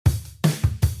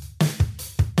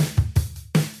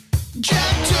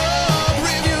jacked up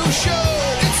review show.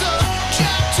 It's a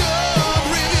jacked up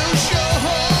review show.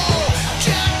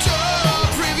 Jacked up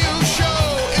review show.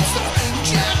 It's the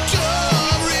jacked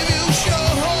up review show.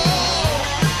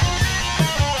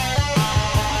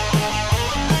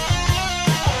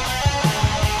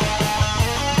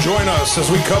 Join us as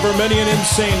we cover many an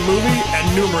insane movie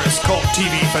and numerous cult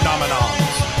TV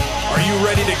phenomenons. Are you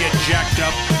ready to get jacked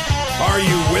up? Are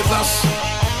you with us?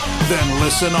 Then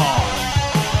listen on.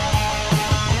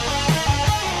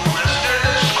 Listener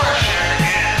discretion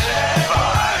is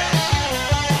advised.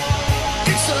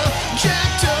 It's a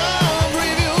jacked up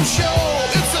review show.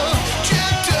 It's a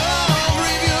jacked up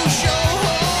review show.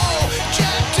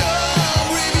 Jacked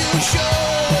up review show.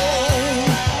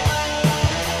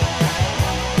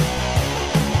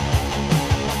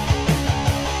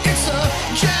 It's a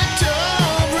jacked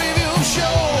up review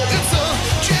show. It's a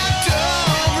jacked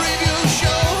up review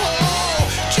show.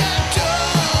 Jacked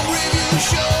up review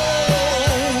show.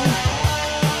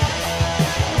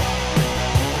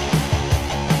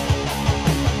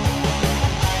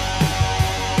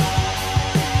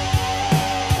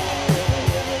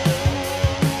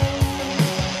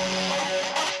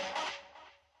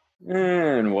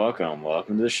 And welcome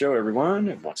to the show, everyone.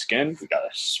 And once again, we got a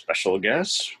special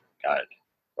guest. We got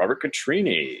Robert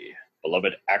Catrini,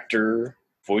 beloved actor,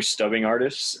 voice dubbing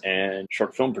artist, and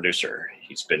short film producer.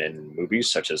 He's been in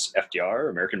movies such as FDR,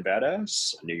 American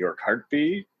Badass, New York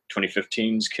Heartbeat,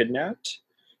 2015's Kidnapped,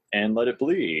 and Let It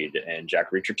Bleed, and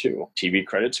Jack Reacher 2. TV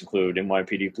credits include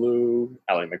NYPD Blue,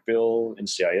 Ally McBeal,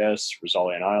 NCIS,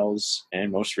 Rosalia and Isles,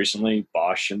 and most recently,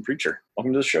 Bosch and Preacher.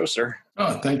 Welcome to the show, sir.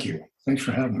 Oh, thank you. Thanks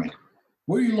for having me.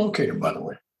 Where are you located, by the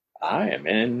way? I am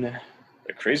in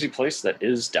the crazy place that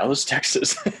is Dallas,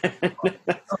 Texas.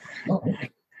 Oh,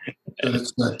 okay. So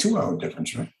it's a 2-hour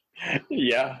difference, right?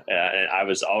 Yeah, and I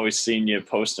was always seeing you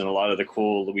posting a lot of the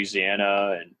cool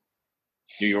Louisiana and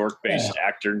New York-based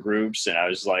actor groups, and I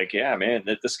was like, yeah, man,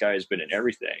 this guy has been in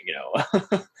everything, you know.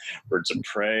 Birds of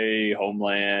Prey,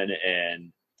 Homeland,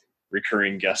 and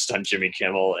recurring guest on Jimmy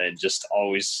Kimmel, and just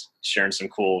always sharing some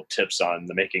cool tips on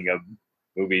the making of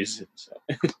movies. So.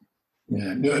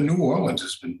 Yeah, New Orleans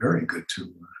has been very good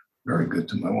to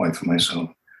my wife and myself.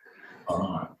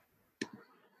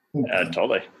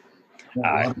 Totally.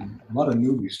 A lot of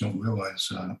newbies don't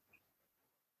realize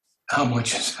how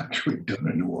much is actually done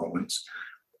in New Orleans.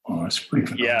 It's pretty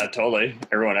phenomenal. Yeah, totally.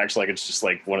 Everyone acts like it's just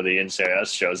like one of the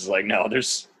NCIS shows. It's like, no,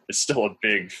 it's still a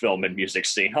big film and music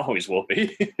scene. Always will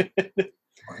be.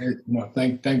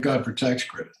 Thank God for tax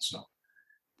credits. So.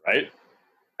 Right?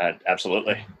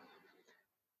 Absolutely.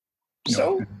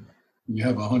 You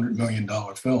have $100 million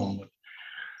film.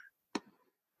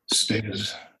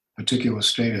 Particular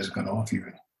state is going to offer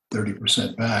you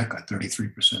 30% back or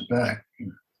 33% back.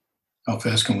 How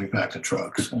fast can we pack the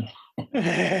trucks?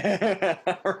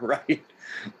 Right.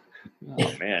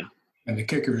 Oh man. And the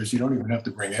kicker is you don't even have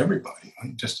to bring everybody.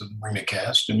 Just to bring the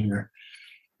cast and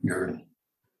your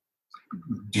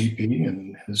DP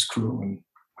and his crew and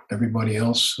everybody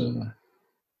else.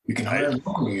 You can hire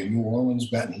locally in New Orleans,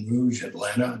 Baton Rouge,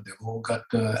 Atlanta. They've all got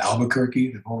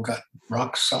Albuquerque. They've all got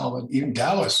rock solid. Even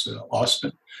Dallas,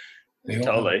 Austin. They all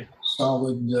Totally. have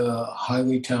solid,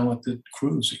 highly talented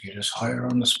crews that you just hire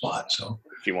on the spot. So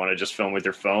if you want to just film with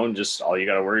your phone, just all you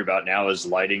got to worry about now is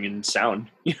lighting and sound.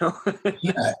 You know.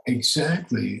 yeah,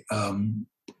 exactly.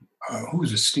 Who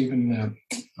is it? Steven?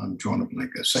 I'm drawing up like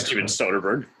a Steven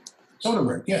Soderbergh.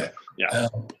 Soderbergh, yeah. Yeah.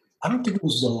 I don't think it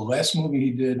was the last movie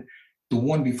he did. The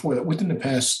one before that, within the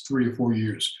past 3 or 4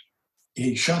 years,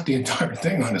 he shot the entire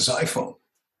thing on his iPhone.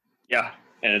 Yeah.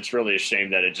 And it's really a shame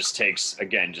that it just takes,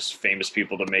 again, just famous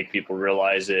people to make people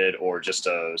realize it, or just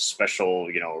a special,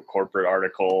 corporate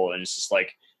article. And it's just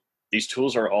like, these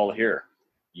tools are all here.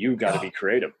 You got to be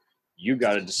creative. You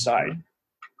got to decide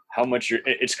how much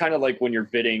it's kind of like when you're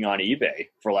bidding on eBay,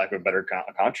 for lack of a better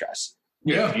contrast.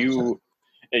 Yeah. You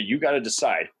got to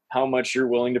decide how much you're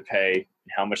willing to pay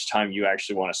and how much time you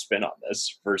actually want to spend on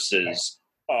this versus,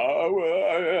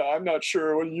 I'm not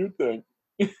sure. What do you think?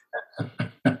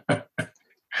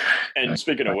 And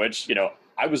speaking of which,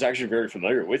 I was actually very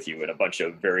familiar with you in a bunch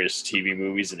of various TV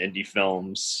movies and indie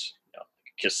films,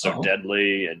 Kiss So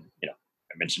Deadly, and, I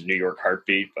mentioned New York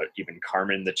Heartbeat, but even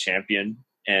Carmen the Champion.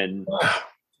 And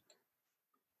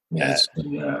yeah, it's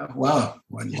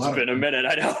been a minute,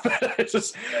 I know. It's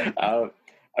just,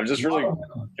 I'm just really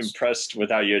impressed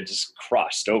with how you just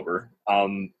crossed over.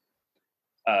 Do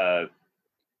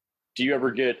you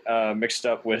ever get mixed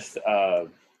up with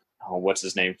what's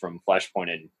his name from Flashpoint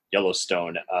and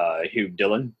Yellowstone, Hugh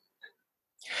Dillon?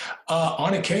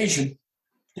 On occasion.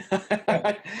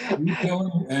 Hugh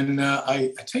Dillon, and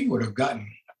I tell you what I've gotten.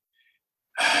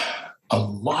 a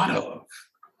lot of,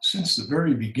 since the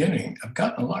very beginning, I've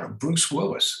gotten a lot of Bruce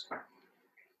Willis.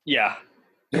 Yeah.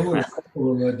 There were a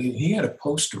couple of, he had a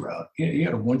poster out. He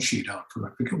had a one sheet out for,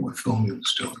 I forget what film he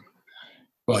was doing.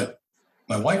 But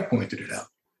my wife pointed it out.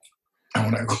 And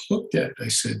when I looked at it, I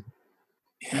said,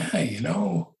 yeah, you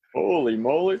know. Holy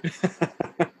moly.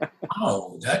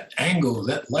 Wow, that angle,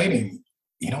 that lighting,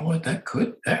 you know what, that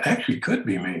actually could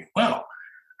be me. Wow.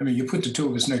 I mean, you put the two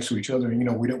of us next to each other, and, you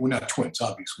know, we're not twins,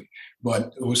 obviously.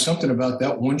 But it was something about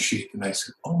that one sheet. And I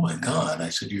said, oh, my God. I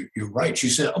said, you're right. She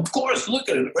said, of course, look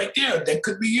at it right there. That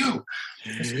could be you.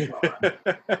 I said,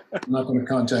 I'm not going to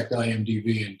contact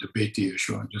IMDb and debate the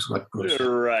issue. I'm just let go.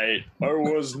 Right. I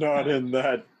was not in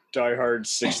that Die Hard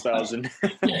 6000.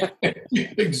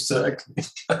 Exactly.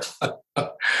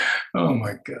 Oh,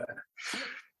 my God.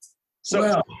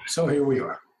 So here we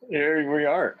are. Here we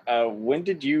are. When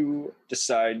did you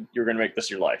decide you were going to make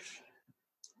this your life?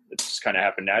 It just kind of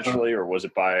happened naturally, or was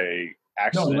it by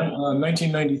accident? No,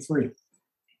 1993.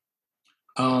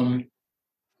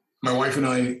 My wife and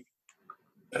I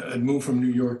had moved from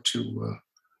New York to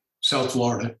South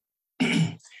Florida,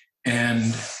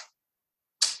 and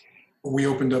we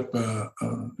opened up a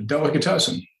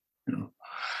delicatessen, you know.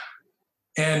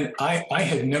 And I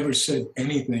had never said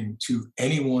anything to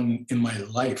anyone in my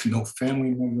life, no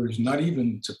family members, not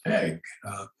even to Peg,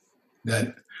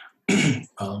 that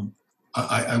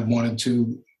I wanted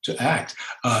to act.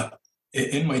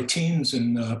 In my teens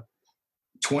and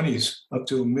 20s, up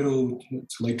to middle to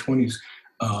late 20s,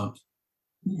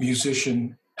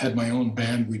 musician, had my own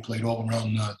band. We played all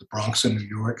around the Bronx and New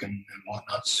York and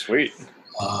whatnot. Sweet.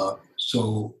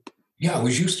 So, yeah, I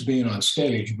was used to being on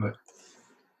stage, but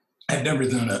I'd never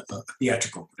done a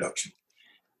theatrical production.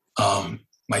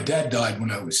 My dad died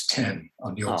when I was 10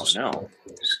 on the oldest. Oh, no.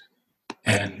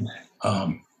 And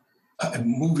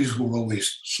movies were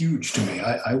always huge to me.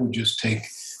 I would just take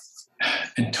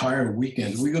entire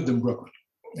weekends. We lived in Brooklyn,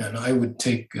 and I would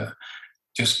take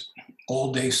just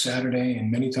all day Saturday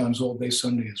and many times all day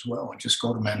Sunday as well, and just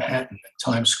go to Manhattan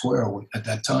and Times Square. At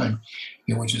that time,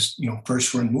 it was just, you know,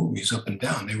 first run movies up and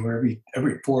down. They were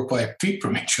every 4 or 5 feet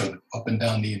from each other, up and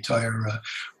down the entire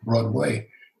Broadway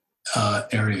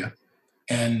area.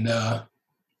 And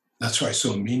that's where I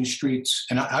saw Mean Streets.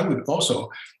 And I would also,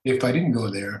 if I didn't go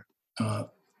there,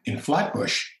 in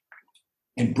Flatbush,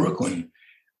 in Brooklyn,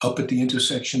 up at the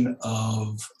intersection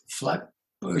of Flatbush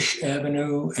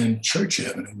Avenue and Church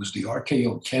Avenue was the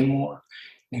RKO Kenmore.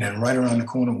 And then right around the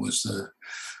corner was the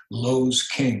Lowe's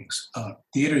Kings,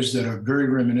 theaters that are very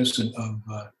reminiscent of,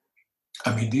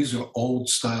 these are old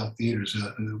style theaters.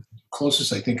 The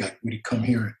closest I think I would come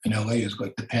here in LA is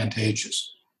like the Pantages.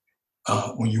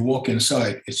 When you walk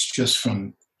inside, it's just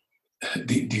from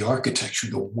the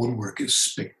architecture, the woodwork is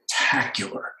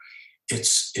spectacular.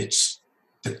 It's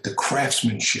the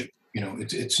craftsmanship, you know,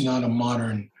 it's not a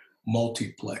modern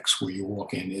multiplex where you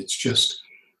walk in. It's just,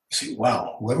 you say,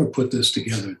 wow, whoever put this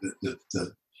together,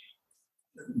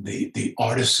 the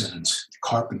artisans,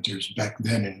 carpenters back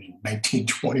then in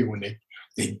 1920, when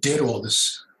they did all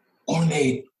this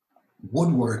ornate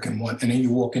woodwork and then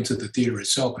you walk into the theater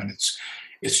itself, and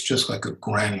it's just like a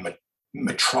grand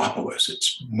metropolis.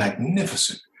 It's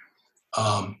magnificent.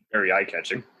 Very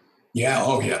eye-catching. Yeah.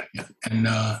 Oh, yeah. And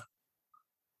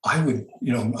I would,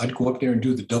 you know, I'd go up there and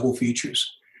do the double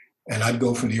features. And I'd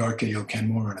go from the RKO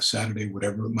Kenmore on a Saturday,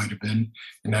 whatever it might have been.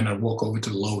 And then I'd walk over to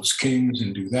the Lowe's Kings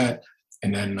and do that.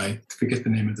 And then I forget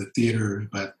the name of the theater,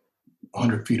 about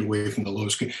 100 feet away from the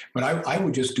Lowe's Kings. But I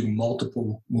would just do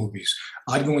multiple movies.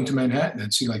 I'd go into Manhattan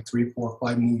and see like 3, 4,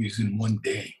 5 movies in one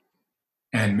day,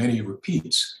 and many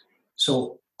repeats.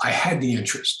 So I had the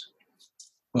interest.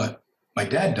 But my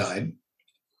dad died,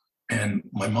 and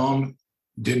my mom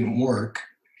didn't work.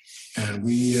 And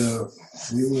we were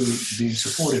being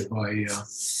supported by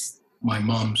my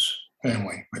mom's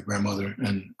family, my grandmother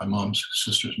and my mom's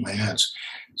sisters, my aunts.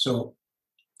 So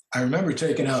I remember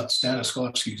taking out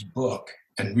Stanislavski's book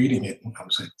and reading it when I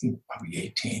was, I think, probably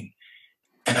 18.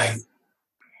 And I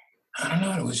don't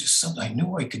know, it was just something, I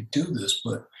knew I could do this,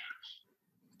 but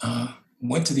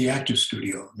went to the actor's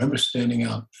studio. I remember standing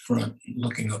out front,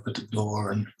 looking up at the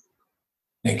door and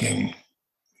thinking,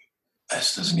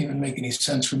 this doesn't even make any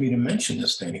sense for me to mention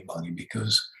this to anybody,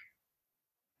 because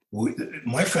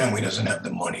my family doesn't have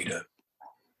the money to,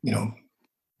 you know,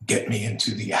 get me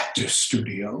into the actor's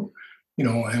studio, you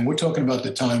know, and we're talking about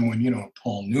the time when, you know,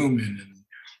 Paul Newman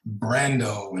and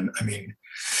Brando, and I mean,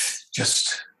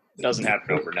 just... It doesn't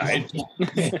happen overnight.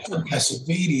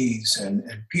 Cassavetes and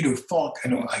Peter Falk,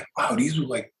 and I'm like, wow, these were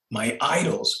like my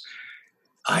idols.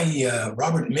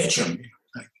 Robert Mitchum,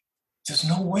 like, there's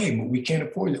no way, but we can't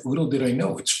afford it. Little did I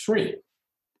know, it's free.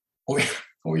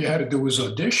 all you had to do was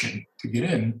audition to get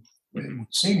in with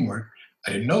scene work.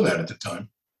 I didn't know that at the time.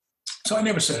 So I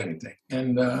never said anything.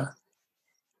 And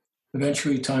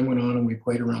eventually time went on and we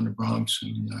played around the Bronx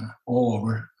and all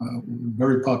over.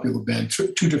 Very popular band,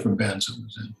 two different bands I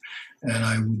was in.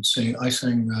 And I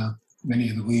sang many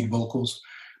of the lead vocals,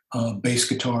 bass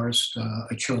guitarist.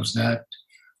 I chose that.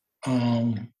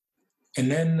 And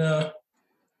then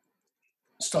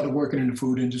started working in the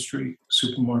food industry,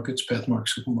 supermarkets, Pathmark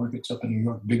supermarkets up in New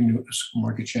York, big new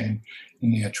supermarket chain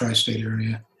in the tri-state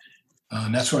area.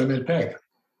 And that's where I met Peg.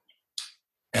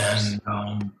 And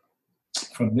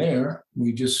from there,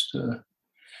 we just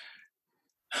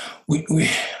we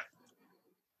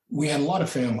had a lot of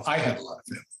family. I had a lot of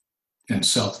family in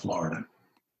South Florida,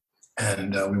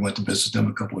 and we went to visit them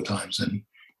a couple of times, and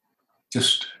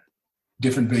just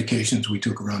different vacations we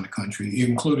took around the country,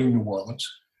 including New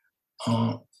Orleans.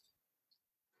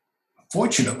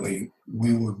 Fortunately,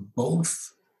 we were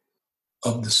both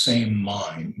of the same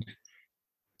mind,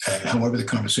 and however the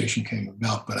conversation came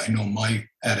about, but I know my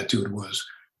attitude was,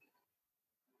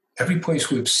 every place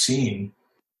we've seen,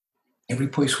 every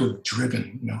place we've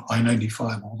driven,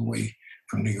 I-95 all the way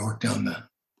from New York down to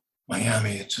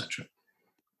Miami, etc.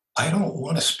 I don't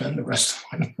want to spend the rest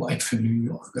of my life in New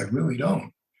York. I really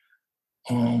don't.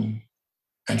 And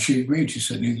she agreed. She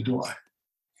said, neither do I.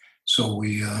 So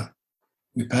we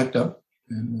packed up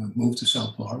and moved to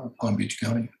South Florida, Palm Beach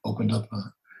County, opened up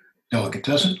a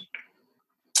delicatessen,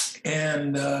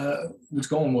 and it was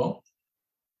going well.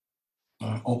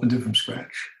 Opened it from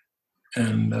scratch.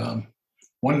 And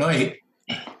one night,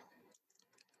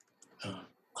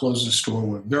 closed the store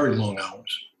with very long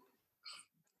hours,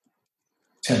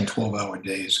 10, 12-hour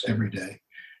days every day,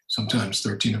 sometimes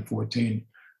 13 or 14.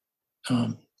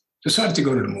 Decided to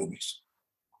go to the movies.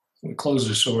 We closed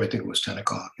the store, I think it was 10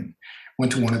 o'clock, and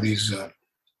went to one of these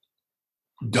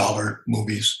dollar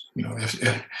movies,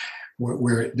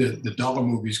 where the dollar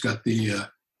movies got the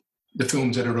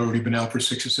films that had already been out for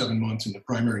 6 or 7 months in the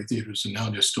primary theaters, and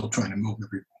now they're still trying to milk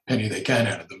every penny they can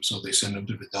out of them, so they send them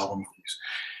to the dollar movies.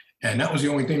 And that was the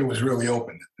only thing that was really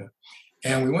open.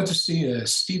 And we went to see a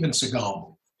Steven Seagal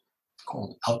movie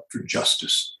called Out for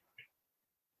Justice.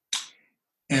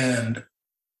 And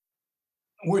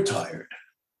we're tired.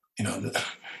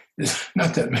 There's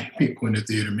not that many people in the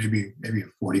theater, maybe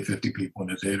 40, 50 people in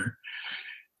the theater,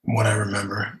 from what I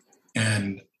remember.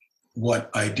 And what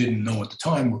I didn't know at the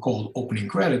time were called opening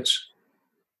credits.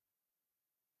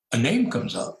 A name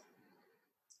comes up,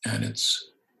 and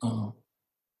it's a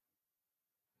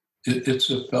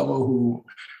fellow who,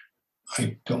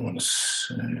 I don't want to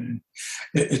say,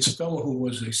 it's a fellow who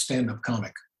was a stand-up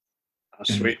comic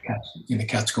in the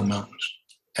Catskill Mountains.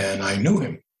 And I knew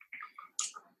him.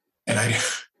 And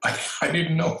I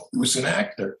didn't know he was an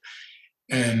actor.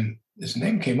 And his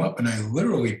name came up, and I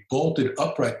literally bolted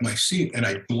upright in my seat, and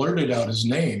I blurted out his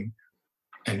name.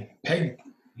 And Peg,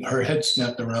 her head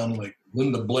snapped around like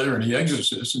Linda Blair in The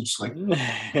Exorcist, and it's like,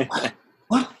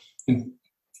 what? And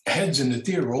heads in the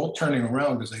theater were all turning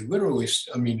around because I literally,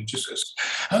 it just goes,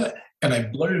 and I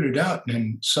blurted it out,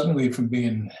 and suddenly, from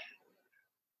being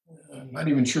not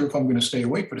even sure if I'm going to stay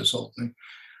awake for this whole thing,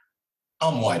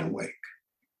 I'm wide awake.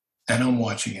 And I'm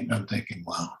watching it, and I'm thinking,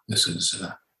 wow, this is,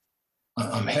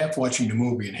 I'm half watching the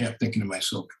movie and half thinking to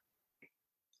myself,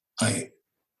 I'm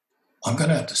going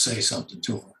to have to say something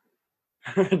to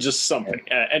her. Just something,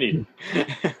 anything.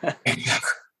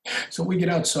 So we get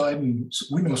outside, and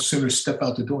we no sooner step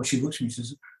out the door, she looks at me and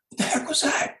says, what the heck was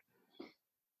that?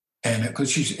 And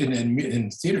because she's in the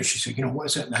theater, she said, what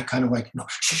is that? And I kind of like, no,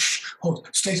 shh, hold,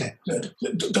 stay there.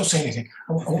 Don't say anything.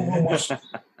 I want to watch.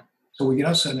 So we get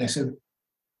outside, and I said,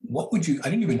 I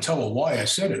didn't even tell her why I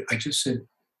said it. I just said,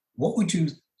 what would you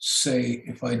say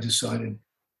if I decided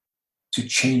to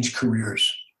change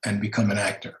careers and become an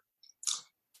actor?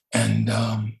 And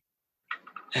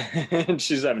and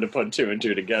she's having to put two and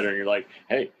two together, and you're like,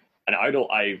 hey, an idol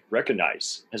I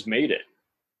recognize has made it.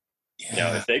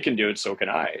 Yeah. If they can do it, so can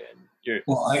I. And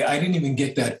well, I didn't even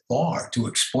get that far to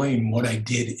explain what I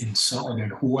did inside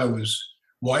and who I was,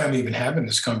 why I'm even having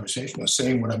this conversation or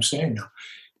saying what I'm saying now.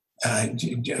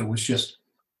 It was just,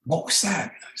 what was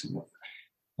that? I said,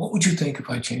 what would you think if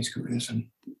I changed careers and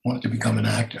wanted to become an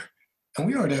actor? And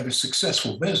we already have a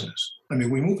successful business.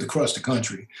 We moved across the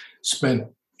country, spent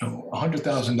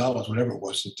 $100,000, whatever it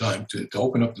was at the time, to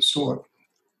open up the store.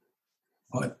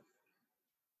 But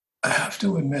I have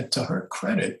to admit, to her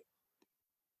credit,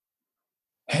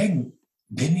 Peg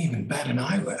didn't even bat an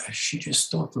eyelash. She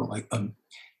just thought for like a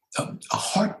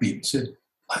heartbeat and said,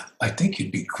 I think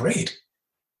you'd be great.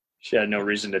 She had no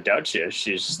reason to doubt you.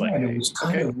 She's just like, And hey, it was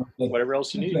kind okay, of like, whatever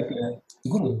else you need. like a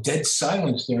little dead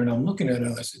silence there. And I'm looking at her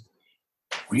and I said,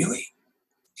 really?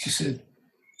 She said,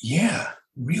 yeah,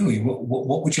 really.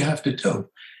 What would you have to do?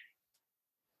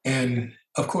 And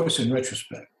of course, in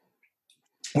retrospect,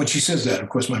 when she says that, of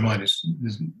course, my mind is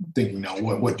thinking now,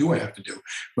 what do I have to do?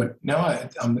 But now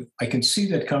I can see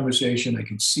that conversation. I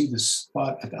can see the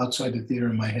spot outside the theater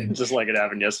in my head. Just like it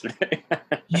happened yesterday.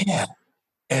 Yeah.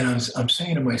 And I'm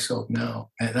saying to myself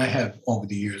now, and I have over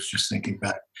the years just thinking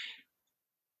back,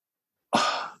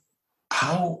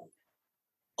 how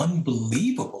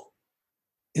unbelievable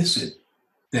is it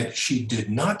that she did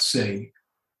not say,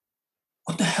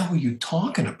 what the hell are you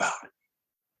talking about?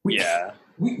 Yeah.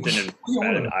 Didn't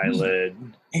bat an eyelid.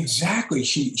 Exactly.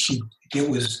 There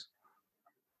was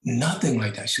nothing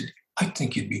like that. I said, I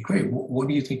think you'd be great. What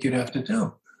do you think you'd have to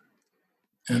do?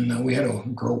 And we had a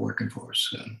girl working for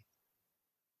us,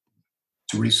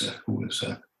 Teresa, who was,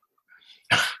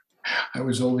 I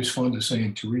was always fond of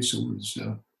saying Teresa was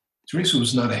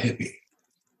not a hippie.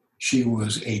 She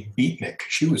was a beatnik.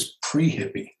 She was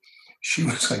pre-hippie. She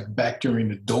was like back during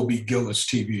the Dobie Gillis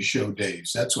TV show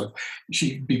days. That's what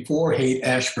before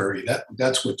Haight-Ashbury,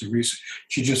 that's what Teresa,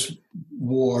 she just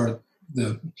wore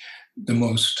the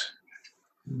most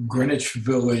Greenwich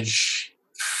Village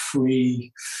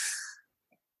free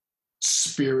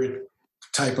spirit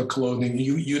type of clothing.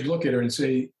 You'd look at her and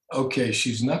say, okay,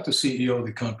 she's not the CEO of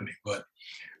the company, but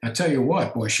I tell you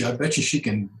what, boy, I bet you she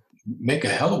can make a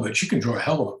hell of it. She can draw a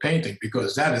hell of a painting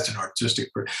because that is an artistic.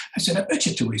 I said, I bet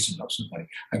you Teresa knows somebody.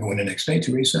 I go in the next day,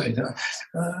 Teresa,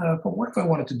 but what if I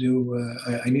wanted to do,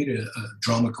 I need a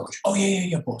drama coach. Oh,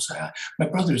 yeah, boss. My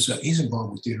brother's, he's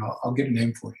involved with theater. I'll get a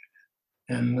name for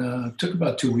you. And it took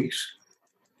about 2 weeks.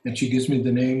 And she gives me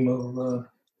the name of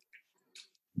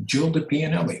Jill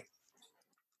DePianelli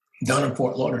down in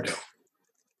Fort Lauderdale.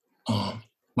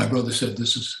 My brother said,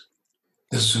 this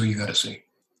is who you got to see.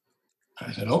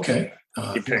 I said, okay.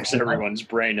 He picks everyone's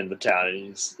brain in the town, and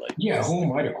he's like, yeah, who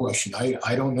am I to question?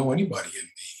 I don't know anybody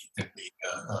in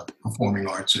the performing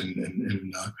arts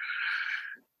and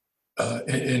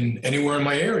anywhere in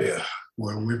my area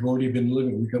where we've already been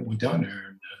living. We down there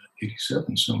in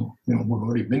 '87, so we've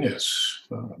already been there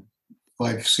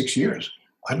 5-6 years.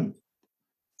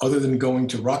 Other than going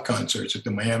to rock concerts at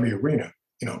the Miami Arena,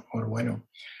 what do I know?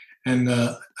 And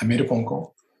I made a phone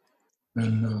call,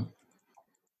 and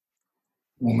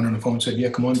woman on the phone said, yeah,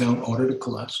 come on down, order the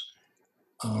class.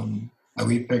 I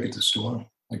leave Peg at the store.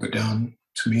 I go down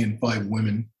to me and 5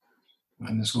 women,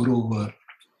 and this little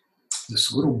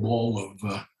ball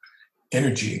of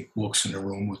energy walks in the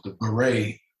room with the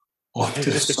beret off to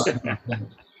the side of her head.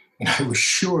 And I was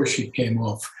sure she came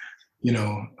off,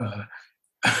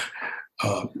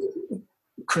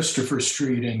 Christopher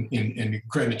Street in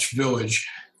Greenwich Village.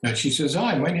 And she says,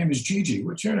 hi, my name is Gigi.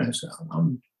 What's your name? I said,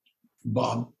 I'm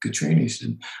Bob Catrini.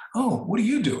 Said, oh, what do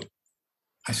you do?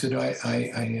 I said, I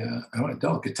own a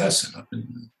delicatessen up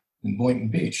in Boynton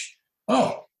Beach.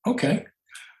 Oh, okay.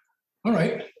 All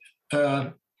right.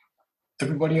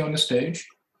 Everybody on the stage,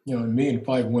 me and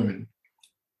 5 women.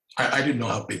 I didn't know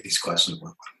how big these classes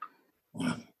were.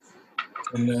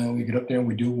 And we get up there and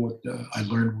we do what I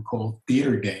learned were called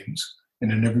theater games.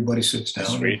 And then everybody sits down.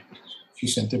 Sweet. She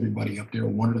sent everybody up there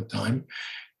one at a time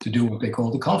to do what they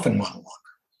call the coffin monologue.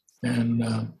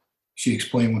 And she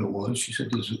explained what it was. She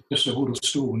said, there's a little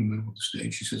stool in the middle of the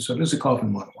stage. She said, so there's a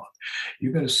coffin monologue.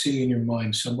 You're going to see in your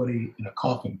mind somebody in a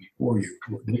coffin before you.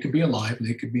 They could be alive.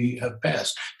 They could be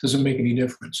passed. Doesn't make any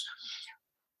difference.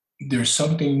 There are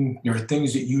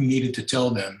things that you needed to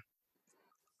tell them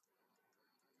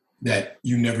that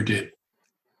you never did.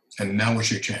 And now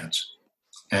is your chance.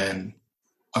 And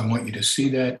I want you to see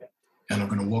that. And I'm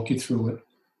going to walk you through it.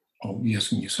 I'll be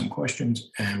asking you some questions.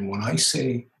 And when I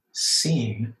say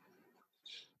scene,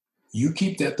 you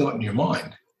keep that thought in your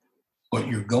mind, but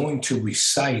you're going to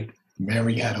recite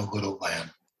Mary Had a Little Lamb.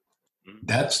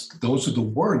 Those are the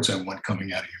words I want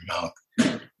coming out of your mouth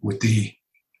with the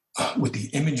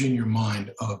image in your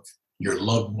mind of your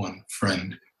loved one,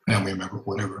 friend, family member,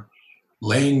 whatever,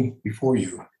 laying before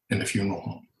you in the funeral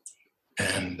home.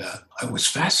 And it was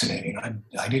fascinating.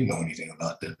 I didn't know anything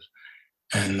about this.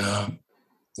 And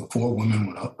the 5 women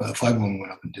went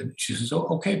up and did it. She says, oh,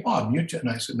 okay, Bob, you're, and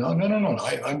I said, no.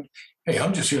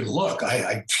 I'm just here to look.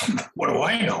 What do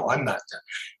I know? I'm not.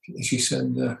 She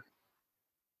said,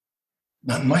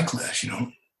 not in my class,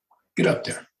 get up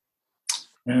there.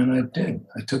 And I did.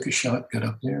 I took a shot, got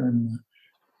up there, and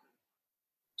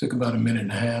took about a minute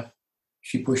and a half.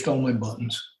 She pushed all my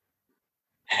buttons.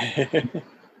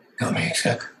 Got me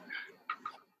exactly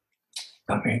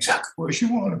where she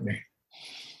wanted me.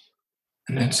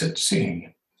 and then set the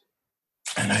scene.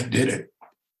 And I did it.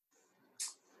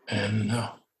 And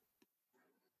that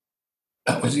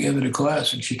was the end of the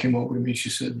class. And she came over to me. She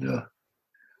said,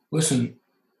 listen,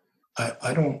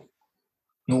 I don't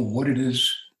know what it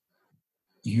is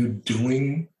you're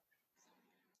doing,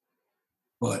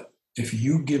 but if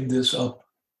you give this up,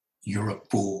 you're a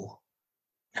fool.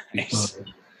 Nice. Because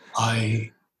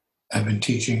I have been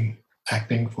teaching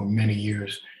acting for many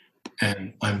years,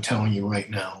 and I'm telling you right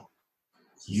now,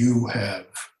 you have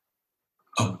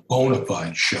a bona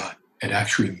fide shot at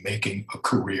actually making a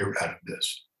career out of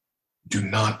this. Do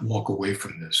not walk away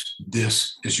from this.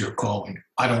 This is your calling.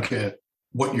 I don't care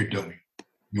what you're doing.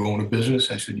 You own a business?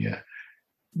 I said, yeah.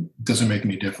 Doesn't make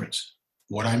any difference.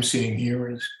 What I'm seeing here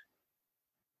is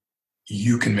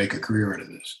you can make a career out of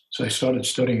this. So I started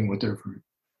studying with her for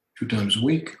 2 times a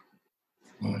week,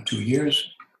 2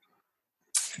 years.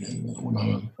 And then went on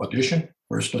an audition,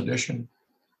 first audition,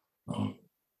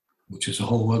 which is a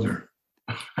whole other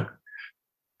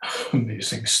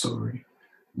amazing story.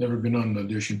 Never been on an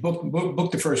audition.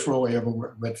 Booked the first role I ever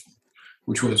read for,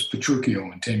 which was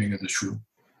Petruchio in Taming of the Shrew.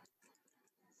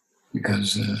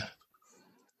 Because,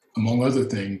 among other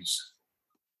things,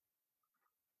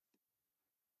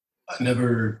 I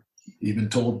never even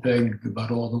told Peg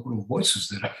about all the little voices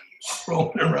that I was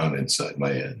rolling around inside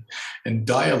my head and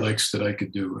dialects that I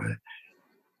could do.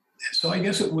 So I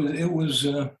guess it was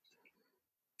a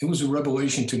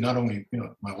revelation to not only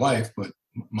my wife, but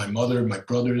my mother, my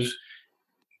brothers.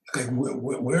 Like,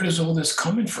 where is all this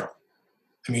coming from?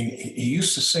 I mean, he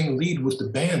used to sing lead with the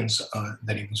bands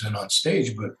that he was in on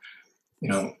stage, but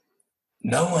no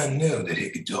one knew that he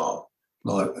could talk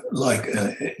like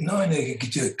no one knew he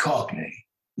could do Cockney,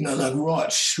 like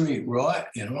right street, right,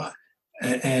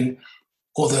 and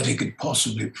or that he could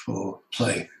possibly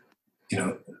play,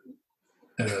 an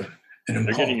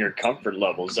They're getting your comfort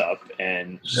levels up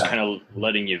and just kind of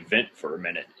letting you vent for a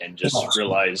minute and just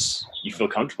realize you feel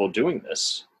comfortable doing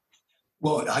this.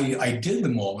 Well, I did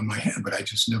them all in my head, but I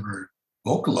just never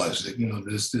vocalized it.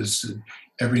 There's this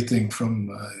everything from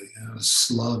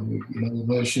Slav,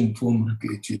 Russian,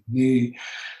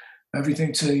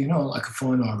 everything to like a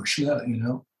foreign Irish,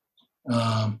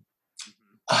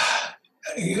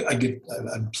 I get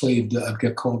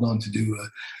called on to do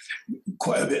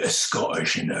quite a bit of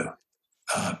Scottish, you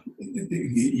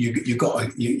got to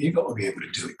be able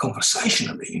to do it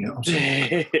conversationally, what I'm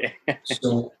saying?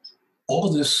 So all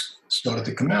of this started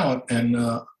to come out, and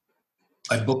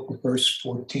I booked the first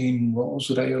 14 roles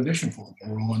that I auditioned for. They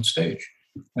were all on stage.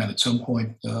 And at some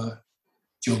point,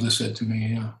 Gilda said to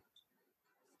me,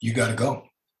 you got to go.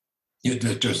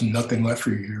 There's nothing left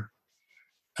for you here.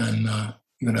 And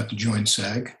you're going to have to join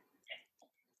SAG.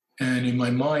 And in my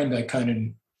mind, I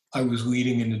was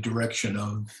leading in the direction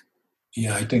of,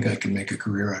 I think I can make a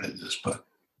career out of this. But,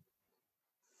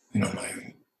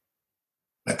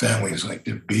 my family is like,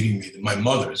 they're beating me. My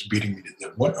mother is beating me to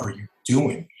death. What are you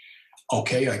doing?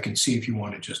 Okay, I can see if you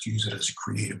want to just use it as a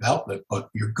creative outlet,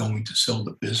 but you're going to sell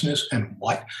the business and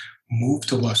what? Move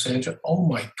to Los Angeles? Oh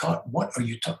my God, what are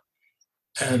you talking?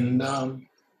 And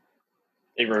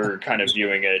they were kind of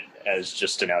viewing it as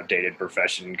just an outdated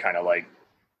profession, kind of like,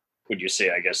 would you say,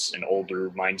 I guess, an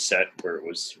older mindset where it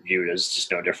was viewed as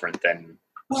just no different than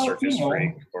circus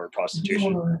freak or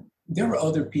prostitution? There were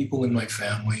other people in my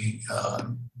family,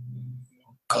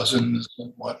 cousins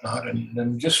and whatnot,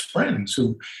 and just friends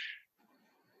who,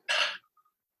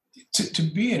 to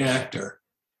be an actor,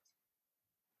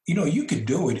 you could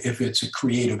do it if it's a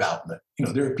creative outlet.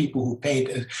 There are people who paint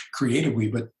creatively,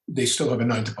 but they still have a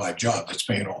 9-to-5 job that's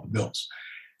paying all the bills.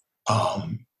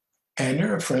 And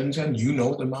there are friends, and you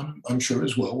know them, I'm sure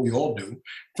as well. We all do.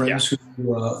 Friends who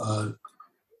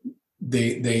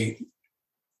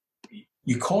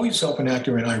you call yourself an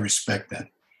actor, and I respect that.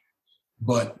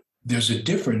 But there's a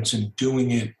difference in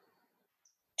doing it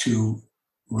to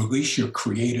release your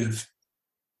creative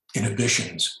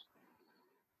inhibitions,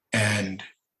 and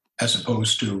as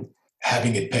opposed to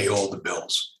having it pay all the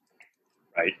bills.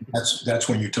 Right. That's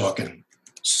when you're talking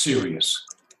serious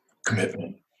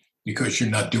commitment, because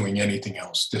you're not doing anything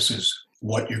else. This is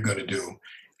what you're going to do,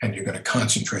 and you're going to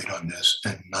concentrate on this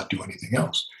and not do anything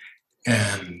else.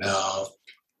 And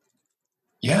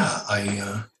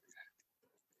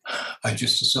I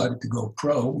just decided to go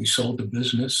pro. We sold the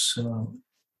business.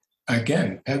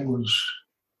 Again, Peg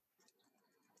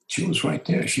she was right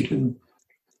there. She didn't,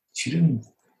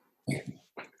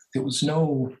 there was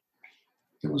no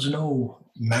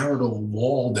marital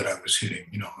wall that I was hitting.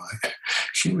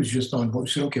 She was just on board.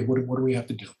 She said, okay, what do we have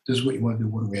to do? This is what you want to do.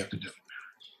 What do we have to do?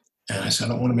 And I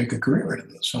said, I want to make a career out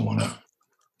of this. I want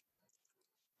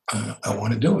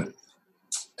to do it.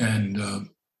 And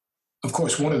of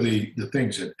course, one of the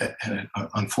things that, and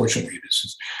unfortunately, this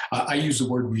is, I use the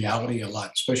word reality a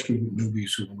lot, especially with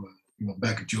newbies who,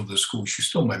 back at Gilda School. She's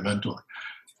still my mentor.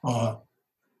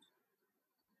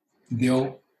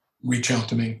 They'll reach out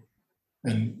to me,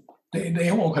 and they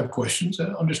all have questions,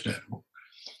 understandable.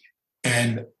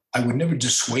 And I would never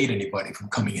dissuade anybody from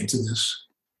coming into this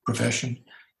profession,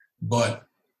 but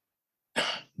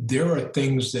there are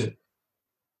things that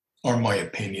are my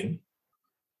opinion.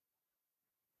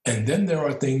 And then there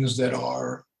are things that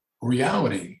are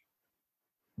reality,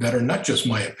 that are not just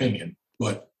my opinion,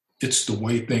 but it's the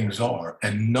way things are,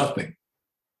 and nothing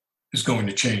is going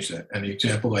to change that. And the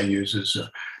example I use is,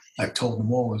 I've told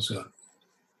them all, is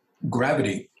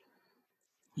gravity.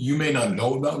 You may not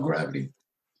know about gravity.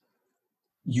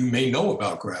 You may know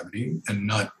about gravity and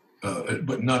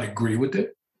but not agree with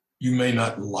it. You may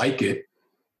not like it.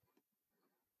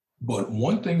 But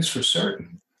one thing's for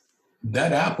certain,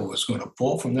 that apple is going to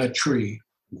fall from that tree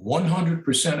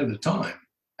 100% of the time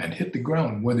and hit the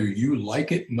ground, whether you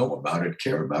like it, know about it,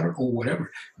 care about it, or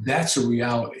whatever. That's a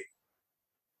reality.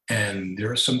 And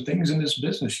there are some things in this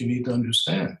business you need to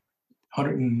understand.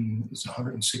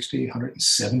 160,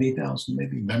 170,000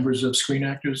 maybe members of Screen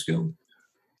Actors Guild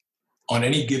on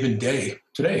any given day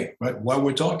today, right? While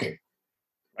we're talking,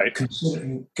 Right.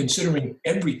 Considering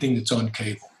everything that's on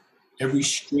cable, every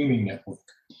streaming network,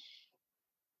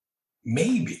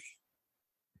 maybe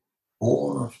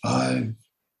 4, 5,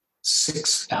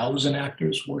 6,000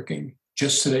 actors working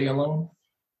just today alone.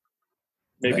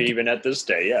 Maybe even at this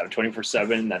day,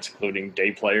 24/7. That's including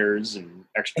day players and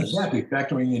extras. Exactly,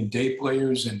 factoring in day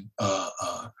players and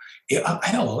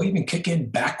hell, I'll even kick in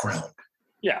background.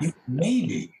 Yeah,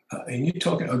 Maybe, and you're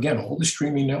talking again, all the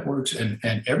streaming networks and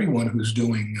everyone who's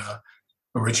doing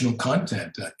original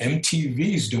content.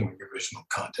 MTV's doing original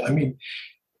content. I mean,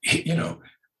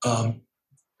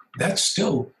 that's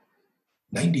still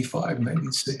 95,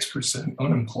 96%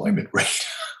 unemployment rate.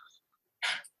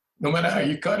 No matter how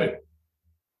you cut it.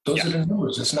 Those are the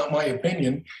numbers. It's not my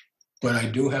opinion, but I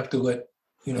do have to let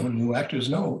new actors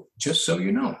know, just so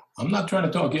you know. I'm not trying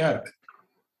to talk you out of it,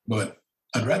 but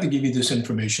I'd rather give you this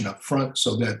information up front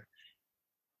so that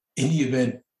in the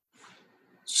event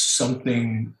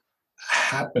something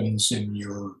happens in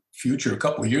your future, a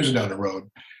couple of years down the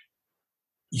road,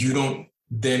 you don't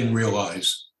then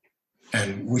realize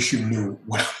and wish you knew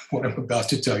what I'm about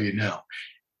to tell you now.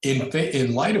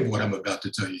 In light of what I'm about to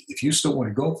tell you, if you still want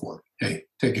to go for it, hey,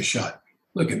 take a shot.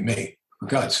 Look at me, for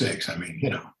God's sakes. I mean,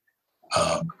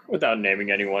 Without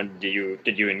naming anyone,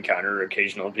 did you encounter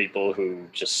occasional people who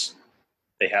just,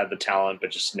 they had the talent but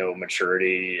just no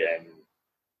maturity, and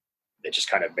they just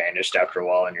kind of vanished after a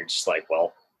while, and you're just like,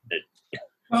 they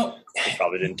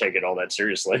probably didn't take it all that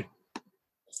seriously.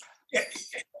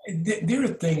 There are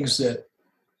things that.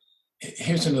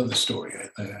 Here's another story.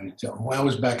 When I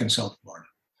was back in South Florida.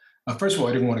 First of all,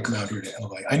 I didn't want to come out here to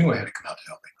LA. I knew I had to come out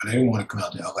to LA, but I didn't want to come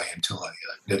out to LA until I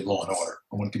did Law and Order.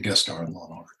 I wanted to guest star in Law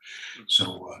and Order.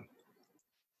 So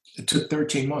it took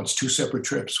 13 months, 2 separate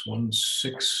trips, one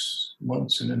 6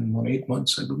 months and then one 8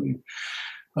 months, I believe,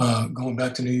 going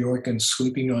back to New York and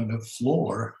sleeping on the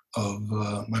floor of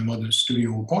my mother's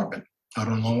studio apartment out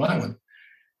on Long Island.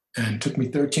 And it took me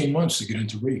 13 months to get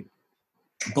into Reed.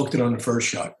 Booked it on the first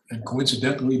shot, and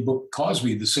coincidentally booked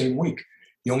Cosby the same week.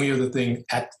 The only other thing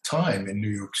at the time in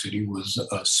New York City was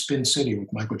Spin City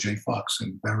with Michael J. Fox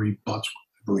and Barry Bottsworth,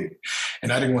 I believe.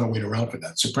 And I didn't want to wait around for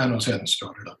that. Sopranos hadn't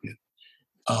started up yet.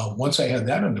 Once I had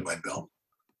that under my belt,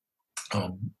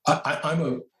 I'm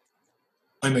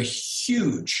a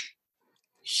huge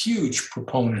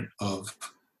proponent of,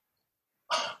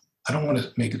 I don't want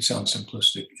to make it sound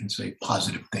simplistic and say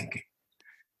positive thinking.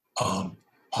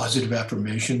 Positive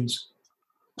affirmations,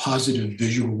 positive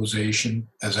visualization,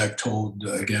 as I've told,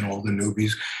 again, all the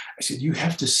newbies. I said, you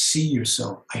have to see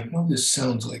yourself. I know this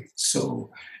sounds like so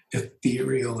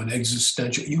ethereal and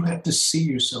existential. You have to see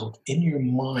yourself in your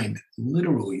mind,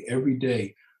 literally every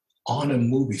day, on a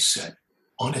movie set,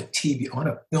 on a TV, on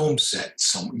a film set.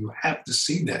 You have to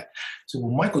see that. So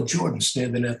when Michael Jordan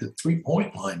standing at the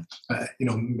 3-point line,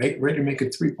 ready to make a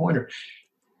 3-pointer,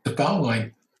 the foul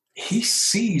line, he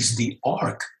sees the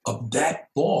arc of that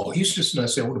ball. He's just not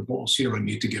saying, the ball's here, I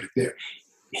need to get it there.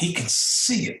 He can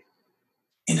see it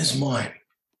in his mind.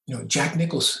 Jack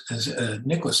Nicklaus has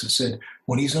said,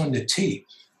 when he's on the tee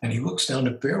and he looks down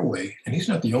the fairway, and he's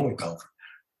not the only golfer,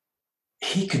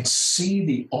 he can see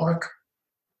the arc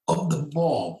of the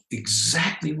ball,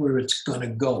 exactly where it's going to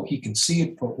go. He can see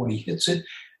it when he hits it,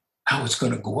 how it's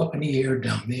going to go up in the air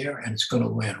down there, and it's going to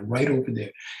land right over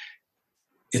there.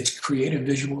 It's creative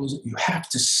visuals. You have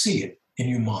to see it in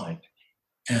your mind.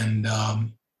 And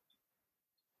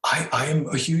I am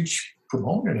a huge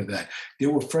proponent of that. There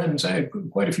were friends, I had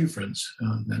quite a few friends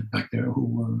back there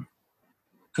who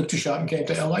took the shot and came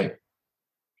to LA.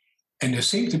 And there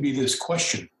seemed to be this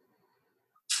question.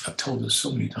 I've told this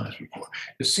so many times before.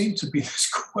 There seemed to be this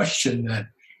question that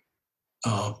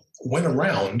went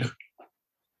around,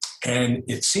 and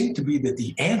it seemed to be that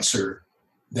the answer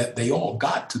that they all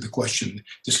got to this question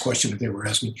that they were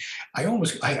asking, I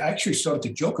actually started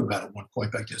to joke about it at one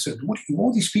point back there. I said, what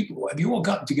all these people, have you all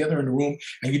gotten together in a room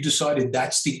and you decided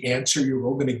that's the answer you're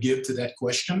all going to give to that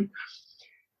question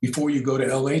before you go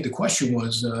to LA? The question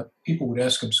was, people would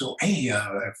ask him, so, hey,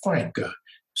 Frank, so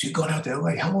you're going out to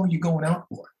LA, how long are you going out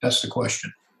for? That's the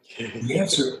question. The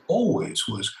answer always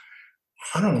was,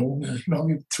 I don't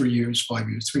know, 3 years, 5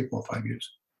 years, 3, 4, 5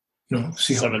 years.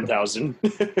 See how 7,000.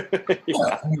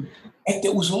 yeah, and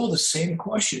it was all the same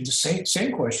question, the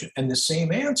same question, and the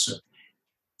same answer.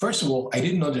 First of all, I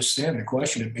didn't understand the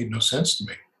question; it made no sense to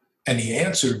me, and the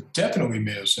answer definitely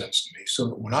made no sense to me.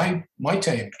 So when my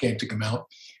time came to come out,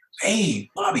 hey,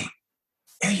 Bobby,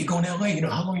 hey, you going to LA?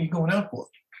 How long are you going out for?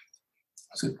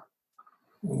 I said,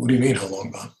 what do you mean, how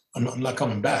long, Bob? I'm not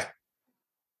coming back.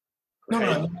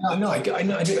 Right. No, I get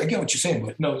what you're saying,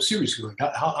 but no, seriously,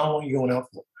 how long are you going out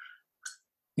for?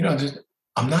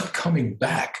 I'm not coming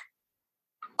back.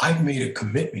 I've made a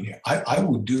commitment here. I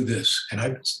will do this.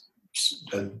 And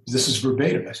this is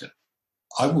verbatim. I said,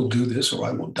 I will do this or I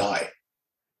will die.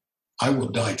 I will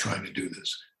die trying to do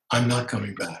this. I'm not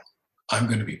coming back. I'm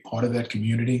going to be part of that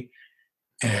community,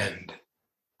 and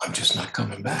I'm just not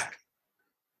coming back.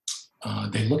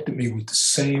 They looked at me with the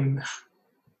same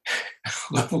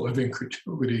level of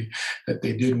incredulity that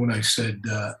they did when I said,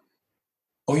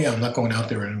 oh yeah, I'm not going out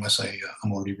there unless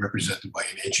I'm already represented by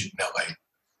an agent in LA.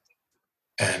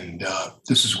 And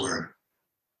this is where,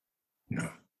 you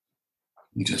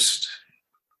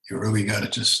really got to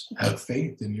just have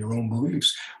faith in your own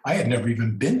beliefs. I had never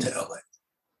even been to LA.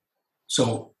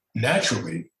 So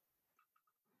naturally,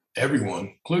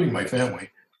 everyone, including my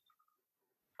family,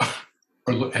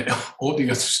 and all the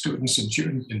other students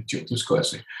in this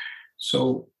class,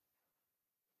 so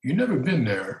you've never been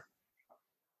there.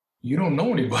 You don't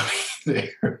know anybody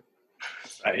there.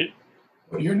 Right.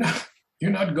 You're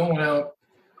not going out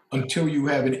until you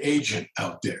have an agent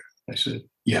out there. I said,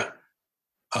 yeah.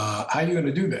 How are you going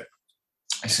to do that?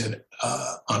 I said,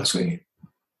 honestly,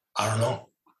 I don't know.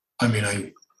 I mean,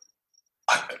 I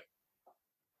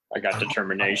got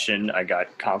determination. I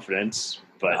got confidence,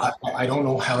 but I don't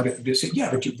know how to. They said, yeah,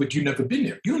 but you've never been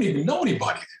there. You don't even know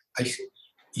anybody there. I said,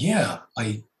 yeah,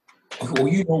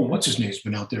 well, what's his name's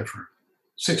been out there for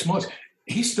 6 months.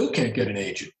 He still can't get an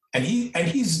agent, and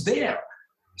he's there.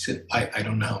 He said, I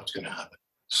don't know how it's going to happen.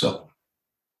 So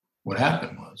what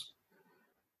happened was,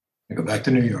 I go back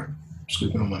to New York,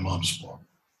 sleeping on my mom's floor,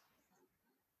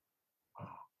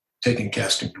 taking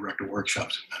casting director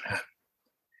workshops in Manhattan.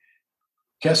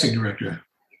 Casting director,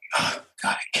 God,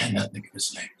 I cannot think of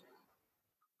his name.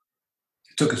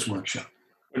 He took his workshop.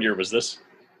 What year was this?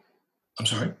 I'm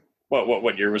sorry?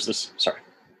 What year was this? Sorry.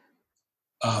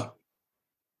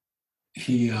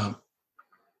 He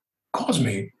calls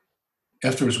me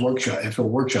after a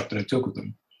workshop that I took with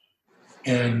him.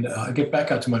 And I get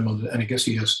back out to my mother, and I guess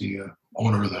he asked the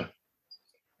owner of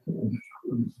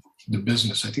the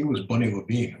business. I think it was Bunny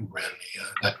Levine who ran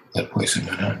that place in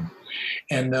Manhattan.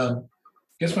 And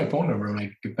gets my phone number, and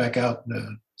I get back out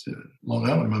to Long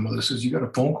Island. And my mother says, "You got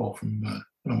a phone call from," and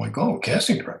I'm like, "Oh,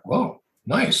 casting director. Whoa,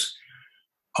 nice."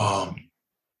 I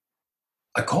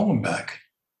call him back.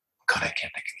 God, I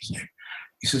can't think of his name.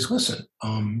 He says, "Listen,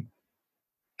 I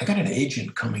got an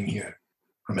agent coming here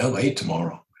from LA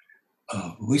tomorrow.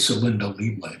 Lisa Linda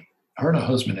Liebland. Her and her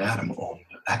husband Adam own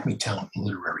Acme Talent and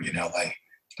Literary in LA.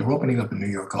 They're opening up a New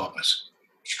York office.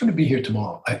 She's going to be here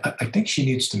tomorrow. I think she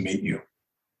needs to meet you."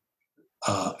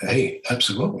 Hey,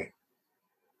 absolutely.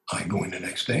 I go in the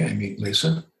next day. I meet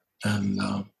Lisa, and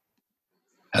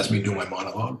has me do my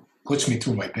monologue. Puts me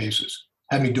through my paces.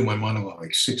 Had me do my monologue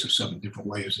like 6 or 7 different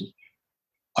ways. And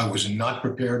I was not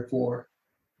prepared for,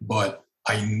 but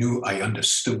I knew, I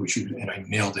understood what she was, and I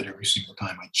nailed it every single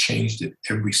time. I changed it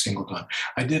every single time.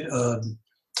 I did.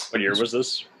 What year was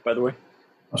this, by the way?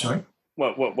 I'm sorry?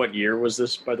 What year was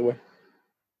this, by the way?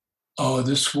 Oh,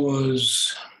 this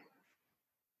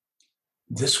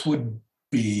would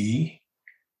be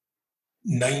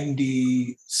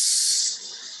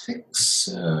 96.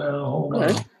 Hold on.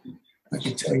 Right. I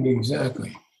can tell you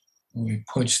exactly. Let me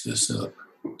punch this up.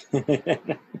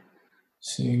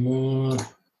 Seymour.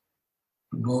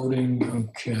 Voting.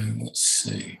 Okay, let's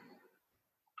see.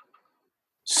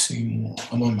 Seymour.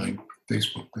 I'm on my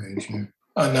Facebook page here.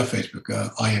 Not Facebook,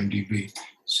 IMDb.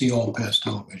 see all past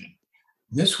television.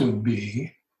 This would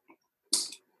be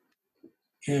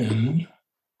in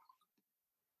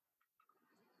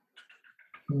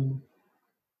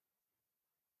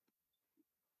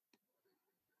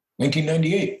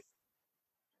 1998.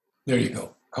 There you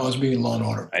go. Cosby and Law and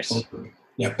Order. Nice. Both of them.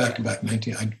 Yeah, back to back.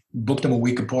 19. I booked them a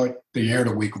week apart. They aired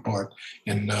a week apart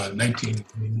in 98.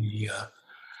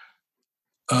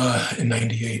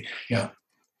 Yeah,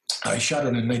 I shot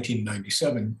it in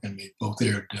 1997, and they both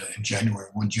aired in January.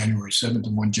 One January 7th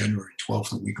and one January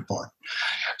 12th, a week apart.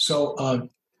 So, I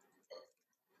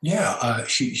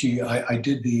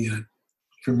did the.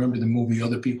 If you remember the movie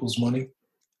Other People's Money,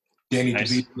 Danny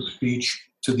Nice. DeVito's speech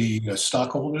to the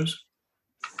stockholders.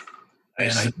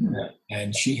 Nice. And I did that.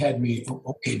 And she had me,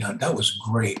 okay, now that was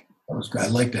great. That was great. I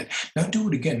like that. Now do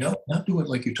it again. Now do it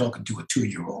like you're talking to a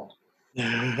 2-year-old.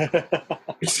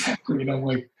 Exactly.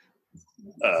 Like,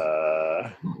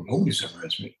 nobody's ever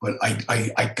asked me. But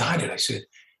I got it. I said,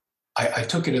 I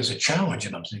took it as a challenge,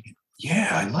 and I'm thinking, yeah,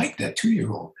 I like that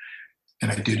 2-year-old.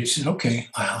 And I did it. She said, okay,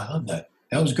 I love that.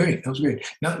 That was great. That was great.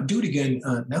 Now do it again.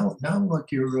 Now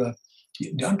like you're,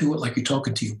 now do it like you're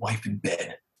talking to your wife in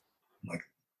bed. I'm like,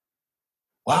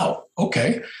 wow,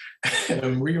 okay. And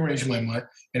I'm rearranging my mind.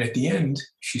 And at the end,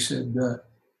 she said,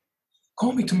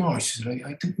 call me tomorrow. She said,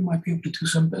 I think we might be able to do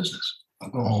some business. I'll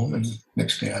go home, and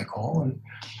next day I call, and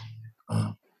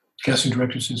casting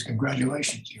director says,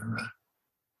 congratulations,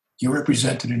 you're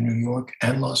represented in New York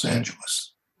and Los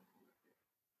Angeles.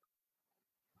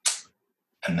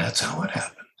 And that's how it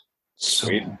happened.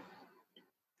 Sweet. So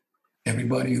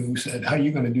everybody who said, how are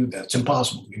you going to do that? It's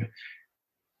impossible.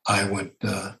 I went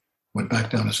back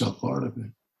down to South Florida,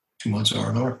 2 months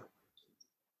R&R,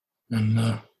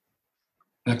 and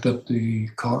packed up the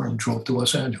car and drove to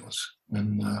Los Angeles.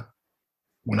 And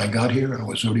when I got here, I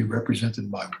was already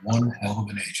represented by one hell of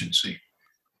an agency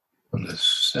from the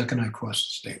second I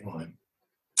crossed the state line.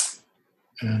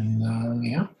 And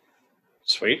yeah.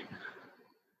 Sweet.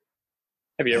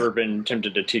 Have you ever been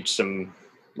tempted to teach some,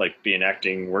 like, be an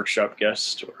acting workshop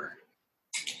guest, or?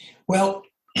 Well,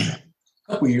 a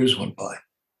couple of years went by.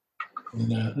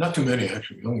 And, not too many,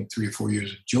 actually, only 3 or 4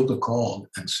 years. Gilda called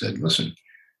and said, listen,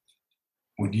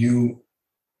 would you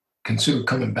consider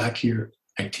coming back here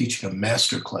and teaching a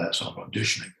master class on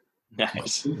auditioning?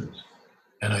 Nice.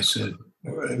 And I said,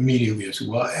 immediately, I said,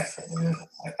 well,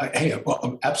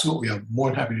 absolutely, I'm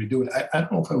more than happy to do it. I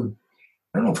don't know if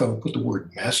I would put the word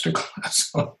master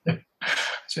class on it. I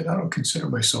said, I don't consider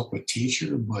myself a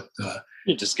teacher, but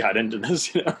You just got into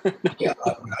this, yeah,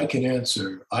 I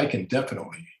can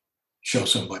definitely show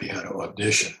somebody how to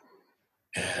audition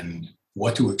and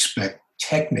what to expect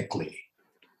technically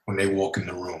when they walk in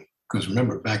the room. Because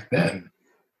remember, back then,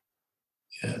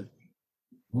 it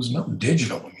was not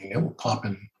digital. I mean, they were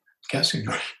popping, casting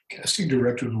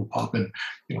directors were popping,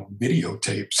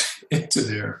 videotapes into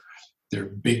their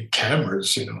big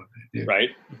cameras,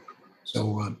 Right.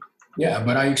 So,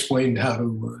 but I explained how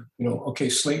to, okay,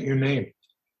 slate your name.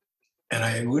 And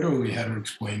I literally had to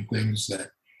explain things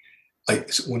that,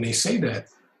 like, when they say that,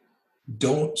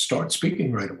 don't start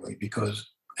speaking right away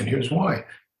and here's why.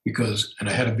 And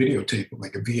I had a videotape,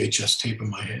 like a VHS tape in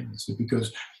my hand. So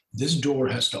because this door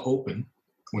has to open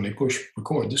when they push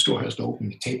record, this door has to open,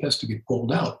 the tape has to get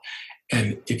pulled out.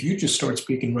 And if you just start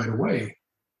speaking right away,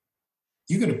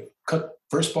 you're going to cut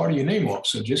first part of your name off.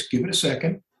 So just give it a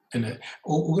second, and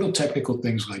little technical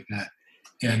things like that.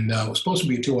 And it was supposed to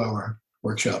be a 2-hour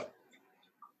workshop.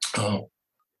 I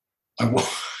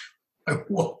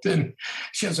walked in.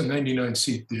 She has a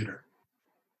 99-seat theater.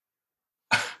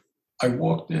 I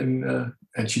walked in,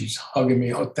 and she's hugging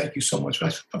me. Oh, thank you so much. I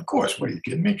said, of course. What, are you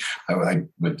kidding me?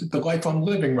 The life I'm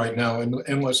living right now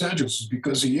in Los Angeles is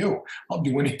because of you. I'll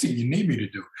do anything you need me to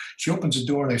do. She opens the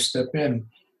door, and I step in,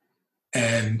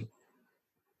 and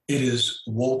it is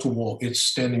wall to wall. It's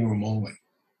standing room only.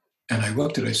 And I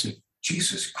looked at it. I said,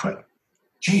 Jesus Christ,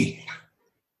 gee,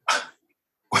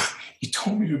 you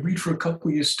told me to read for a couple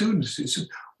of your students. She said,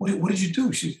 what did you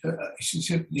do? She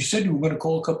said, you said you were going to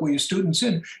call a couple of your students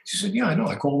in. She said, yeah, I know.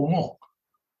 I called them all.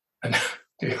 And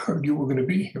they heard you were going to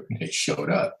be here, and they showed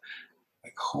up.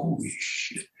 Like, holy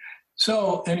shit.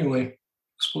 So anyway, it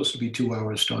was supposed to be 2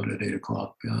 hours, started at 8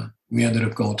 o'clock. We ended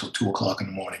up going till 2 o'clock in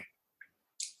the morning.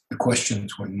 The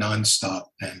questions were nonstop,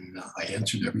 and I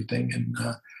answered everything. And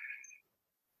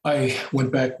I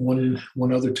went back one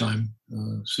other time,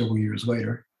 several years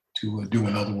later, to do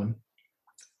another one.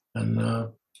 And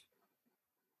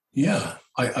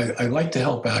I like to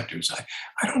help actors.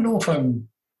 I don't know if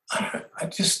I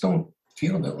just don't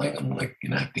feel that like I'm like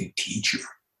an acting teacher,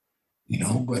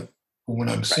 but when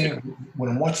I'm seeing, when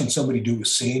I'm watching somebody do a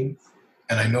scene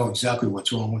and I know exactly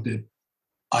what's wrong with it,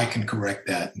 I can correct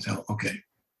that and tell, okay,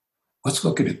 let's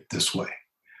look at it this way.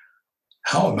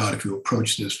 How about if you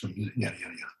approach this from yada, yada,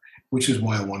 yada, which is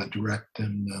why I want to direct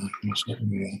and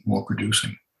certainly more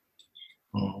producing.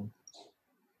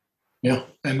 Yeah,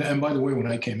 and by the way, when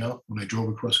I came out, when I drove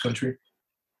across country,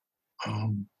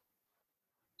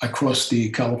 I crossed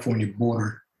the California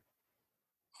border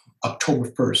October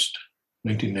 1st,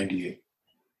 1998.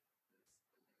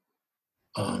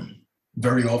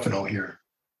 Very often I'll hear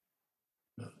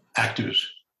actors,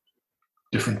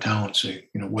 different talents say,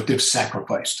 what they've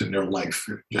sacrificed in their life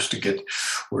just to get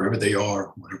wherever they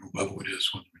are, whatever level it is,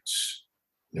 whether it's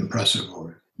impressive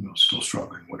or still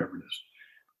struggling, whatever it is.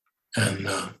 And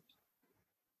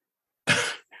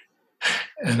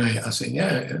and I say,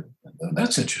 yeah,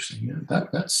 that's interesting. Yeah,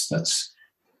 that's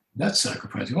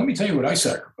sacrificing. Let me tell you what I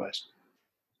sacrificed.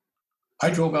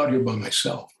 I drove out here by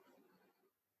myself.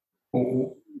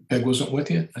 Oh, Peg wasn't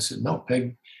with you? I said, no,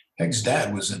 Peg's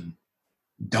dad was in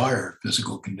dire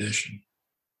physical condition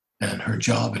and her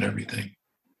job and everything.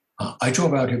 I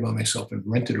drove out here by myself and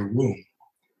rented a room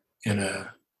in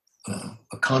a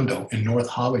condo in North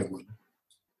Hollywood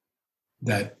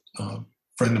that a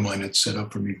friend of mine had set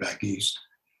up for me back east.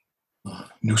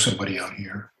 Knew somebody out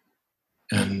here.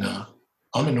 And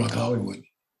I'm in North Hollywood.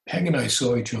 Peg and I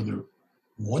saw each other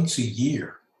once a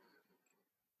year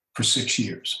for 6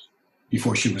 years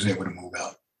before she was able to move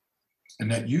out. And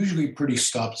that usually pretty much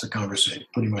stops the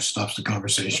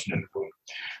conversation in the room.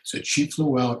 Said she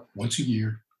flew out once a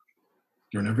year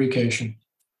during her vacation,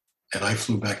 and I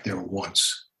flew back there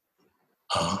once.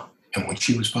 And when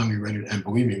she was finally ready, and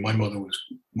believe me, my mother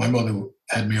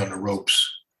had me on the ropes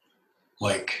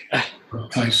like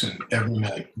Tyson every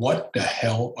night. What the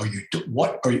hell are you doing?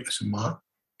 What are you? I said, Mom,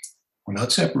 we're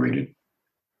not separated.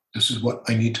 This is what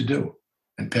I need to do.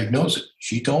 And Peg knows it.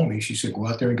 She told me, she said, go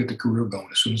out there and get the career going.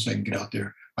 As soon as I can get out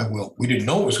there, I will. We didn't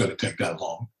know it was going to take that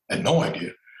long. I had no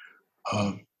idea.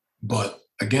 But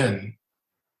again,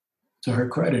 to her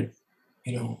credit,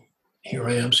 here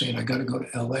I am saying I got to go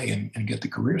to LA and get the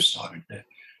career started.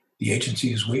 The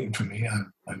agency is waiting for me.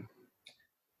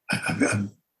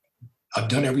 I've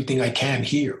done everything I can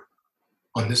here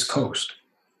on this coast.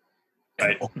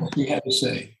 Right. All she had to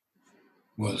say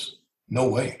was, no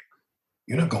way.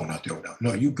 You're not going out there without.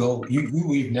 No, you go. You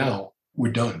leave now.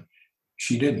 We're done.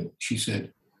 She didn't. She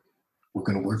said, we're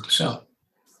going to work this out.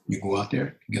 You go out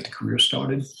there, get the career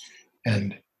started,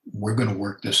 and we're going to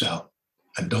work this out.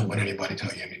 And don't let anybody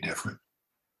tell you any different.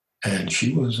 And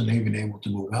she wasn't even able to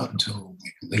move out until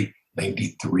late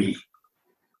 93,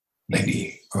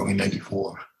 early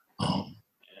 94.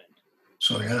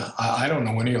 So yeah, I don't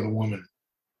know any other woman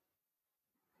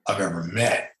I've ever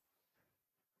met,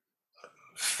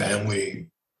 family,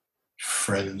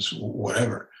 friends,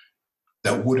 whatever,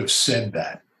 that would have said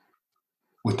that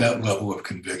with that level of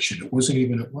conviction. It wasn't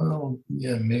even, well,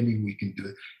 yeah, maybe we can do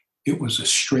it. It was a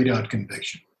straight out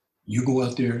conviction. You go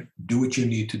out there, do what you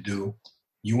need to do.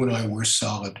 You and I, we're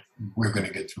solid. We're going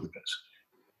to get through this.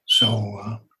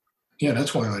 So, yeah,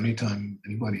 that's why anytime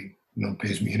anybody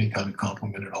pays me any kind of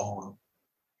compliment at all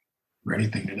or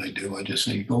anything that I do, I just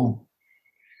say, go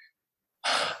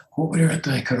over there and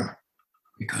thank her,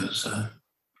 because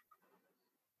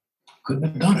couldn't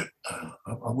have done it.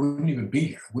 I wouldn't even be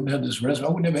here. I wouldn't have this resume. I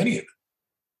wouldn't have any of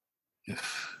it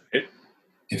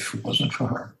if it wasn't for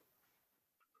her.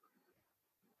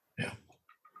 Yeah.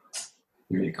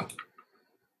 There you go.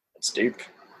 That's deep.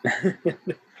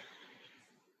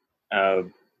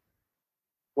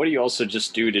 What do you also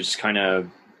just do to just kind of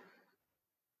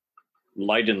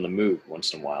lighten the mood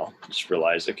once in a while? Just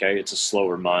realize, okay, it's a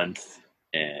slower month,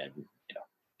 and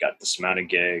got this amount of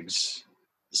gigs,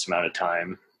 this amount of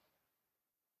time.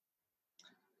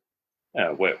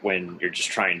 When you're just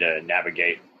trying to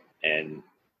navigate and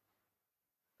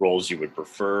roles you would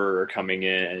prefer are coming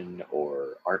in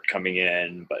or aren't coming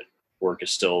in, but work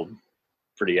is still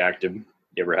pretty active. You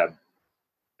ever have?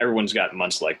 Everyone's got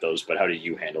months like those, but how do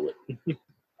you handle it?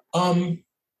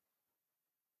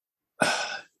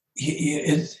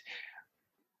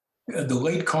 The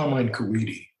late Carmine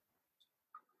Caridi,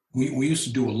 we used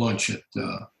to do a lunch at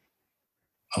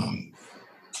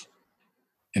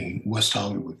in West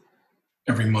Hollywood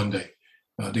every Monday.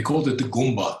 They called it the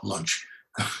Goomba lunch,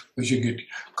 because you get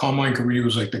Carmine Caridi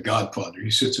was like the Godfather. He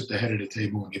sits at the head of the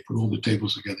table, and they put all the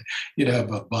tables together. You'd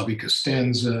have Bobby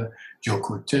Costanza, Joe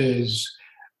Cortez,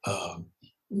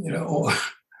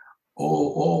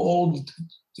 all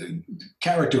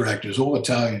character actors, all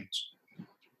Italians.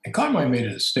 And Carmine made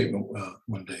a statement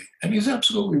one day, and he's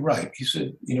absolutely right. He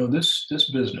said,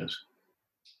 this business,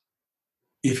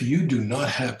 if you do not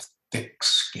have thick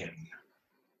skin,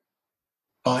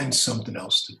 find something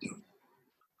else to do.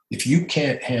 If you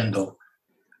can't handle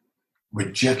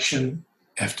rejection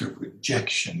after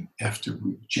rejection after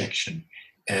rejection,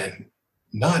 and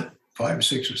not 5 or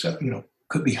 6 or 7,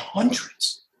 could be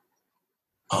hundreds,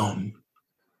 find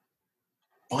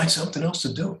something else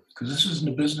to do, because this isn't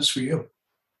a business for you.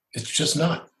 It's just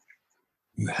not.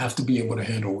 You have to be able to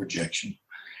handle rejection.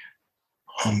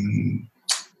 The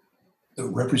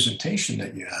representation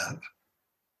that you have,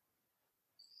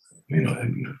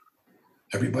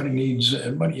 everybody,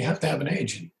 you have to have an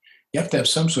agent. You have to have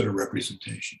some sort of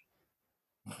representation.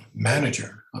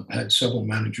 Manager, I've had several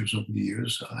managers over the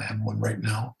years. I have one right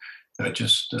now that I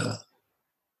just,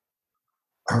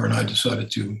 her and I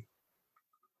decided to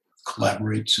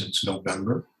collaborate since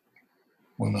November,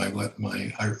 when I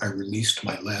released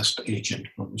my last agent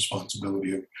from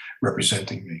responsibility of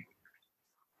representing me.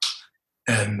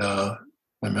 And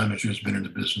my manager has been in the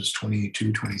business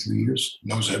 22, 23 years,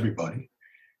 knows everybody.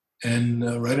 And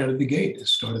right out of the gate, it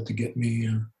started to get me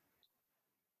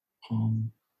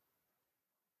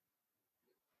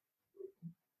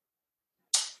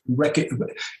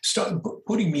start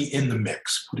putting me in the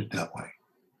mix, put it that way.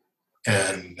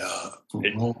 And for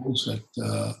roles that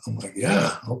I'm like,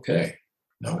 yeah, okay.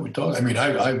 Now we're talking. I mean,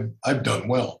 I've done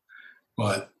well,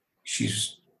 but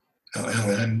she's,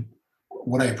 and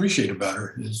what I appreciate about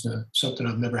her is something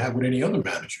I've never had with any other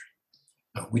manager.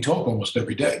 We talk almost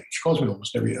every day. She calls me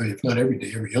almost if not every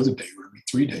day, every other day or every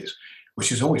 3 days. But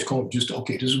she's always calling just,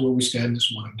 okay, this is where we stand, this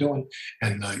is what I'm doing.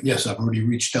 And yes, I've already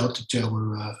reached out to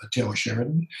Taylor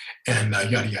Sheridan and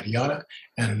yada, yada, yada.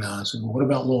 And I said, well, what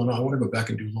about law? No, I want to go back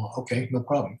and do law. Okay, no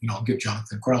problem. I'll give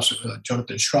Jonathan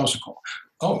Strauss a call.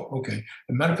 Oh, okay. As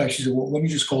a matter of fact, she said, well, let me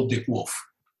just call Dick Wolf.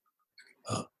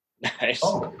 Nice.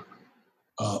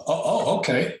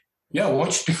 Okay. Yeah, why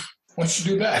don't you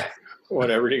do that?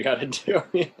 Whatever you got to do.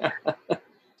 Yeah.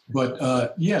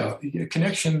 But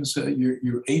connections,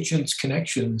 your agents'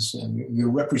 connections and your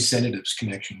representatives'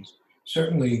 connections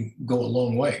certainly go a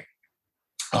long way.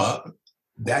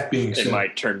 That being said, it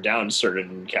might turn down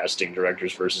certain casting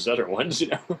directors versus other ones,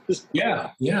 Yeah.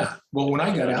 Well, when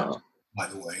I got out, by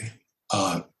the way,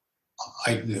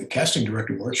 the casting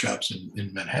director workshops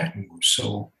in Manhattan were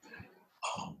so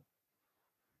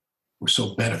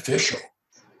beneficial.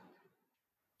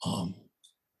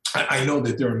 I know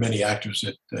that there are many actors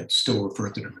that still refer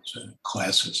to them as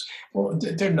classes. Well,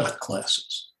 they're not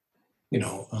classes,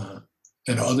 and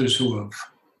others who have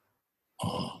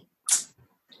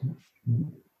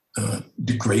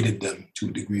degraded them to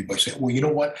a degree by saying, well, you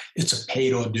know what? It's a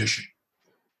paid audition.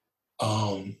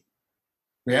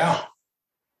 Yeah,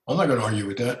 I'm not going to argue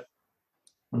with that.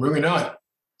 I'm really not.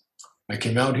 I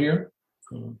came out here.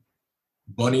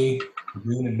 Bunny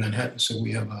Green in Manhattan said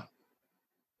we have a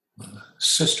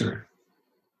sister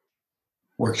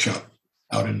workshop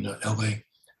out in LA.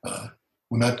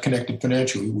 We're not connected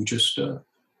financially. We're just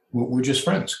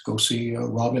friends. Go see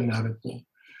Robin out at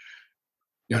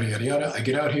yada, yada, yada. I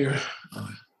get out here.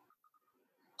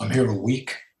 I'm here a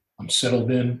week. I'm settled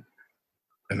in.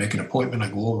 I make an appointment. I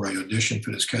go over. I audition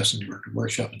for this casting director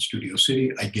workshop in Studio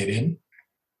City. I get in.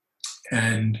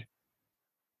 And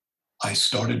I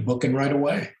started booking right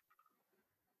away.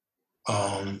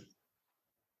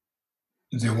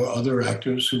 There were other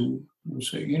actors who would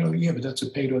say, yeah, but that's a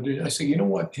paid audition. I say, you know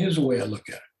what? Here's the way I look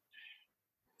at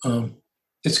it.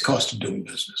 It's a cost of doing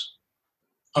business.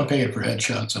 I'm paying for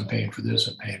headshots. I'm paying for this.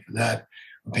 I'm paying for that.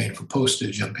 I'm paying for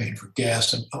postage. I'm paying for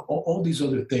gas. And all these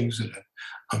other things that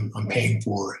I'm paying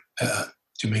for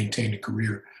to maintain a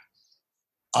career.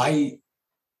 The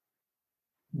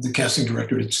casting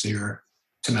director that's there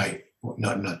tonight, well,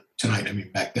 not tonight, I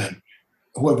mean back then,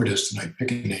 whoever it is tonight,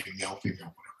 pick a name, male, female,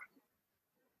 whatever.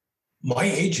 My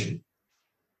agent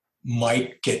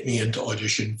might get me into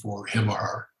audition for him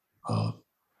or her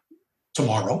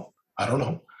tomorrow. I don't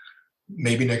know.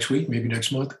 Maybe next week, maybe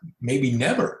next month, maybe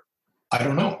never. I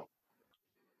don't know.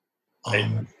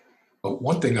 But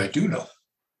one thing I do know,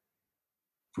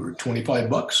 for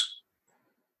 $25,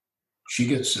 she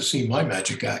gets to see my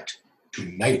magic act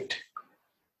tonight.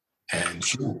 And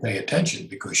she will pay attention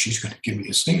because she's going to give me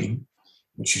a scene,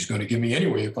 which she's going to give me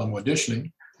anyway if I'm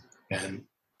auditioning. And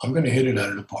I'm going to hit it out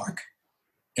of the park.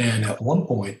 And at one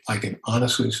point, I can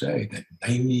honestly say that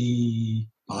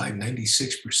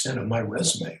 96% of my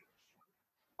resume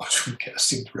was from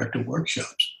casting director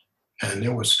workshops. And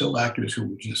there were still actors who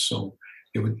were just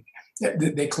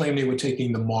they claimed they were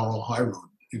taking the moral high road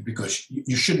because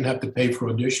you shouldn't have to pay for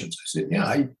auditions. I said, yeah,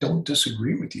 I don't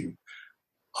disagree with you.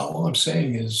 All I'm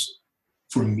saying is,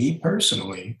 for me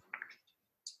personally,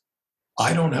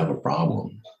 I don't have a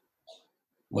problem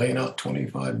laying out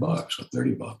 $25 or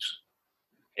 $30.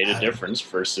 paid a difference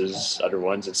versus other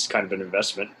ones. It's kind of an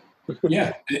investment.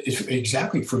 Yeah,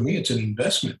 exactly. For me, it's an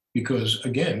investment because,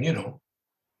 again,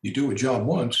 you do a job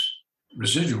once,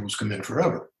 residuals come in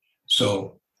forever.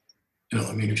 So,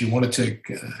 I mean, if you want to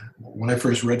take, when I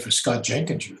first read for Scott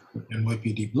Jenkins in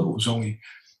NYPD Blue, it was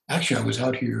actually, I was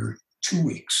out here 2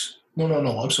 weeks. No,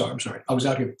 I'm sorry. I was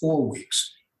out here 4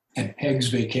 weeks, and Peg's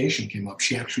vacation came up.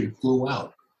 She actually flew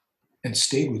out and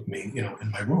stayed with me,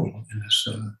 in my room, in this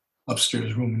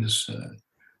upstairs room in this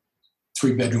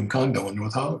 3-bedroom condo in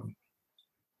North Hollywood.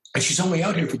 And she's only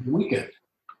out here for the weekend.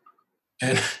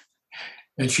 And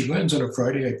she lands on a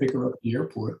Friday. I pick her up at the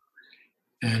airport.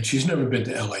 And she's never been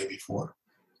to LA before.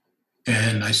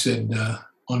 And I said,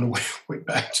 on the way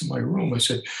back to my room, I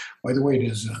said, by the way,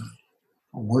 there's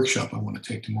a workshop I want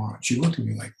to take tomorrow. She looked at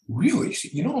me like, really? She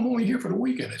said, I'm only here for the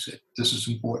weekend. I said, this is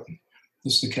important.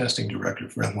 This is the casting director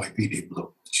for NYPD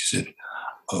Blue. She said,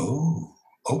 oh,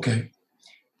 okay.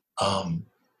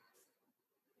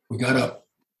 We got up.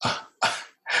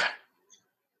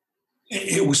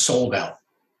 It was sold out.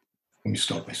 Let me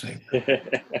start by saying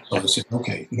that. So I said,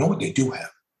 okay, you know what they do have?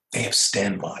 They have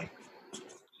standby.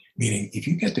 Meaning, if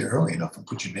you get there early enough and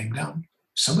put your name down,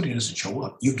 somebody doesn't show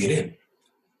up, you get in.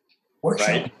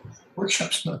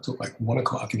 Workshop's not till like 1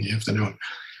 o'clock in the afternoon.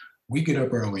 We get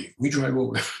up early. We drive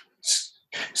over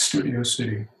Studio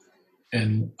City,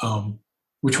 and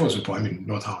which wasn't far. I mean,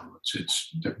 North Hollywood.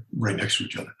 They're right next to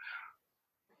each other.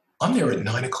 I'm there at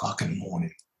 9 o'clock in the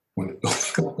morning. When the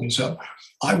building opens up,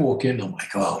 I walk in, I'm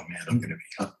like, oh man, I'm going to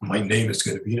be, my name is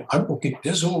going to be, I walk in,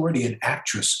 there's already an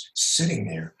actress sitting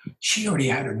there. She already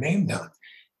had her name down.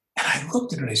 And I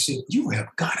looked at her and I said, you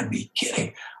have got to be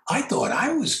kidding. I thought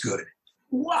I was good.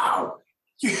 Wow.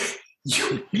 You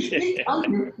beat me?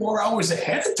 I'm 4 hours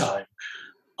ahead of time.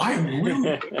 I'm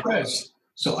really impressed.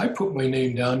 So I put my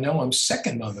name down. Now I'm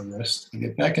second on the list. I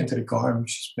get back into the car and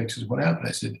she says, what happened?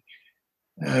 I said,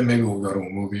 maybe we'll go to a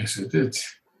movie. I said,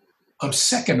 I'm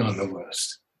second on the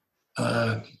list.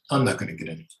 I'm not going to get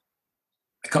in.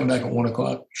 I come back at 1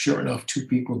 o'clock. Sure enough, 2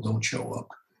 people don't show up.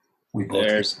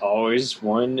 There's always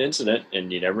one incident,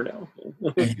 and you never know.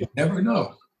 And you never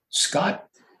know. Scott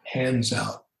hands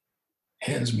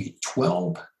me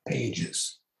 12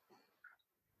 pages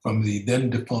from the then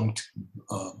defunct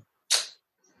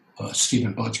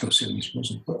Stephen Bochco series. Was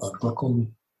it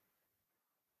Brooklyn?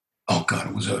 Oh God,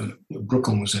 it was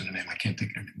Brooklyn was in the name. I can't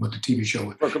think of it. But the TV show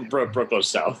was Brooklyn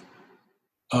South.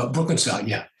 Brooklyn South,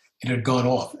 yeah. It had gone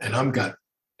off, and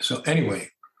so anyway,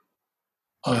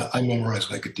 I memorized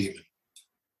like a demon.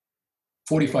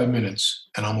 45 minutes,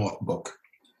 and I'm off book.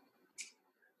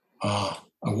 I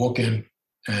walk in,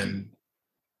 and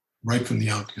right from the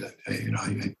outset,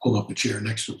 I pull up a chair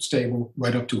next to his table,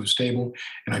 right up to his table,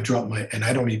 and I drop and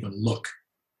I don't even look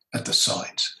at the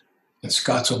sides. And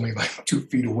Scott's only like 2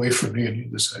 feet away from me on the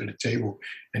other side of the table,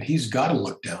 and he's got to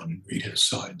look down and read his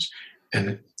sides.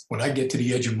 And when I get to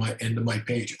the end of my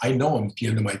page, I know I'm at the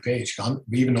end of my page.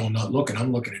 Even though I'm not looking,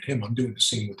 I'm looking at him. I'm doing the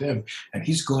scene with him, and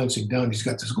he's glancing down. He's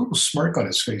got this little smirk on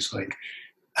his face, like,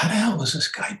 how the hell is this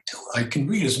guy doing? I can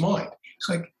read his mind. It's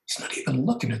like he's not even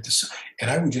looking at this. And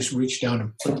I would just reach down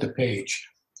and flip the page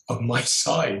of my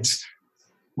sides,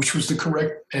 which was the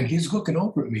correct, and he's looking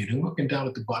over at me and looking down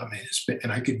at the bottom of his bit,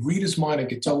 and I could read his mind. I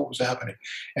could tell what was happening.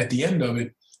 At the end of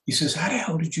it, he says, how the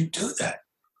hell did you do that?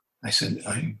 I said,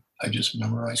 I just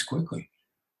memorized quickly.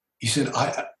 He said,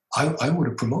 I would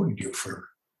have promoted you for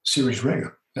series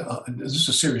regular. This is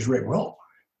a series reg role.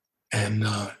 And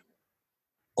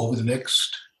over the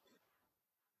next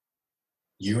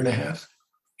year and a half,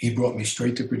 he brought me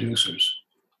straight to producers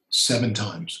 7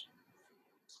 times.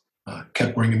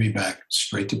 Kept bringing me back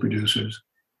straight to producers.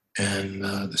 And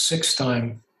the 6th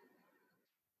time,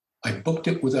 I booked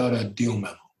it without a deal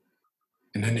memo.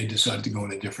 And then they decided to go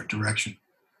in a different direction.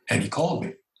 And he called me.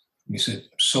 And he said,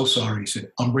 I'm so sorry. He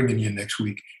said, I'm bringing you in next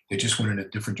week. They just went in a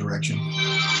different direction.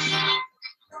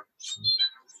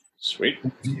 Sweet.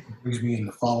 He brings me in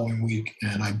the following week,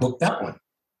 and I booked that one.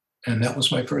 And that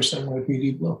was my first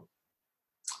NYPD Blue.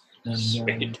 And,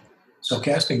 Sweet. So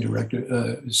casting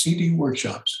director, CD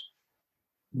workshops,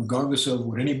 regardless of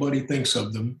what anybody thinks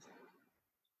of them,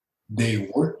 they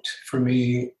worked for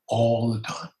me all the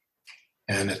time.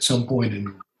 And at some point it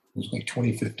was like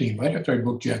 2015, right after I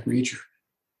booked Jack Reacher,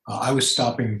 I was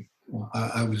stopping.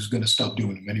 I was going to stop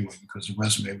doing them anyway because the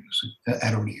resume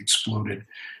had already exploded.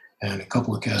 And a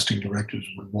couple of casting directors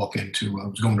would walk into, I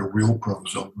was going to Real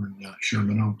Pros over in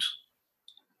Sherman Oaks.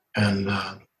 And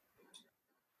the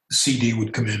CD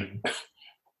would come in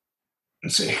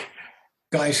and say,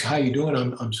 guys, how you doing?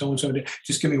 I'm so-and-so.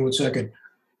 Just give me 1 second.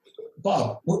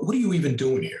 Bob, what are you even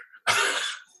doing here?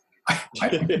 I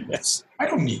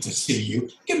don't need to see you.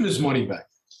 Give him his money back.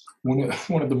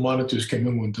 One of the monitors came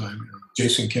in one time,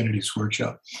 Jason Kennedy's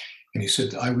workshop, and he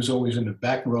said, I was always in the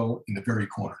back row in the very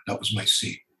corner. That was my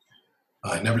seat.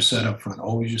 I never sat up front,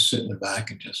 always just sit in the back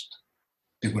and just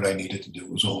did what I needed to do.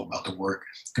 It was all about the work.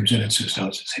 Comes in and sits down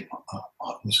and says, hey,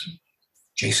 listen,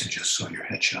 Jason just saw your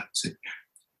headshot and said,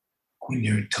 go in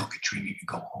there and tell Catrini to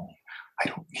go home. I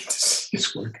don't need to see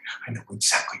his work. I know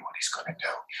exactly what he's going to do.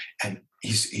 And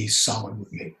he's solid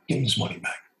with me. Give him his money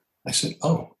back. I said,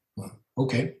 oh,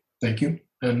 okay, thank you.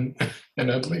 And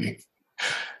I'd leave.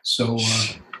 So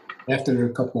after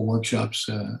a couple of workshops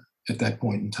at that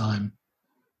point in time,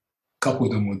 a couple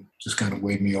of them would just kind of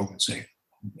wave me over and say,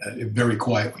 very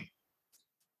quietly,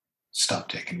 stop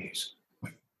taking these.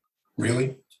 Like,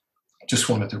 really? Just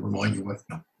wanted to remind you what,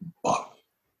 no, Bob,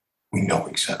 we know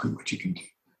exactly what you can do.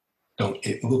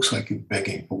 It looks like you're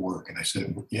begging for work. And I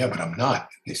said, yeah, but I'm not.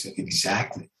 They said,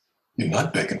 exactly. You're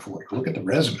not begging for work. Look at the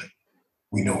resume.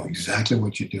 We know exactly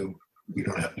what you do. We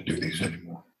don't have to do these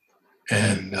anymore.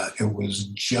 And it was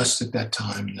just at that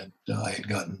time that I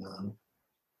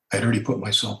had already put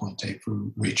myself on tape for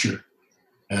Reacher.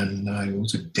 And it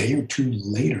was a day or two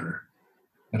later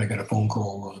that I got a phone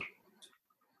call.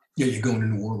 Yeah, you're going to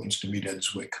New Orleans to meet Ed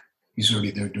Zwick. He's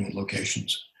already there doing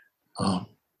locations.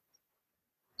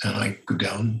 And I go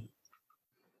down.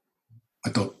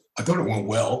 I thought it went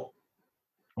well,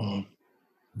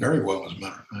 very well, as a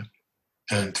matter of fact.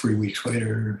 And 3 weeks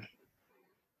later,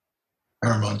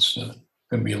 Paramount's going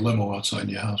to be a limo outside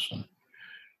your house.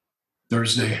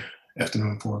 Thursday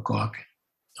afternoon, 4:00.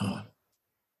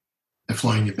 They're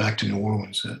flying you back to New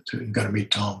Orleans. You got to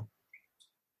meet Tom.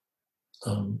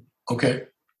 Okay,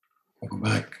 I go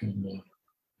back and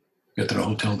get to the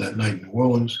hotel that night in New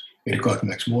Orleans. 8:00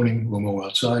 next morning, limo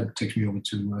outside, takes me over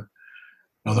to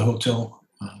another hotel.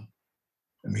 I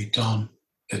meet Tom.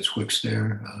 Ed Zwick's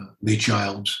there. Lee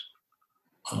Childs.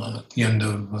 At the end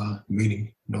of the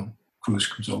meeting, Cruz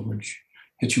comes over and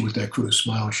hits you with that Cruz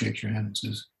smile, shakes your hand and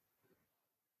says,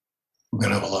 we're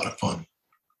going to have a lot of fun.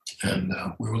 And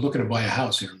we were looking to buy a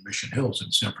house here in Mission Hills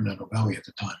in San Fernando Valley at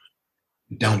the time.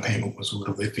 The down payment was a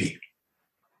little iffy.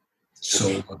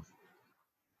 So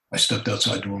I stepped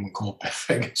outside the room and called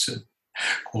Peg and said,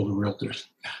 call the realtor,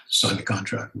 sign the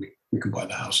contract. We can buy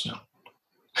the house now.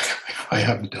 I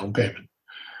have the down payment.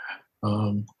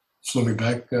 Flew me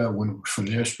back, went from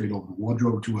there straight over to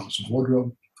Wardrobe, 2 hours in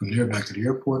Wardrobe. From there back to the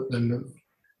airport. And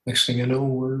next thing I know,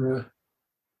 we're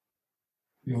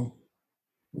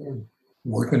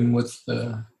working with,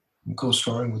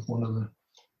 co-starring with one of the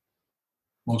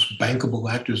most bankable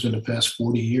actors in the past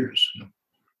 40 years.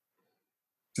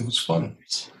 It was fun.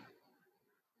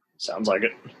 Sounds like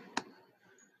it.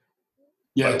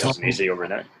 Yeah, it wasn't easy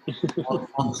overnight.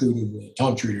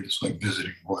 Tom treated us like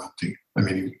visiting royalty. I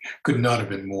mean, he could not have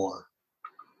been a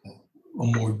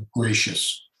more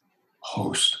gracious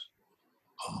host.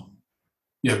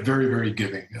 Very, very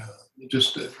giving.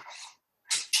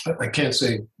 I can't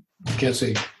say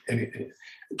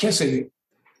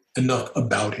enough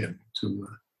about him to,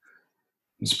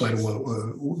 in spite of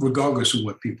regardless of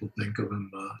what people think of him.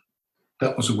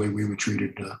 That was the way we were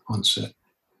treated on set.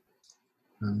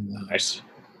 And, nice.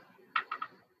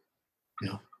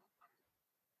 Yeah.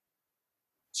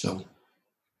 So,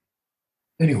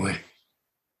 anyway.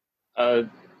 Do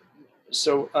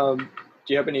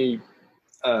you have any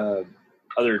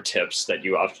other tips that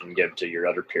you often give to your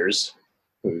other peers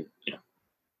who,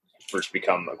 first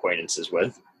become acquaintances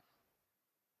with?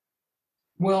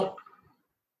 Well,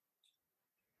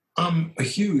 I'm a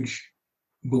huge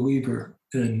believer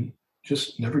in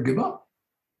just never give up.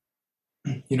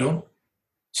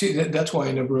 See, that's why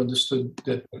I never understood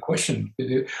that question.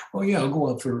 Oh yeah, I'll go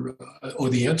out for, or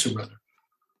the answer rather.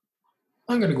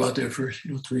 I'm going to go out there for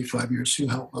 3, 5 years, see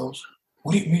how it goes.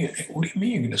 What do you mean? What do you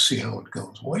mean you're going to see how it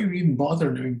goes? Why are you even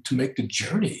bothering to make the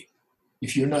journey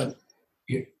if you're not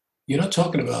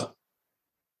talking about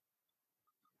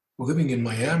living in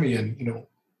Miami and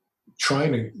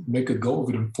trying to make a go of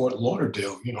it in Fort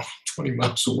Lauderdale, 20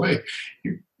 miles away.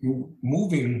 You're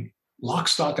moving lock,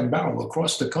 stock, and barrel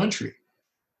across the country.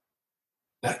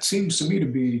 That seems to me to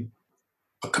be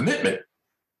a commitment.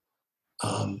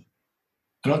 And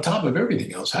on top of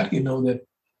everything else, how do you know that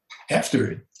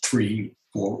after 3,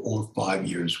 4, or 5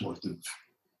 years worth of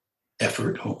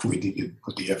effort, hopefully you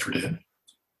put the effort in.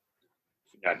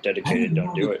 If you're not dedicated,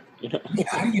 don't do it.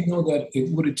 How do you know that it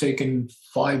would have taken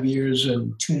 5 years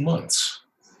and 2 months,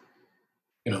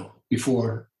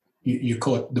 before you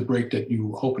caught the break that you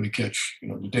were hoping to catch,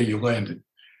 the day you landed?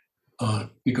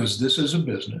 Because this is a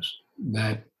business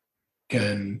that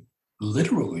can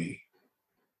literally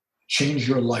change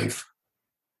your life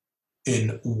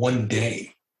in one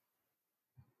day.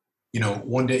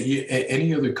 One day,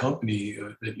 any other company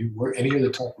that you work, any other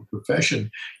type of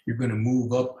profession, you're going to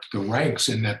move up the ranks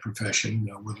in that profession,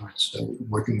 whether it's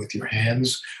working with your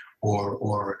hands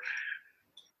or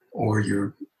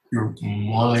your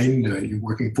mind. You're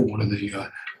working for one of the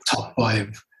top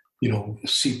 5,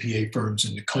 CPA firms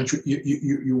in the country.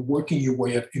 You're working your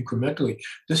way up incrementally.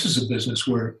 This is a business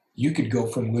where you could go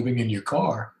from living in your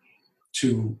car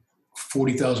to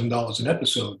 $40,000 an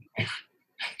episode.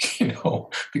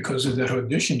 Because of that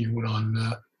audition you went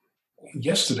on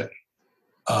yesterday.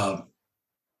 I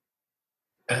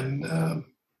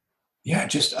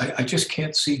just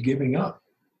can't see giving up.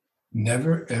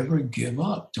 Never, ever give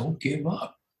up. Don't give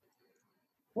up.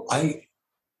 I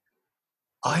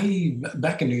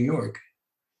back in New York,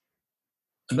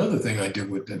 another thing I did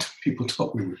with that people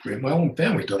thought we were great. My own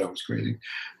family thought I was crazy.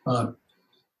 I'm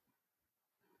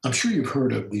sure you've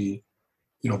heard of the,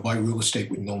 buy real estate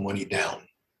with no money down.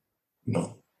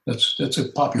 That's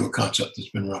a popular concept that's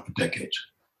been around for decades.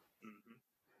 Mm-hmm.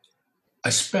 I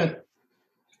spent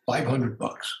 $500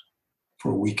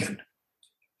 for a weekend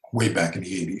way back in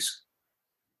the 80s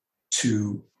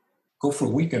to go for a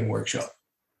weekend workshop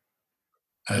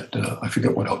at, I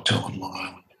forget what hotel on Long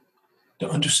Island, to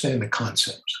understand the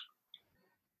concepts.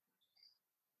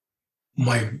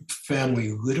 My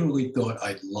family literally thought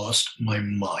I'd lost my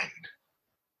mind.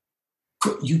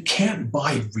 You can't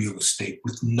buy real estate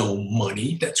with no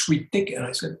money. That's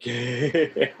ridiculous. And I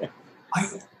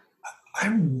said,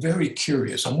 I'm very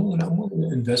curious. I'm willing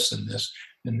to invest in this.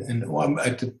 And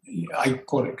I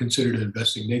considered it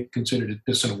investing. They considered it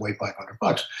pissing away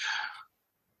 $500.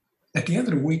 At the end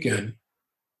of the weekend,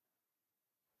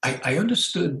 I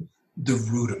understood the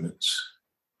rudiments,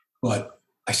 but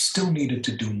I still needed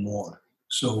to do more.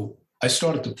 So I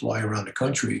started to fly around the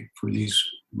country for these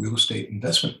real estate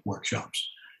investment workshops,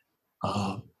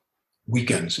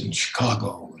 weekends in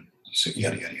Chicago, and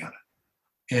yada, yada, yada.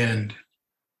 And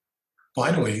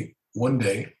finally, one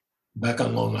day, back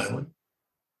on Long Island,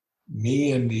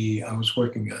 I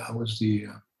was the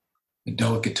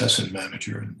delicatessen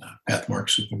manager in Pathmark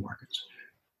Supermarkets.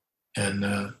 And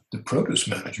the produce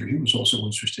manager, he was also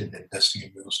interested in investing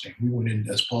in real estate. We went in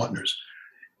as partners,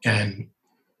 and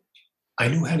I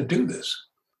knew how to do this.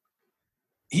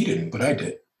 He didn't, but I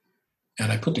did. And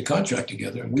I put the contract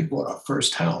together, and we bought our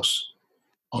first house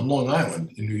on Long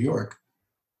Island in New York.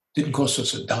 Didn't cost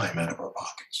us a dime out of our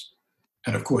pockets.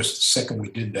 And of course, the second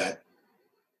we did that,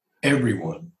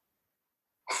 everyone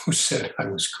who said I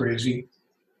was crazy,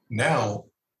 now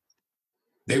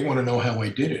they want to know how I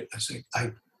did it. I say,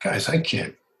 guys, I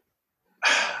can't.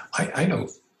 I know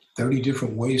 30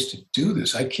 different ways to do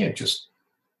this. I can't just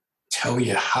tell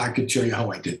you how. I could tell you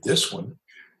how I did this one.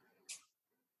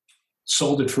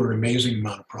 Sold it for an amazing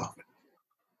amount of profit.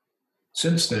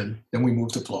 Since then we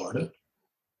moved to Florida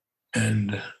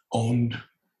and owned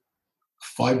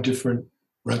 5 different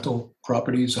rental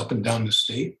properties up and down the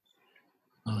state.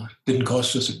 Didn't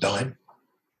cost us a dime.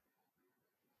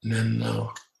 And then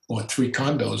bought 3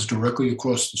 condos directly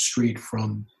across the street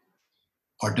from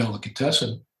our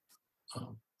delicatessen.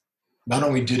 Not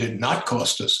only did it not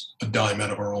cost us a dime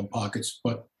out of our own pockets,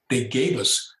 but they gave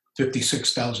us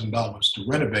 $56,000 to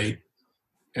renovate.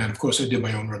 And of course, I did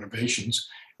my own renovations,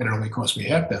 and it only cost me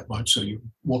half that much. So you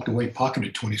walked away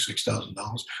pocketed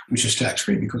 $26,000, which is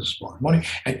tax-free because it's borrowed money,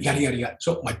 and yada, yada, yada.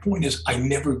 So my point is, I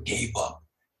never gave up.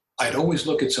 I'd always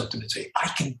look at something and say, I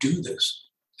can do this.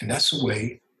 And that's the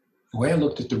way I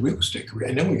looked at the real estate career.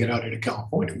 And then we get out here to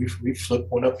California. We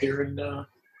flipped one up here in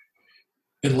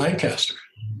Lancaster,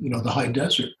 the high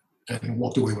desert, and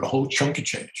walked away with a whole chunk of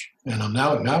change. And I'm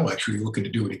now actually looking to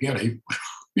do it again. I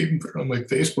even put it on my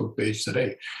Facebook page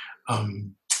today.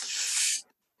 I'm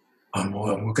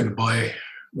looking to buy,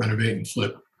 renovate, and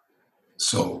flip.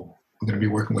 So I'm going to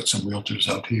be working with some realtors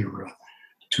out here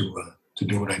to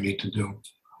do what I need to do.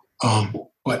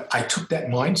 But I took that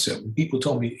mindset when people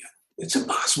told me, it's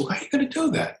impossible. How are you going to do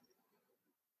that?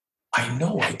 I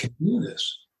know I can do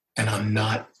this, and I'm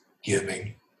not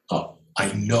giving up.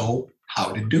 I know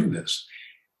how to do this.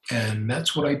 And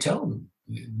that's what I tell them.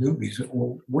 Newbies,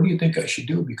 well, what do you think I should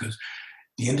do? Because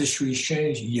the industry's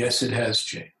changed. Yes, it has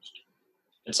changed.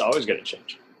 It's always going to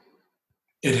change.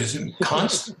 It is in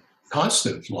constant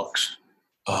flux.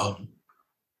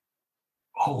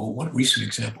 One recent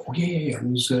example. Oh, yeah.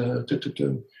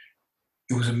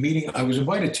 It was a meeting. I was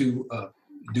invited to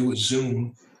do a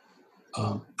Zoom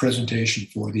presentation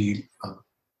for the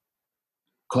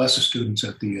class of students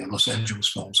at the Los Angeles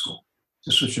Film School.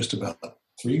 This was just about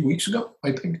 3 weeks ago,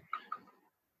 I think.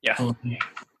 Yeah.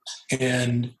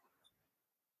 And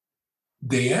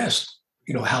they asked,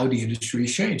 how the industry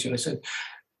has changed. And I said,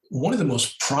 one of the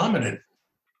most prominent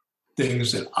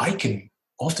things that I can,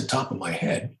 off the top of my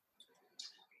head,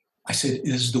 I said,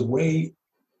 is the way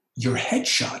your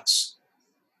headshots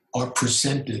are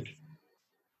presented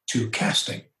to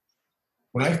casting.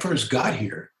 When I first got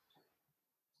here,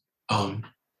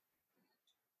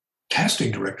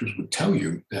 casting directors would tell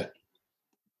you that.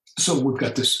 So we've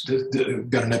got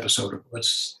got an episode of,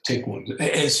 let's take one,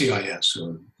 NCIS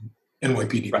or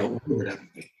NYPD, Right. whatever that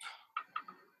would be.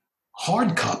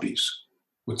 Hard copies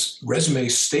with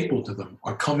resumes stapled to them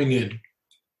are coming in,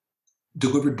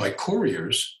 delivered by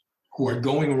couriers who are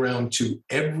going around to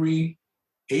every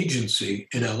agency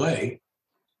in LA,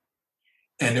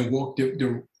 and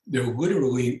they're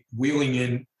literally wheeling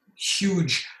in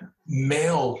huge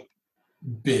mail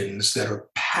bins that are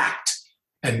packed,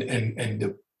 and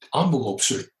the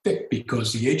envelopes are thick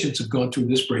because the agents have gone through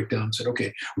this breakdown and said,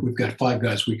 okay, we've got 5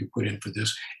 guys we could put in for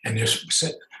this, and they're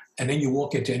set. And then you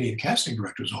walk into any casting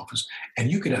director's office, and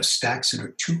you can have stacks that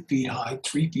are 2 feet high,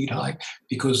 3 feet high,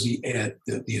 because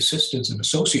the assistants and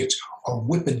associates are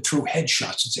whipping through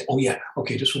headshots and say, oh yeah,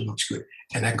 okay, this one looks good.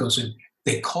 And that goes in.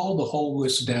 They call the whole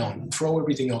list down, throw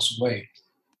everything else away.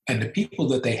 And the people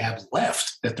that they have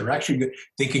left that they're actually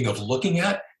thinking of looking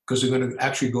at, because they're going to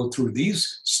actually go through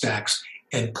these stacks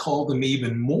and call them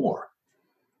even more.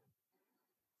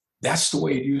 That's the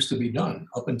way it used to be done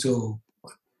up until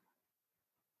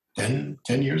 10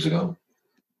 years ago.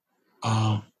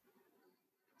 Something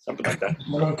like that.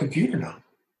 Not on a computer now.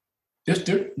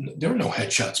 There are no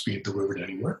headshots being delivered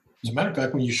anywhere. As a matter of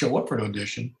fact, when you show up for an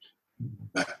audition,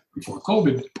 back before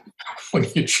COVID, when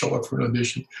you'd show up for an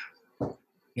audition,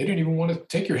 they didn't even want to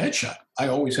take your headshot. I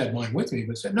always had mine with me,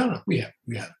 but said, no, we have.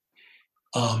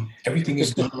 Everything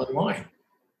is done online.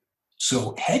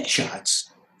 So headshots,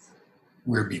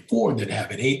 where before they'd have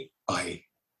an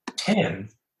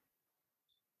 8x10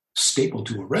 stapled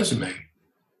to a resume,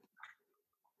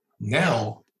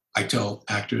 now I tell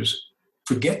actors,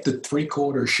 forget the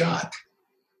 3/4 shot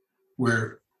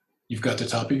where you've got the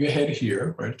top of your head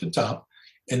here, right at the top,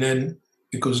 and then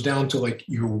it goes down to like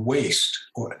your waist.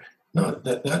 Or no,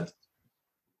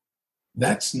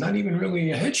 that's not even really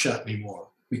a headshot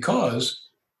anymore, because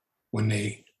when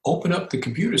they open up the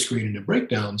computer screen in the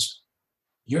breakdowns,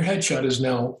 your headshot is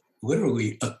now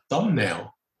literally a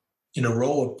thumbnail in a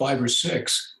row of 5 or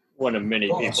 6. One of many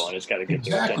people, and it's got to get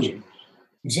their attention.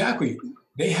 Exactly.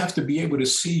 They have to be able to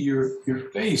see your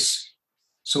face.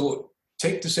 So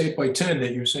take this 8x10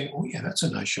 that you're saying, oh yeah, that's a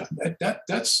nice shot.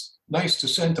 That's nice to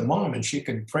send to mom, and she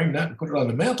can frame that and put it on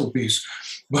the mantelpiece.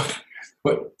 But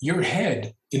your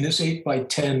head in this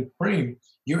 8x10 frame,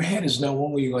 your head is now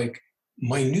only like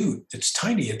minute. It's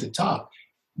tiny at the top.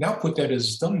 Now put that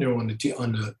as a thumbnail on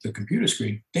the computer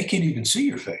screen. They can't even see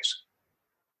your face.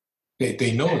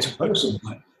 They know it's a person,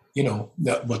 but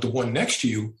but the one next to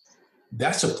you,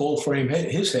 that's a full frame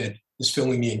head. His head is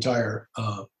filling the entire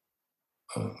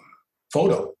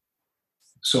photo.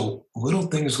 So little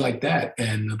things like that.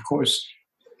 And of course,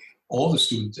 all the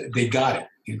students, they got it.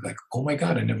 They're like, oh my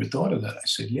God, I never thought of that. I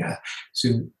said, yeah. So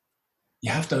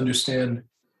you have to understand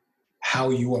how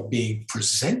you are being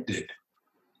presented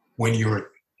when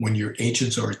your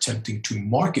agents are attempting to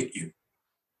market you.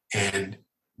 And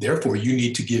therefore, you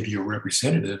need to give your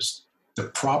representatives the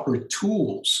proper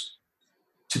tools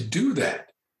to do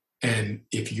that. And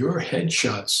if your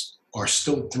headshots are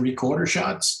still 3/4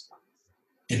 shots,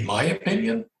 in my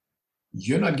opinion,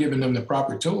 you're not giving them the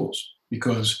proper tools,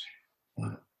 because,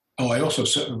 I also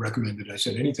recommended, I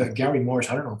said, anytime, Gary Marsh,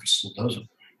 I don't know if he still does them.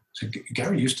 So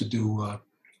Gary used to do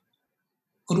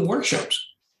little workshops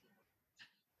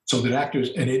so that actors,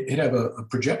 and it'd have a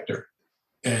projector,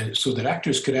 and so that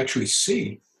actors could actually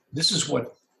see, this is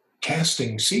what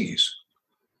casting sees,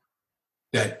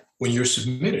 that when you're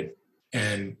submitted.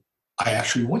 And I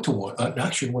actually went to one,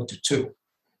 actually went to 2.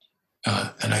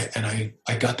 And I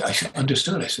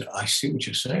understood. I said, I see what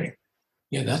you're saying.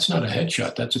 Yeah, that's not a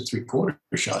headshot. That's a 3/4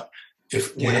 shot.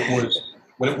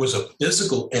 When it was a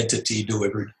physical entity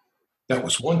delivered, that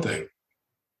was one thing.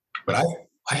 But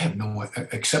I have no,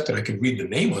 except that I can read the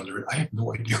name under it, I have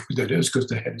no idea who that is, because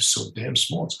the head is so damn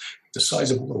small. It's the size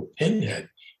of a little pinhead.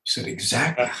 He said,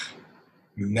 exactly.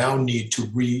 You now need to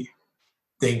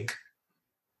rethink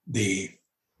the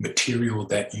material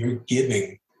that you're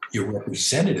giving your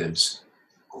representatives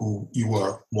who you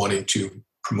are wanting to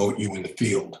promote you in the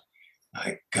field.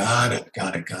 I got it.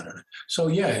 So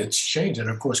yeah, it's changed. And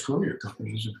of course, courier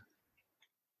companies,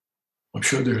 I'm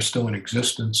sure they're still in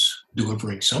existence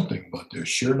delivering something, but they're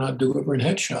sure not delivering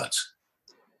headshots.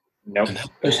 Nope. And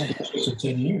that's in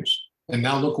 10 years. And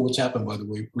now look at what's happened, by the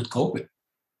way, with COVID.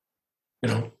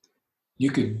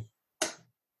 You could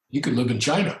he could live in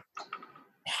China.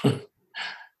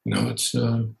 It's.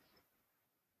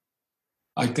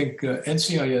 I think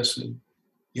NCIS.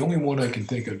 The only one I can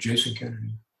think of, Jason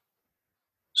Kennedy,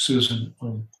 Susan.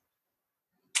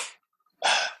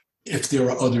 If there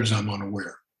are others, I'm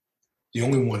unaware. The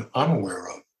only one I'm aware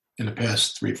of in the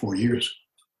past 3-4 years,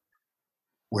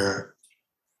 where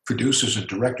producers and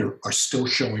director are still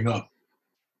showing up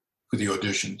for the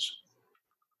auditions.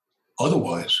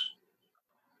 Otherwise,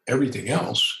 everything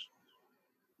else,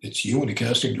 it's you and the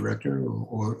casting director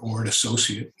or an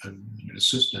associate and an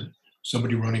assistant,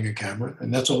 somebody running a camera,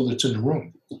 and that's all that's in the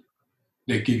room.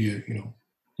 They give you,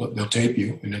 they'll tape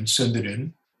you and then send it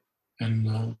in,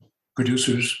 and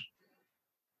producers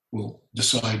will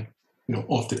decide,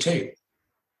 off the tape.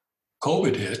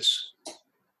 COVID hits,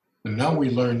 and now we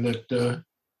learn that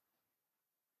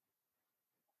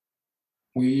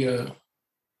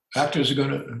actors are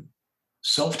going to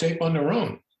self-tape on their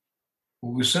own.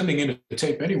 We're sending in a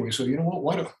tape anyway, so you know what?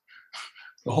 Why do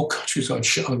the whole country's on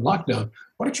lockdown?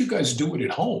 Why don't you guys do it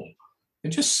at home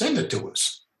and just send it to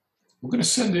us? We're going to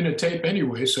send in a tape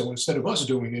anyway, so instead of us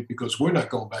doing it, because we're not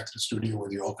going back to the studio or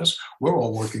the office, we're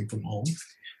all working from home.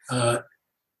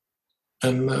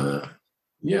 Again,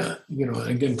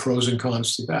 pros and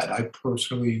cons to that.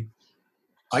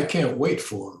 I can't wait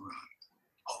for,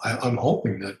 I'm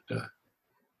hoping that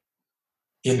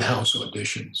in-house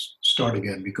auditions start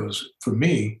again, because for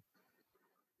me,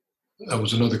 that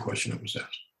was another question that was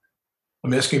asked.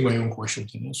 I'm asking my own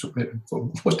questions and answer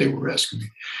what they were asking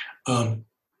me.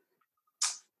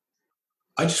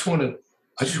 I just want to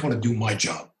do my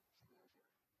job.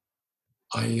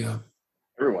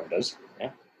 Everyone does.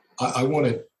 Yeah. I want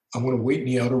to wait in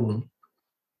the outer room,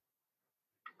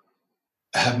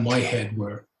 have my head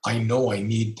where I know I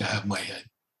need to have my head.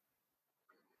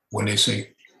 When they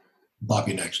say,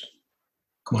 Bobby, next,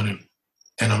 come on in,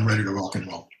 and I'm ready to rock and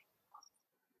roll.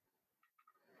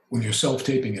 When you're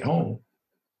self-taping at home,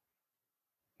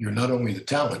 you're not only the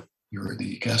talent, you're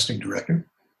the casting director,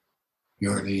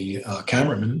 you're the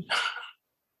cameraman,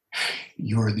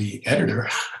 you're the editor,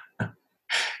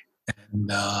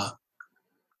 and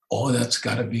all of that's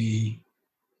got to be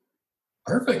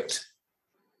perfect,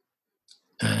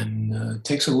 and it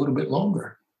takes a little bit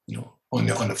longer. On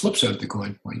the flip side of the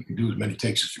coin, well, you can do as many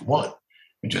takes as you want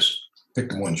and just pick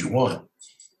the ones you want,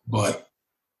 but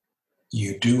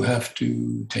you do have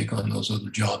to take on those other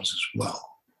jobs as well.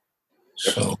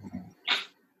 So,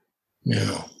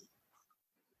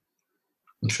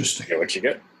 interesting. Get what you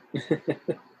get.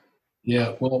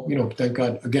 Yeah, well, thank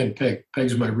God. Again,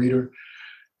 Peg's my reader.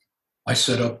 I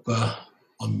set up.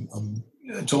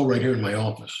 It's all right here in my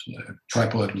office.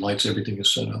 Tripod, lights, everything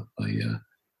is set up.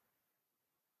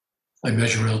 I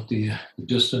measure out the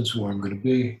distance where I'm going to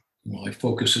be. I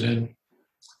focus it in.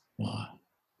 I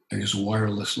use a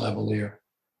wireless lavalier,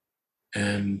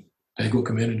 and Peg will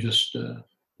come in and just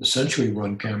essentially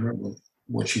run camera. But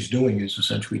what she's doing is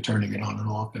essentially turning it on and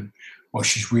off, and while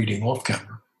she's reading off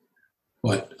camera.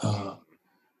 But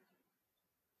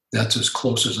that's as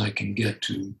close as I can get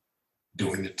to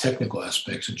doing the technical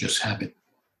aspects and just have it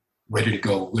ready to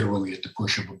go literally at the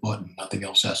push of a button. Nothing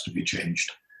else has to be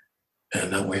changed.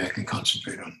 And that way I can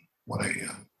concentrate on what I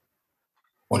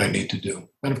need to do.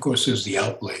 And of course, there's the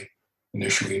outlay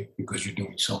initially, because you're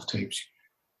doing self-tapes.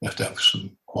 You have to have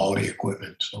some quality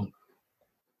equipment. So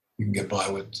you can get by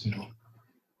with,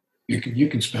 you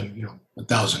can spend,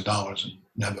 $1,000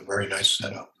 and have a very nice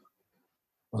setup.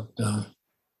 But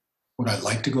would I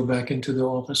like to go back into the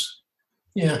office?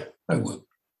 Yeah, I would.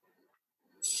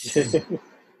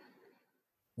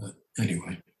 But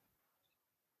anyway.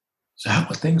 So how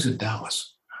about things in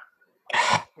Dallas?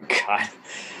 God,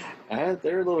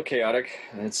 they're a little chaotic.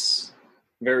 It's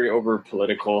very over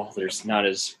political. There's not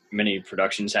as many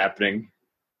productions happening.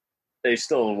 They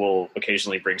still will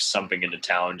occasionally bring something into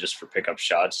town just for pickup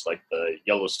shots, like the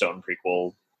Yellowstone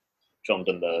prequel filmed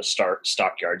in the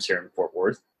stockyards here in Fort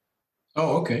Worth.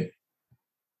 Oh, okay.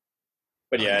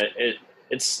 But yeah,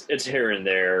 it's here and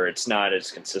there. It's not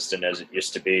as consistent as it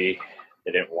used to be.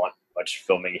 They didn't want much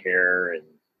filming here, and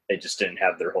they just didn't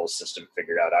have their whole system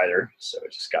figured out either. So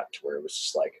it just got to where it was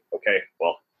just like, okay,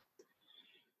 well,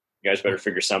 you guys better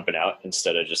figure something out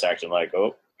instead of just acting like,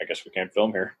 oh, I guess we can't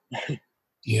film here.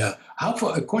 Yeah. How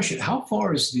far? A question: how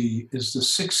far is the 4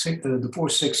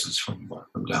 6s from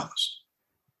Dallas?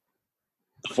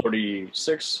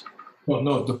 46. Well,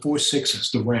 no, the 4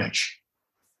 6s, the ranch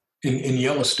in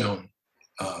Yellowstone.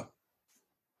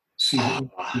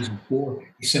 Season 4,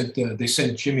 they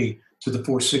sent Jimmy to the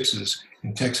 4 6s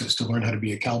in Texas to learn how to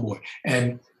be a cowboy,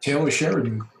 and Taylor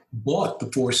Sheridan bought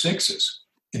the 4 6s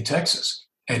in Texas,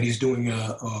 and he's doing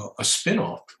a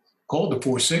spin-off called the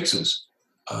Four Sixes.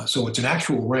 So it's an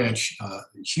actual ranch,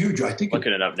 huge. I think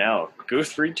Looking it up now.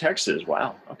 Guthrie, Texas.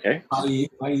 Wow. Okay.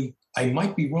 I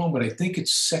might be wrong, but I think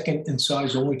it's second in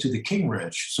size only to the King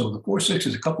Ranch. So the 4.6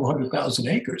 is a couple 100,000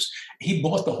 acres. He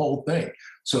bought the whole thing.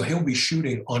 So he'll be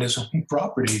shooting on his own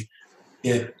property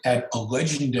at a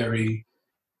legendary,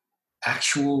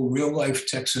 actual real-life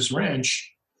Texas ranch.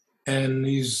 And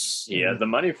he had the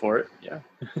money for it. Yeah.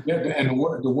 Yeah, and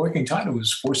the working title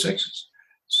is 4 Sixes.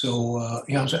 So,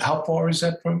 so how far is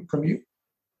that from you?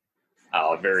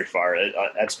 Oh, very far.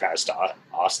 That's past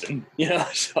Austin.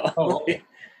 So,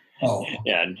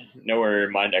 yeah, nowhere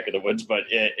in my neck of the woods. But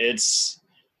it's,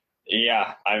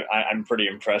 yeah, I'm pretty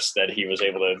impressed that he was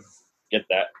able to get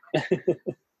that.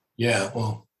 Yeah,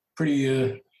 well,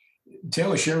 pretty.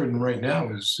 Taylor Sheridan right now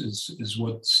is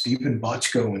what Stephen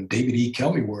Bochco and David E.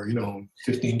 Kelly were,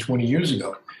 15, 20 years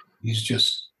ago. He's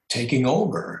just taking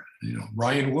over.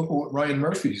 Look what Ryan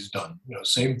Murphy's done.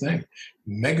 Same thing.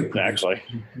 Mega producer.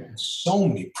 Exactly. So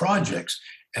many projects,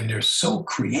 and they're so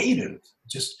creative.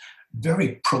 Just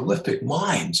very prolific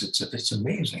minds. It's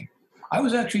amazing. I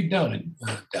was actually down in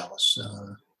Dallas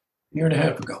a year and a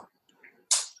half ago.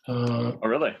 Oh,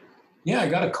 really? Yeah, I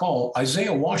got a call.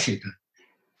 Isaiah Washington,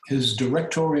 his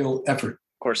directorial effort.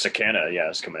 Corsicana,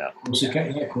 yeah, is coming out.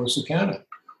 Corsicana.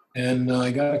 And I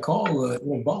got a call,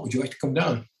 Bob, would you like to come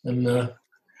down? And,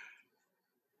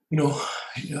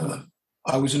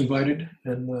 I was invited,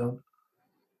 and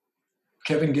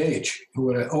Kevin Gage,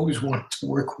 who I always wanted to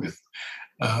work with,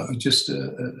 just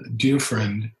a dear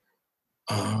friend.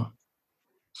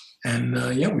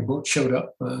 We both showed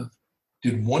up,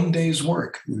 did one day's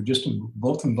work. We were just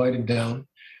both invited down.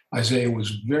 Isaiah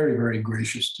was very, very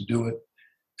gracious to do it.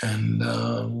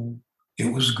 And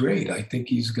it was great. I think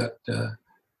he's got a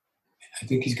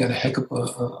heck of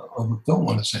a film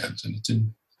on his hands, and it's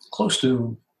in close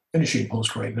to finishing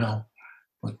post right now.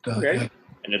 But okay.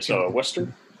 And it's a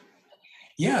Western?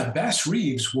 Yeah, Bass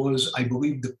Reeves was, I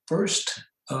believe, the first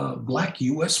black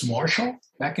U.S. Marshal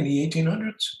back in the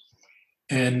 1800s.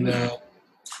 And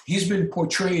he's been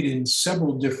portrayed in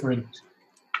several different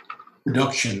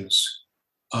productions.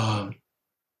 I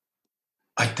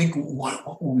think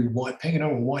what were we Peggy and I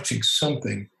were watching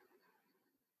something,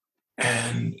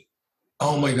 and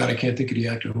oh my God, I can't think of the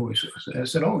actor who was. I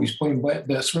said, "Oh, he's playing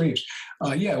Bass Reeves."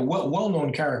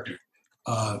 Well-known character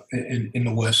in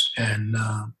the West, and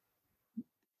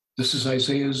this is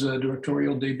Isaiah's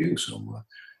directorial debut. So,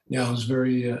 I was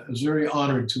very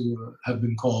honored to have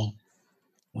been called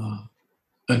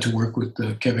and to work with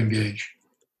Kevin Gage,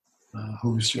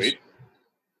 who was sweet.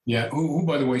 Who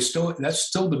by the way, that's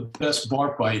still the best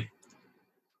bar fight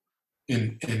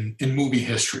in movie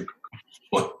history.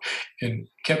 And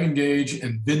Kevin Gage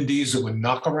and Vin Diesel and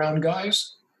knockaround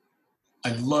guys,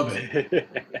 I love it.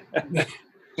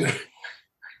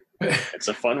 It's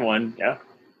a fun one, yeah.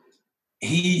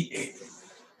 You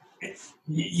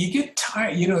get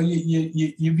tired,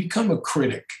 you become a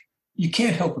critic. You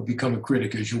can't help but become a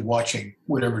critic as you're watching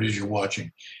whatever it is you're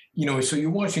watching. So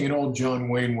you're watching an old John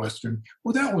Wayne Western.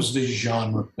 Well, that was the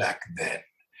genre back then.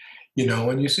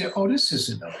 And you say, oh, this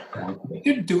isn't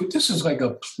this is like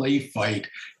a play fight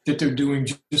that they're doing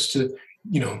just to,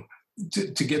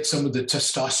 to get some of the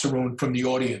testosterone from the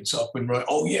audience up and right.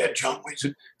 Oh yeah, John Wayne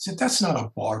said, that's not a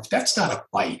bar. That's not a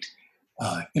fight.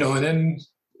 And then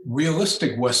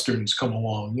realistic Westerns come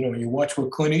along. You watch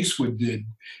what Clint Eastwood did,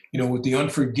 with The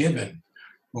Unforgiven,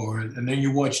 and then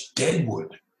you watch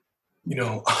Deadwood,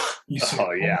 you say,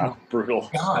 oh yeah, brutal.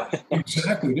 God,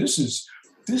 exactly. This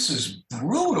is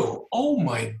brutal. Oh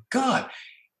my God.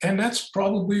 And that's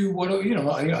probably what,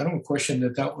 I don't question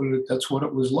that's what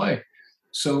it was like.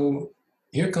 So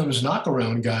here comes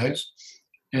Knockaround guys.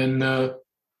 And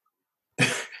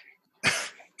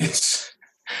it's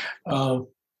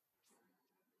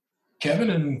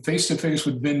Kevin and face-to-face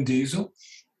with Vin Diesel.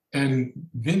 And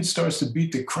Vin starts to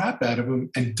beat the crap out of him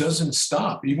and doesn't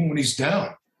stop, even when he's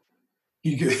down.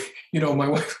 My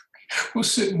wife will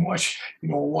sit and watch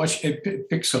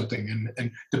pick something,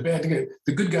 and the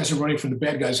good guys are running from the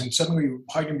bad guys, and suddenly you're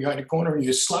hiding behind a corner, and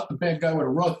you slap the bad guy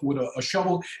with a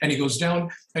shovel, and he goes down,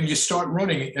 and you start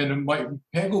running, and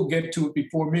Peg will get to it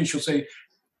before me. She'll say,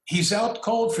 he's out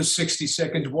cold for 60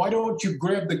 seconds. Why don't you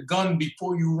grab the gun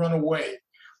before you run away?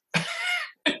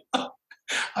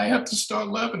 I have to start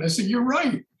laughing. I said, you're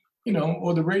right.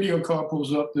 Or the radio car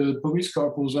pulls up, the police car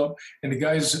pulls up, and the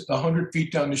guy's 100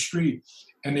 feet down the street,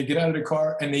 and they get out of the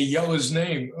car and they yell his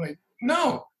name. I'm like,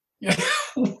 no.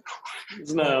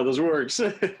 It's not how this works.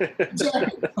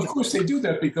 Exactly. Of course they do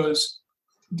that because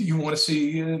Do you want to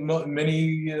see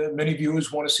many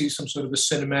viewers want to see some sort of a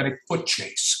cinematic foot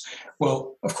chase?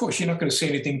 Well, of course, you're not going to say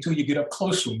anything until you get up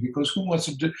close to them, because who wants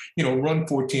to do, run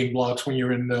 14 blocks when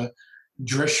you're in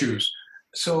dress shoes?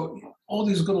 So all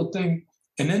these little things,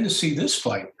 and then to see this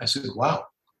fight, I said, wow,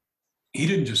 he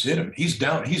didn't just hit him; he's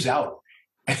down, he's out,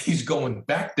 and he's going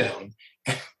back down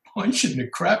and punching the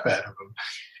crap out of him.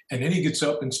 And then he gets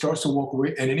up and starts to walk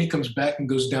away, and then he comes back and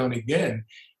goes down again.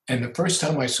 And the first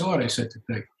time I saw it, I said to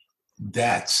Peg,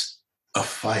 that's a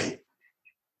fight.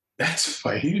 That's a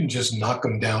fight. He didn't just knock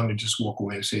him down and just walk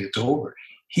away and say it's over.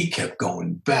 He kept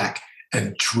going back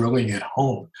and drilling it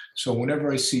home. So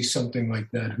whenever I see something like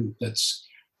that,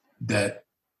 that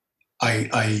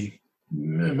I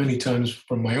many times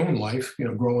from my own life,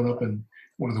 growing up in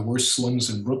one of the worst slums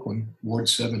in Brooklyn, Ward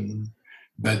 7,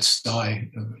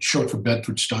 Bed-Stuy, short for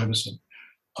Bedford-Stuyvesant.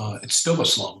 It's still a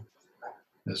slum,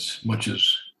 as much as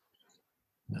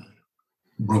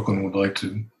Brooklyn would like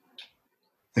to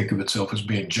think of itself as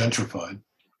being gentrified.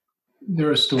 There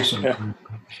are still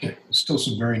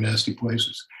some very nasty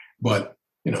places. But,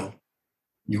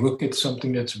 you look at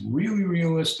something that's really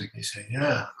realistic, you say,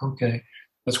 yeah, okay.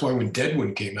 That's why when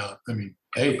Deadwood came out, I mean,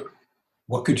 hey,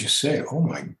 what could you say? Oh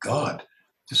my God,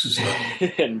 this is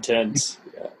intense.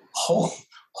 Yeah.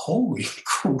 Holy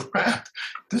crap.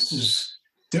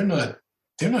 They're not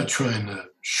trying to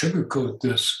sugarcoat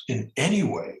this in any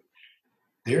way.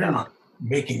 They're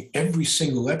making every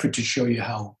single effort to show you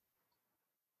how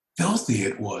filthy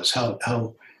it was, how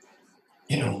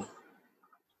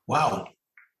wow.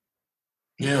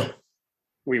 Yeah.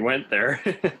 We went there.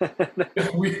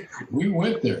 we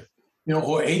went there.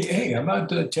 Or hey, how about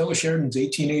Taylor Sheridan's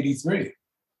 1883?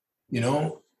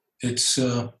 It's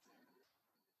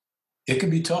it can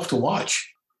be tough to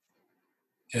watch.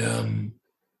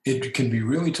 It can be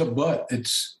really tough, but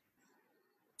it's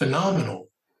phenomenal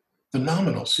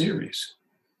series.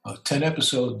 10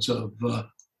 episodes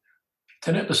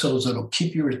that'll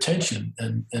keep your attention,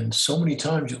 and so many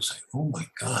times you'll say, "Oh my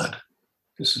God,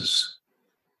 this is."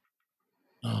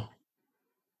 Oh,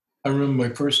 I remember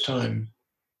my first time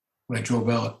when I drove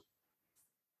out.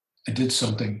 I did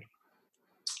something,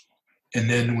 and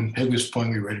then when Peg was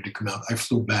finally ready to come out, I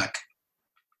flew back,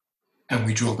 and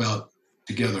we drove out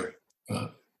together,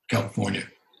 California,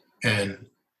 and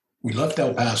we left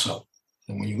El Paso.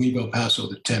 And when you leave El Paso,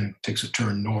 the 10 takes a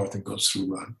turn north and goes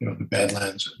through, the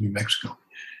Badlands of New Mexico.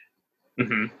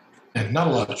 Mm-hmm. And not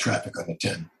a lot of traffic on the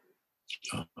 10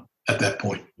 at that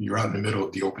point. You're out in the middle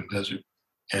of the open desert.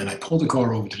 And I pulled the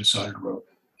car over to the side of the road.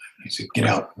 I said, get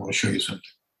out. I want to show you something.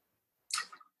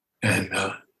 And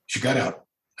she got out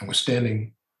and was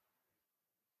standing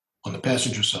on the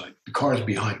passenger side. The car is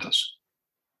behind us.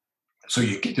 So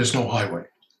there's no highway.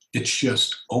 It's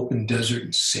just open desert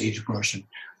and sagebrush. And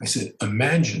I said,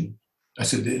 imagine. I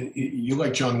said, you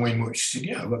like John Wayne Moore? She said,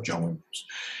 yeah, I love John Wayne Moore.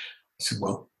 I said,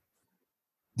 well,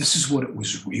 this is what it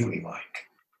was really like.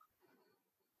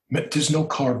 There's no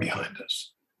car behind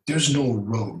us. There's no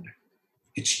road.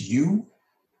 It's you,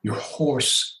 your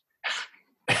horse,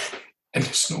 and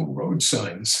there's no road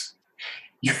signs.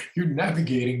 You're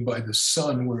navigating by the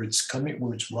sun where it's coming,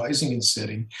 where it's rising and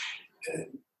setting.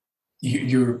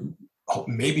 You're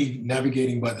maybe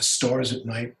navigating by the stars at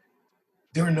night.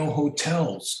 There are no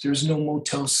hotels. There's no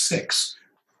Motel 6.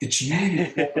 It's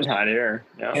you not here.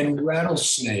 No. And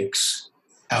rattlesnakes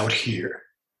out here.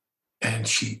 And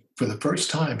she, for the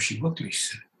first time, she looked at me,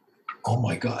 she said, oh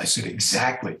my God. I said,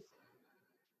 exactly.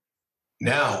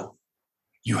 Now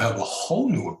you have a whole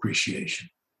new appreciation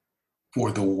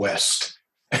for the West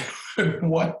and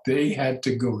what they had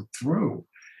to go through.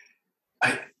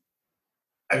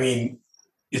 I mean,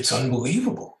 it's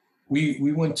unbelievable.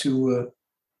 We went to a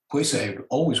place I had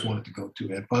always wanted to go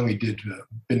to. I finally did,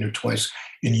 been there twice,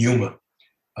 in Yuma.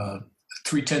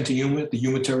 310 to Yuma, the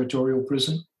Yuma Territorial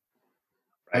Prison.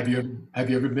 Have you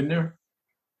ever been there?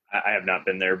 I have not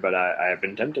been there, but I have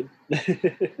been tempted.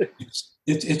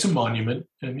 It's a monument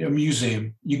and a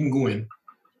museum. You can go in,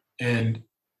 and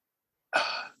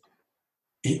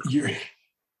you're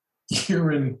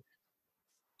in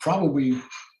probably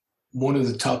one of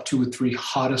the top 2 or 3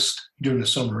 hottest, during the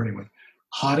summer anyway,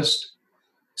 hottest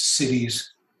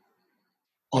cities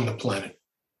on the planet.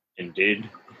 Indeed.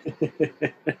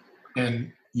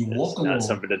 And you walk along. Not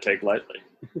something to take lightly.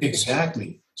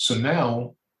 Exactly. So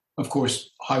now, of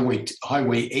course, Highway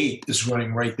 8 is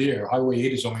running right there. Highway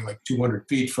 8 is only like 200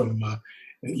 feet from,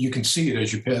 you can see it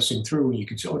as you're passing through, and you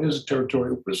can see, oh, there's a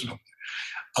territorial prison over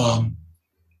there.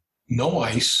 No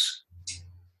ice.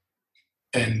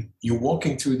 And you're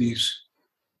walking through these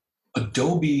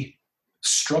adobe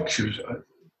structures.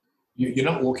 You're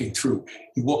not walking through.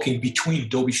 You're walking between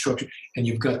adobe structure, and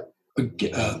you've got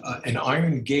an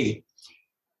iron gate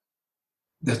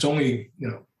that's only,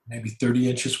 maybe 30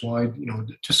 inches wide,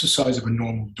 just the size of a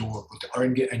normal door with the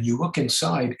iron gate. And you look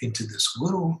inside into this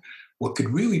little, what could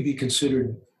really be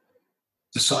considered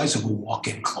the size of a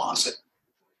walk-in closet.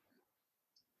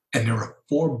 And there are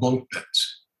 4 bunk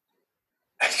beds.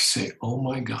 And you say, oh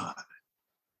my God,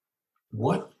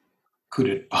 what could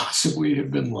it possibly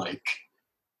have been like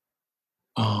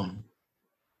in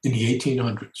the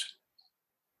 1800s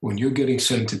when you're getting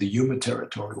sent to the Yuma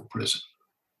Territorial Prison?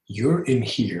 You're in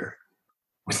here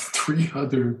with 3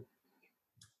 other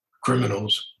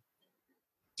criminals.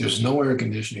 There's no air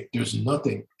conditioning. There's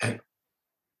nothing. And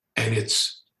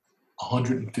it's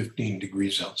 115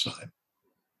 degrees outside.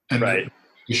 And Right.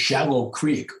 the shallow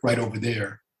creek right over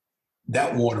there,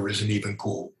 that water isn't even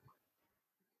cool.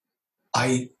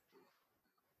 I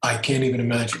can't even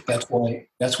imagine. That's why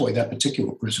that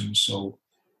particular prison was so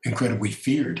incredibly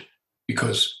feared,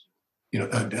 because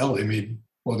hell, they made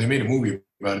a movie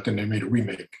about it, then they made a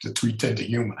remake, the 310 to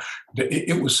Yuma.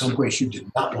 It was someplace you did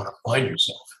not want to find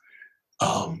yourself.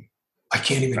 I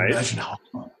can't even imagine how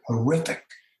horrific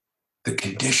the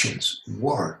conditions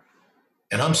were.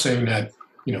 And I'm saying that,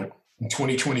 in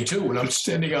 2022, when I'm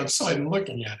standing outside and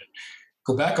looking at it,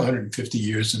 go back 150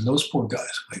 years, and those poor guys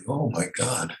are like, oh my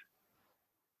God.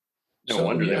 No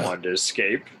wonder they wanted to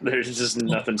escape. There's just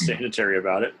nothing sanitary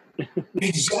about it.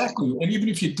 Exactly. And even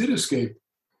if you did escape,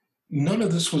 none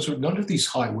of these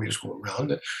highways were around.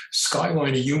 The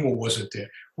skyline of Yuma wasn't there.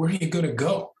 Where are you going to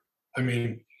go? I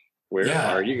mean, Where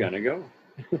are you going to go?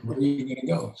 Where are you going to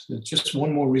go? So it's just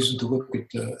one more reason to look at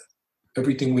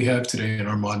everything we have today in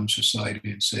our modern society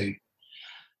and say,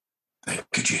 thank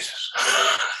you, Jesus.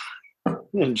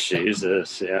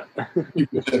 Jesus, yeah.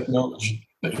 Technology.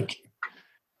 Thank you.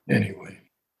 Anyway,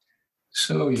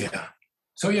 so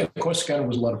Corsicana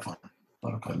was a lot of fun.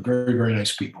 Very, very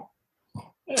nice people.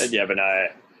 Do you have an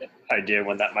idea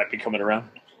when that might be coming around?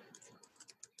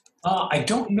 I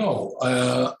don't know.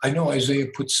 I know Isaiah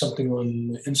put something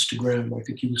on Instagram. I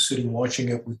think he was sitting watching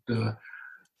it with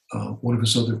one of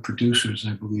his other producers,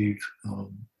 I believe.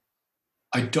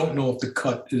 I don't know if the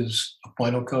cut is a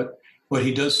final cut, but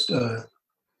he does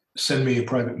send me a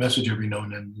private message every now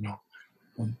and then.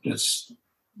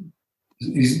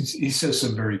 He says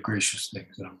some very gracious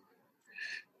things.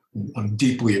 I'm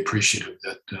deeply appreciative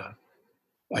that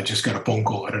I just got a phone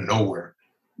call out of nowhere.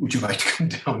 Would you like to come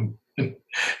down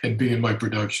and be in my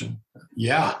production?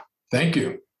 Yeah, thank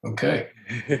you. Okay.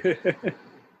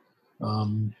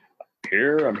 I'm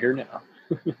here now.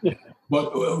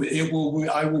 But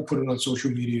I will put it on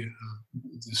social media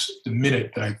the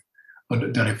minute that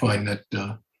I find that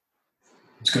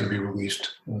it's going to be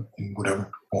released in whatever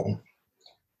form,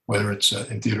 whether it's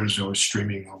in theaters or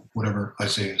streaming or whatever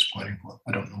Isaiah is planning for.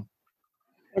 I don't know.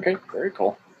 Okay, very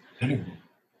cool. Anyway.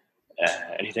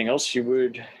 Anything else you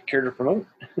would care to promote?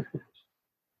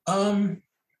 A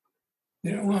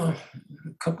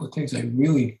couple of things I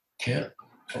really can't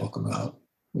talk about,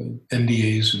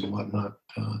 NDAs and whatnot.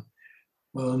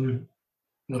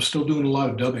 Still doing a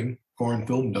lot of dubbing, foreign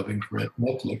film dubbing for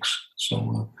Netflix.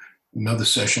 So another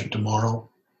session tomorrow,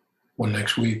 one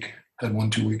next week. Had one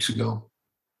 2 weeks ago.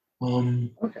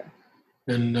 Okay.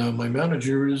 And my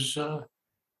manager is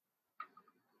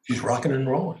she's rocking and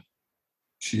rolling.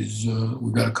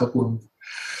 We've got a couple of.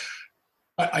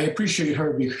 I appreciate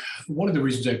her. One of the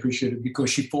reasons I appreciate it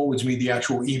because she forwards me the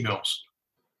actual emails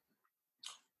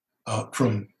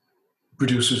from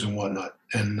producers and whatnot,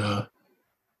 and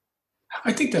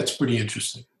I think that's pretty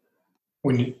interesting.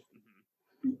 When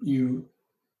you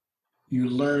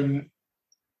learn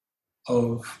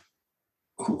of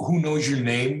who knows your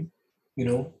name,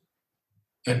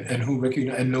 and who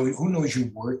recognize and who knows your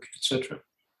work, etc.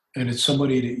 And it's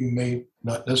somebody that you may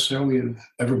not necessarily have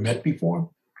ever met before.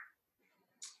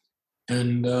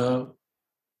 And I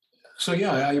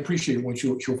appreciate it when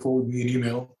she'll forward me an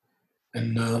email.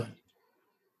 And I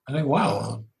think,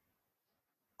 wow,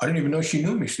 I didn't even know she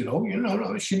knew me. She said, oh,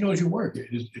 no, she knows your work.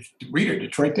 Read it.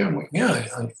 It's right there. I'm like, yeah,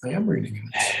 I am reading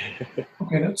it.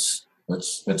 Okay, that's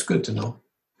good to know.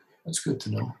 That's good to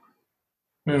know.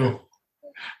 Yeah.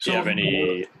 Do you have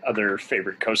any other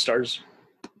favorite co-stars?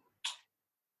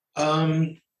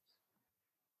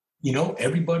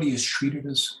 Everybody is treated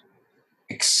us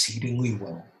exceedingly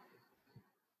well.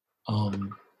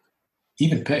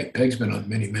 Even Peg. Peg's been on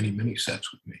many, many, many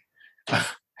sets with me.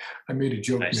 I made a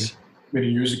joke many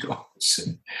years ago.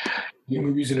 Said, the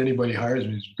only reason anybody hires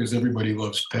me is because everybody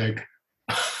loves Peg.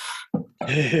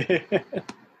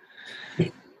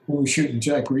 We were shooting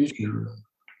Jack Reacher,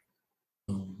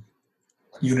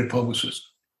 unit publicist.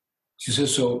 She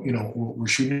says, so, we're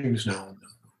shooting this now. And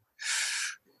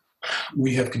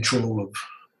we have control of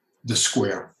the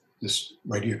square, this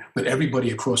right here. But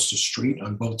everybody across the street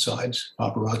on both sides,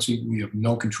 paparazzi, we have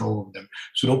no control over them.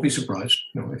 So don't be surprised,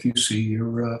 if you see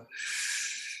your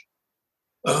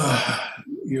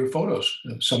photos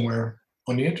somewhere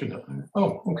on the internet.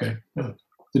 Oh, okay. No,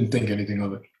 didn't think anything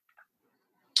of it.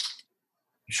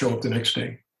 Show up the next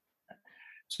day.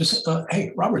 Says,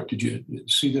 hey, Robert, did you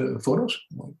see the photos?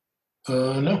 I'm like,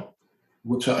 no.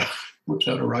 Whips out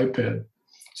her iPad.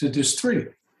 Said, there's 3.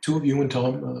 2 of you and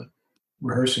Tom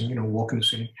rehearsing, walking the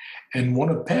scene, and 1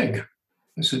 of Peg.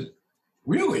 I said,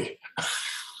 really?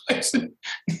 I said,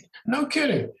 no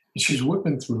kidding. And she's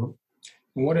whipping through.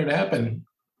 And what had happened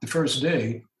the first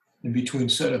day, in between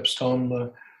setups,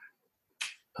 Tom,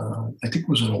 I think it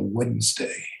was on a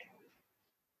Wednesday,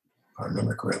 if I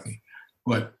remember correctly,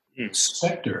 but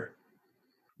Spectre,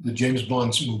 the James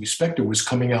Bond movie Spectre, was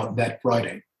coming out that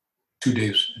Friday, 2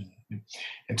 days.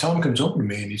 And Tom comes over to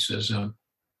me and he says,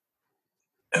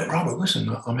 Robert,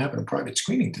 listen, I'm having a private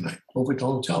screening tonight over at the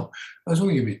hotel. There's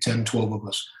only going to be 10, 12 of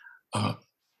us.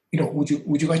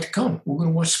 Would you like to come? We're going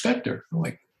to watch Spectre. I'm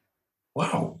like,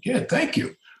 wow, yeah, thank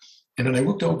you. And then I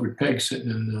looked over at Peg sitting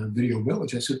in Video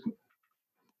Village. I said,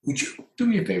 would you do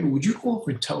me a favor? Would you go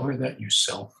over and tell her that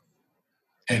yourself?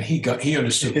 And he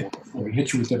understood. He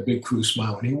hit you with that big cruise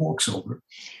smile, and he walks over,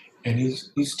 and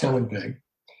he's telling Peg.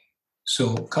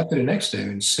 So cut to the next day,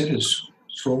 and Sid is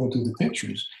scrolling through the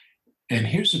pictures, and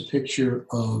here's a picture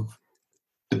of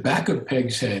the back of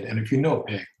Peg's head. And if you know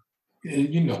Peg,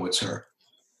 you know it's her.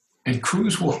 And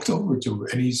Cruz walked over to her,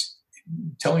 and he's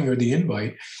telling her the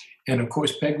invite. And of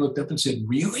course, Peg looked up and said,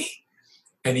 really?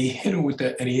 And he hit her with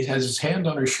that, and he has his hand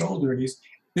on her shoulder, and he's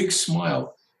big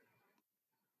smile.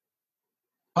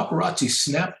 Paparazzi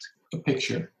snapped a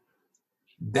picture.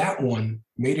 That one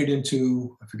made it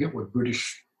into, I forget what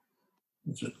British,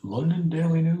 was it London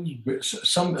Daily News?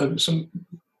 Some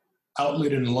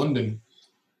outlet in London.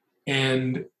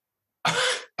 And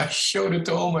I showed it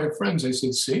to all my friends. I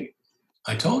said, see,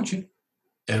 I told you,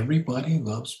 everybody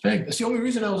loves Peg. That's the only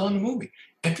reason I was on the movie.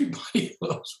 Everybody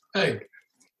loves Peg.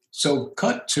 So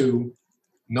cut to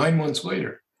 9 months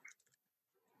later.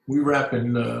 We wrap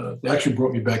in, they actually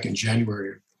brought me back in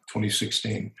January of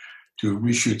 2016 to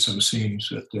reshoot some scenes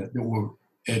that were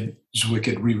Ed Zwick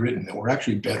had rewritten that were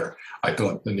actually better, I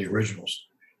thought, than the originals.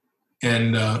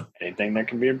 And anything that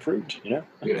can be improved, Yeah,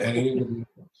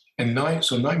 and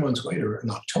 9 months later,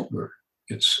 in October,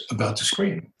 it's about to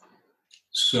screen.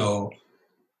 So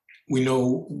we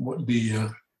know what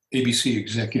the ABC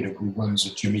executive who runs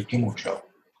the Jimmy Kimmel Show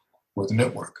for the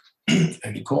network,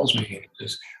 and he calls me and he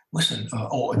says, listen,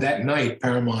 that night,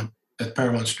 Paramount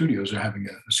Studios are having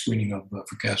a screening of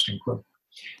for Cast and Crew.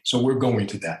 So we're going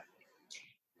to that.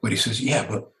 But he says, yeah,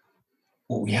 but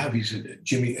what we have, he said,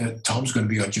 Tom's going to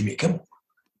be on Jimmy Kimmel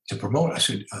to promote. I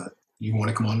said, you want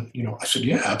to come on? I said,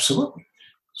 yeah, absolutely.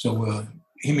 So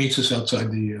he meets us outside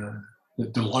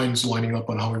the lines lining up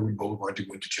on Hollywood Boulevard to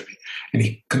go into Jimmy. And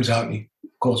he comes out and he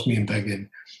calls me and Peg in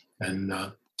and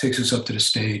takes us up to the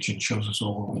stage and shows us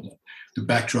all over the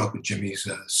backdrop of Jimmy's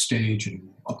stage and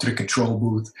up to the control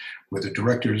booth where the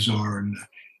directors are. And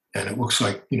it looks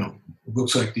like,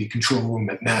 the control room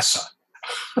at NASA.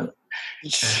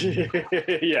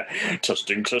 Yeah,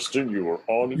 testing, you were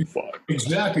on fire.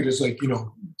 Exactly. There's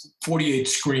 48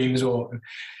 screens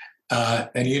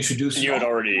and he introduced. And you had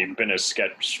already been a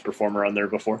sketch performer on there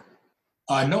before?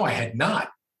 No, I had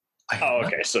not.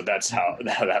 Okay. So that's how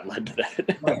that led to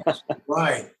that.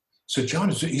 Right. So John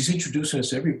he's introducing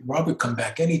us Robert, come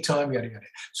back anytime, yada, yada.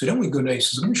 So then we go down. He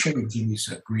says, let me show you Jimmy's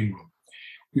green room.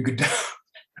 We go down.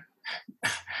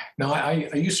 Now,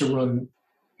 I used to run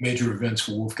major events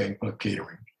for Wolfgang Puck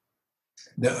Catering.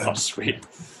 Oh, sweet.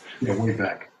 Way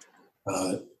back.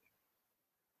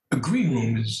 A green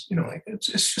room is,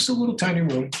 it's just a little tiny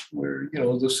room where,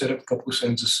 they'll set up a couple of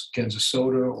cans of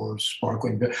soda or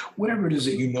sparkling beer, whatever it is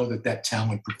that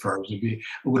talent prefers. It'd be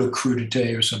a little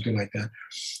crudité or something like that.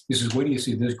 He says, where do you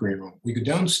see this green room? We go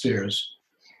downstairs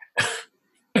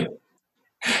and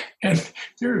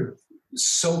there are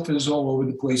sofas all over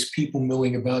the place, people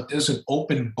milling about. There's an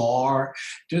open bar.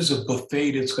 There's a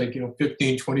buffet that's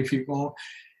 15, 20 feet long.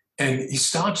 And he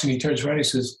stops and he turns around and he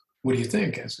says, what do you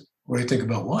think? I said, what do you think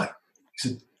about what? He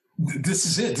said, this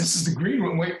is it. This is the green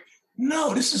room. Wait,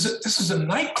 no, this is a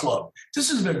nightclub. This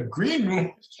is a green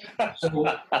room.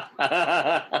 So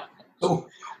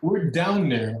we're down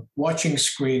there watching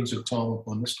screens of Tom up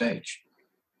on the stage.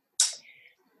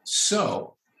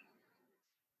 So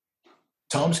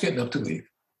Tom's getting up to leave.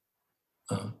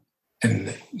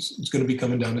 And he's going to be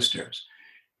coming down the stairs.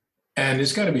 And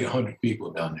there's got to be 100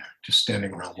 people down there just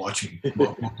standing around watching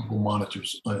multiple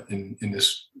monitors in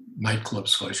this nightclub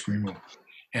 / green room.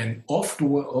 And off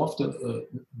the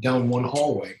down one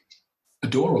hallway, a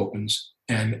door opens,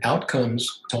 and out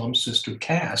comes Tom's sister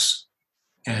Cass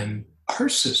and her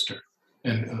sister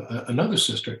and another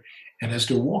sister. And as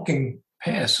they're walking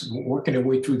past, working their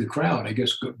way through the crowd, I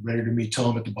guess ready to meet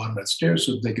Tom at the bottom of that stairs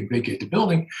so they can vacate the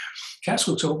building, Cass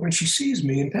looks over and she sees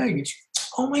me and Peg, and she,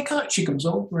 oh my God, she comes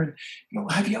over and,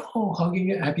 have you all hugging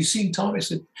it? Have you seen Tom? I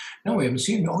said, no, we haven't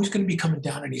seen him. Oh, he's going to be coming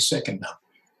down any second now.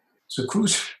 So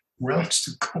Cruz rounds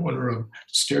the corner of the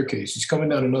staircase. He's coming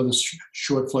down another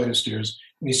short flight of stairs,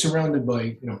 and he's surrounded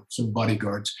by, some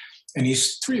bodyguards, and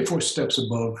he's 3 or 4 steps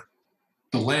above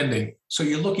the landing. So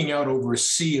you're looking out over a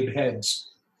sea of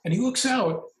heads, and he looks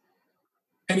out,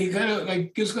 and he kind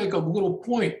of gives a little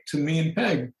point to me and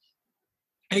Peg,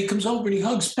 and he comes over and he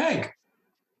hugs Peg.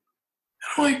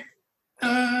 I'm like,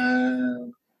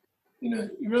 you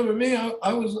remember me?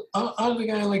 I was the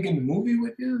guy in the movie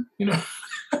with you,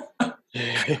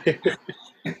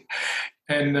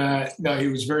 And no, he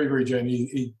was very, very genuine.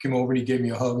 He came over and he gave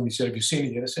me a hug and he said, have you seen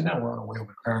it yet? I said, no, we're on our way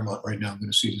over to Paramount right now. I'm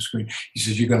going to see the screen. He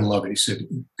says, you're going to love it. He said,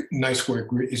 nice work.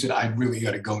 He said, I really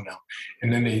got to go now.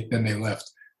 And then they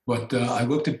left. But I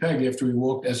looked at Peg after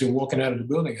as they were walking out of the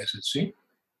building. I said, see,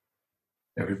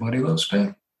 everybody loves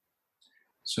Peg.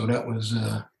 So that was,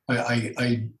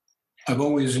 I've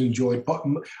always enjoyed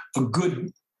a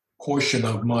good portion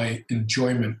of my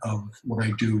enjoyment of what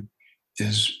I do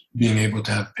is being able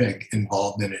to have Peg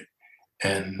involved in it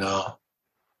and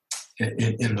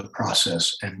in the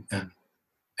process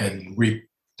and reap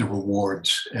the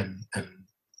rewards and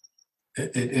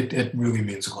it really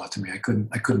means a lot to me. I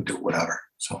couldn't do it without her.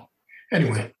 So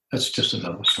anyway, that's just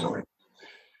another story.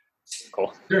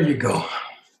 Cool. There you go.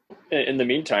 In the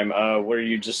meantime, what are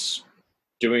you just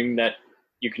doing that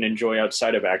you can enjoy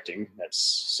outside of acting that's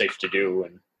safe to do?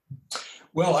 And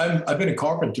well, I've been a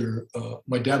carpenter.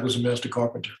 My dad was a master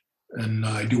carpenter, and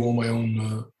I do all my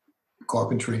own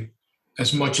carpentry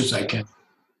as much as I can.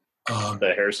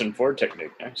 The Harrison Ford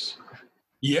technique, nice.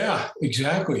 Yeah,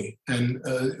 exactly. And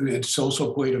it's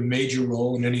also played a major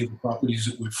role in any of the properties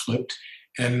that we've flipped.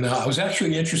 And I was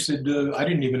actually interested, I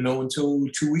didn't even know until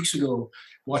 2 weeks ago,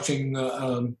 watching,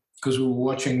 because we were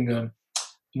watching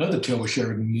another Taylor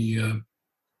Sheridan, the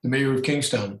mayor of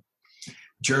Kingstown,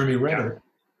 Jeremy Renner,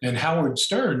 and Howard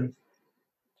Stern.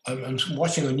 I'm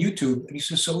watching on YouTube, and he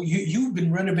says, so you've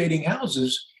been renovating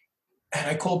houses. And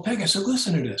I called Peg, I said,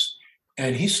 listen to this.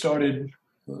 And he started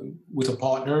with a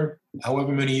partner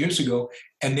however many years ago,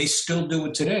 and they still do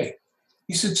it today.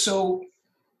 He said, so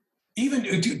even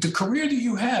the career that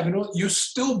you have, you're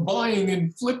still buying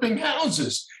and flipping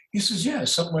houses. He says, yeah,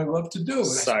 it's something I love to do.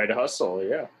 Side hustle,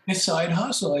 yeah. It's side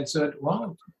hustle. I said,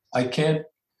 well, I can't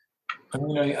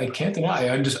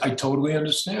deny. I totally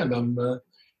understand.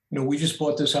 We just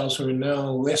bought this house right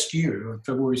now last year, on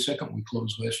February 2nd, we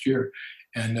closed last year.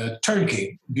 And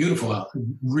turnkey, beautiful house,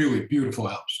 really beautiful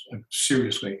house,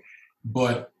 seriously.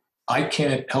 But I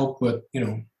can't help but,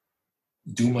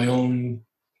 do my own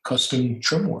custom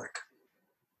trim work.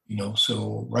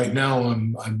 So right now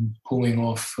I'm pulling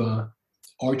off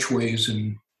archways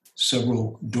and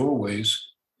several doorways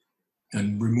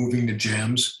and removing the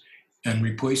jambs and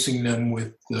replacing them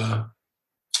with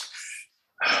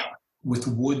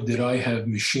wood that I have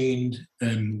machined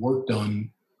and worked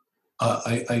on.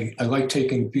 I like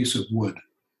taking a piece of wood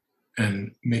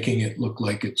and making it look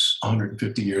like it's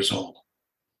 150 years old.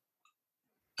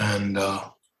 And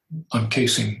I'm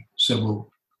casing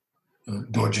several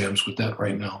door jambs with that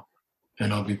right now.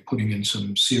 And I'll be putting in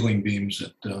some ceiling beams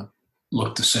that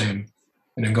look the same,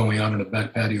 and then going out in the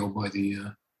back patio by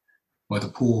the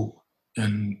pool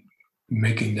and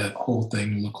making that whole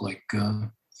thing look like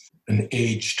an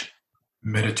aged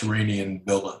Mediterranean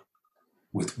villa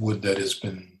with wood that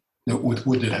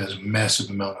has a massive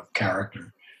amount of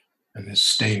character and is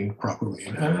stained properly.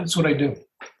 And that's what I do.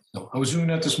 So I was doing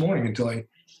that this morning until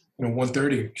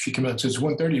 1:30, she came out and says,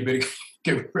 1:30, you better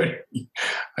get ready.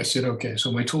 I said, okay.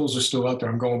 So my tools are still out there.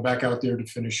 I'm going back out there to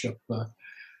finish up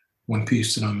one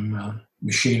piece that I'm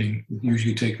machining. It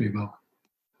usually takes me about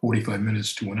 45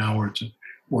 minutes to an hour to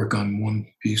work on one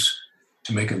piece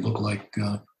to make it look like,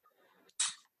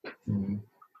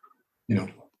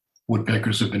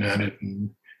 woodpeckers have been at it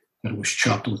and that it was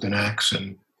chopped with an axe.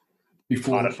 And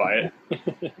before modify it.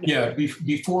 Yeah,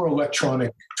 before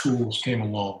electronic tools came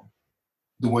along,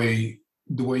 the way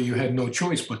you had no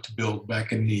choice but to build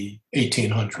back in the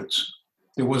 1800s.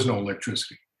 There was no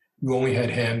electricity. You only had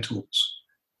hand tools,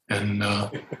 and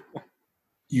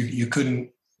you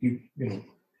couldn't.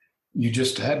 You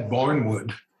just had barn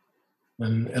wood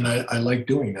and I like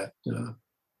doing that.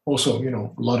 Also,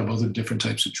 a lot of other different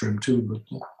types of trim too. But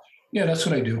yeah, that's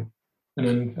what I do. And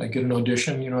then I get an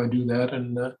audition. I do that,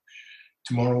 and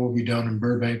tomorrow we'll be down in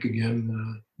Burbank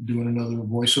again doing another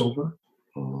voiceover.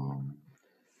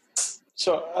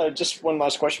 So just one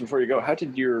last question before you go. How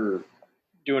did your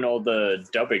doing all the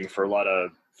dubbing for a lot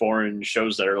of foreign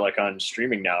shows that are like on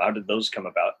streaming now, how did those come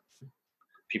about?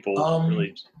 People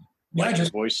really like your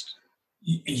voice?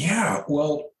 Yeah,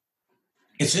 well,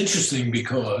 it's interesting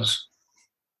because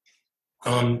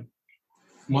my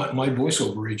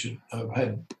voiceover agent, I've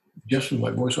had just with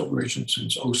my voiceover agent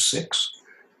since 2006.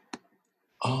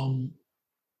 I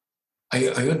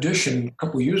auditioned a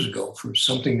couple of years ago for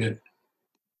something that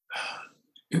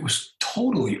it was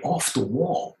totally off the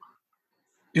wall.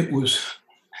 It was,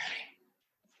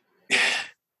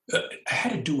 I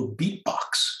had to do a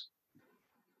beatbox.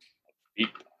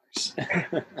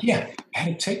 Beatbox. Yeah, I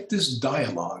had to take this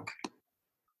dialogue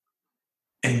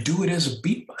and do it as a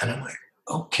beat. And I'm like,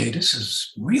 okay, this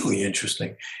is really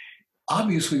interesting.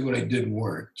 Obviously, what I did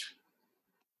worked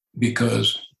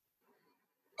because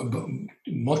a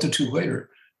month or two later,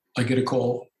 I get a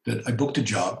call that I booked a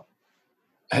job.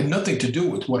 It had nothing to do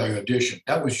with what I auditioned.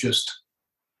 That was just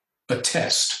a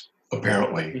test,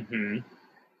 apparently. Mm-hmm.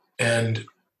 And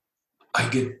I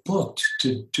get booked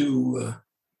to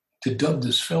dub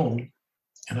this film,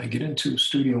 and I get into a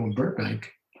studio in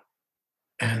Burbank,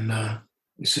 and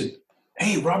he said,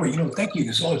 "Hey, Robert, thank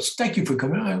you. Thank you for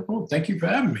coming out. Oh, thank you for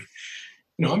having me.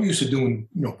 I'm used to doing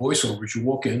voiceovers. You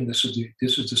walk in, this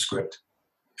is the script,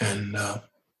 and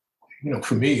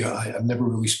for me, I've never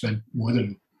really spent more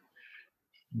than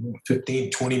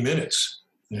 15, 20 minutes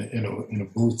in a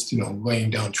booth, laying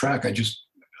down track. I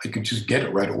could just get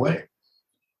it right away."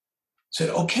 Said,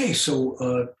 "Okay, so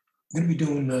I'm going to be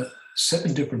doing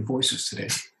 7 different voices today."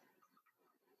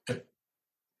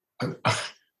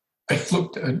 I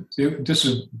looked. This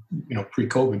is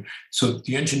pre-COVID, so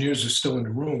the engineers are still in the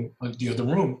room, the other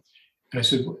room, and I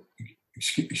said,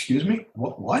 "Excuse me,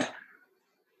 what?" I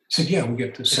said, "Yeah, we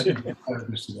get to 7 different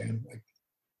characters today." I'm like,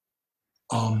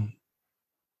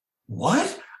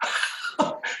 what?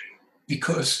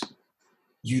 Because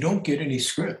you don't get any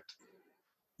script.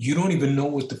 You don't even know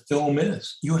what the film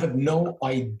is. You have no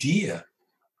idea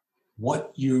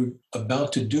what you're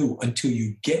about to do until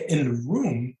you get in the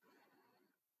room.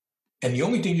 And the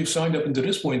only thing you've signed up until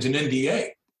this point is an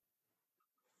NDA.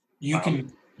 You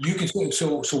can say,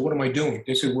 so what am I doing?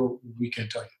 They say, well, we can't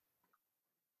tell you.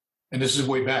 And this is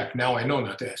way back. Now I know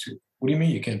not to ask you. What do you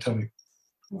mean you can't tell me?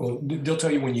 Well, they'll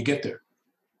tell you when you get there.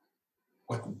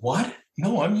 Like, what?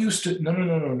 No, I'm used to, no.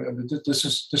 This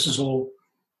is all,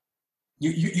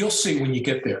 you'll see when you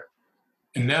get there.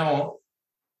 And now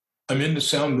I'm in the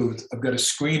sound booth. I've got a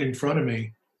screen in front of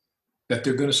me that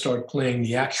they're going to start playing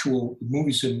the actual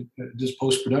movies in this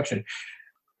post-production,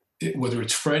 whether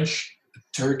it's French,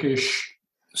 Turkish,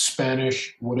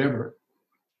 Spanish, whatever.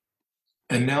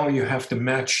 And now you have to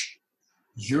match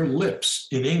your lips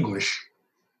in English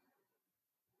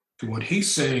to what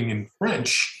he's saying in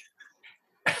French.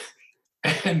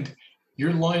 And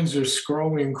your lines are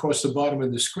scrolling across the bottom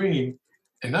of the screen.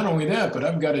 And not only that, but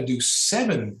I've got to do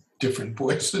 7 different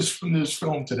voices from this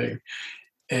film today.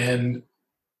 And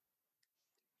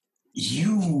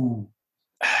you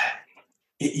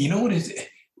know what it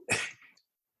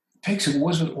takes? What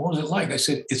was it like? I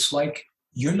said, it's like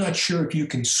you're not sure if you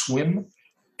can swim,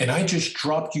 and I just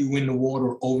dropped you in the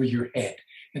water over your head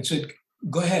and said,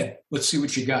 go ahead, let's see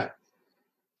what you got.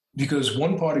 Because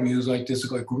one part of you is like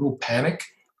this, like a little panic.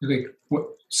 You're like, what?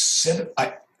 7?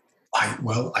 I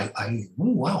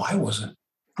wasn't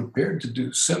prepared to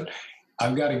do 7.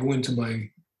 I've got to go into my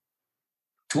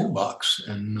toolbox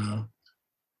and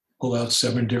pull out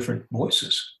 7 different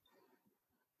voices,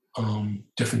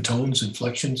 different tones,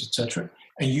 inflections, etc.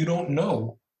 And you don't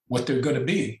know what they're going to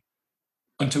be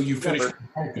until you finish the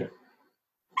character.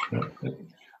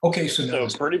 Okay, so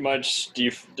pretty much,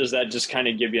 does that just kind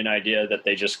of give you an idea that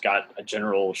they just got a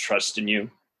general trust in you?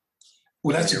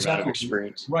 Well, that's your exactly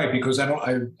experience, right? Because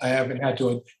I haven't had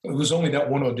to. It was only that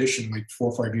one audition like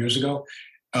 4 or 5 years ago.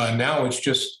 Now it's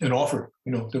just an offer.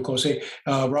 They'll call, say,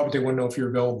 Robert, they want to know if you're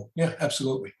available. Yeah,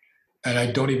 absolutely. And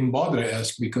I don't even bother to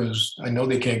ask because I know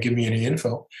they can't give me any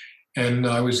info. And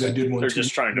I did one. They're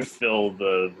just trying to fill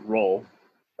the role.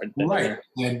 Right.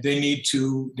 And they need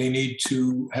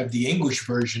to have the English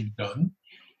version done.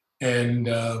 And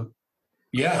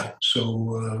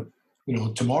so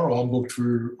tomorrow I'm booked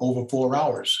for over 4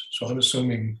 hours. So I'm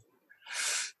assuming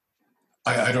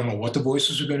I don't know what the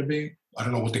voices are going to be. I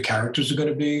don't know what the characters are going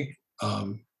to be.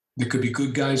 There could be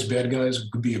good guys, bad guys.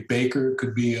 It could be a baker. It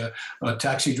could be a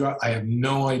taxi driver. I have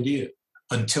no idea.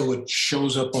 until it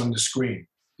shows up on the screen.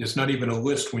 There's not even a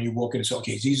list when you walk in and say,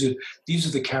 okay, these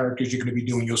are the characters you're going to be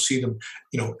doing. You'll see them,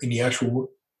 in the actual,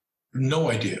 no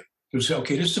idea. You'll say,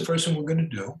 okay, this is the first one we're going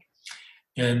to do.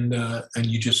 And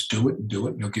you just do it, and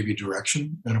they'll give you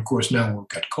direction. And of course, now we've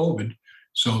got COVID,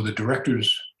 so the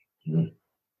directors and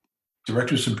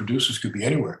producers could be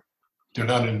anywhere. They're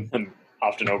not in. I'm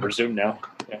often over Zoom now.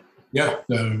 Yeah,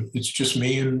 it's just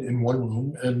me in one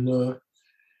room and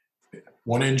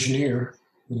one engineer,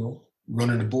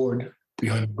 running the board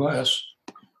behind the glass,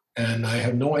 and I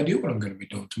have no idea what I'm going to be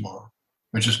doing tomorrow.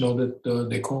 I just know that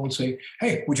they call and say,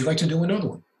 "Hey, would you like to do another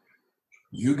one?"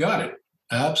 You got it,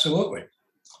 absolutely.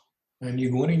 And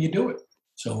you go in and you do it.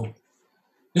 So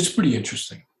it's pretty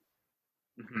interesting.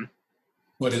 Mm-hmm.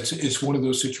 But it's one of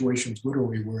those situations,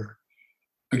 literally, where,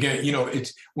 again,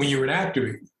 it's when you're an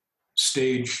actor,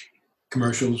 stage,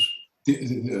 commercials,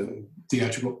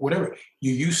 theatrical, whatever,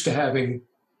 you're used to having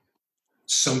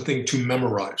something to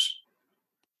memorize,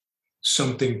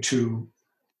 something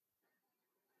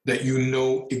that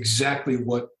exactly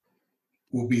what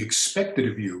will be expected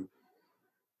of you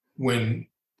when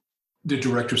the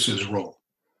director says roll.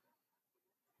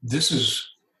 This is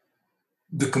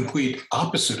the complete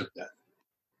opposite of that.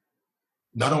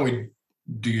 Not only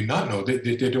do you not know,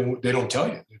 they don't tell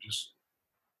you.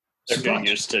 They're getting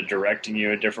used to directing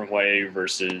you a different way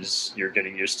versus you're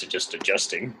getting used to just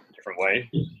adjusting a different way.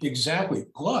 Exactly.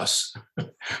 Plus,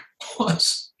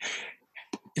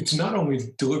 it's not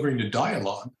only delivering the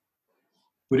dialogue,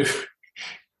 but if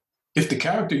the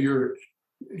character you're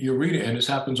reading, and this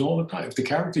happens all the time, if the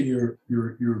character you're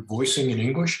voicing in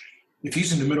English, if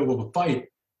he's in the middle of a fight,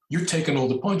 you're taking all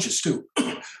the punches too.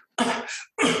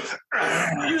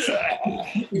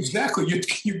 Exactly.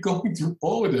 You're going through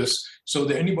all of this so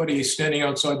that anybody standing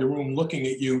outside the room looking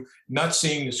at you, not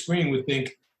seeing the screen, would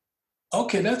think,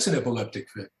 okay, that's an epileptic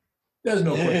fit. There's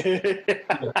no question.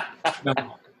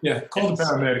 Call the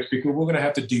paramedics because we're going to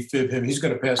have to defib him. He's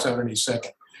going to pass out any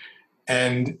second.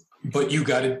 But you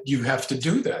have to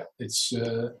do that. It's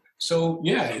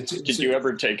Did you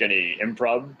ever take any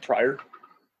improv prior?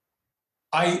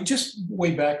 I just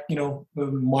way back,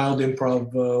 mild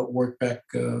improv work back.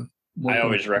 I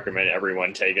always recommend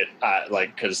everyone take it,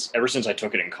 because ever since I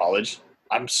took it in college,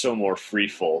 I'm so more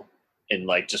freeful in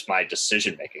just my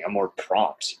decision making. I'm more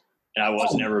prompt, and I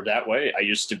was never that way. I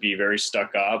used to be very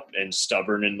stuck up and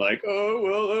stubborn and what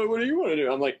do you want to do?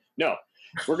 I'm like, no,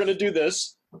 we're gonna do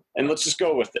this, and let's just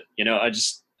go with it. I'm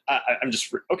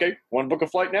just okay. Want to book a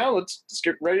flight now? Let's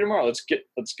get ready tomorrow. Let's get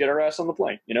our ass on the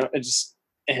plane.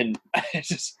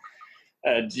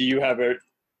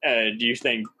 Do you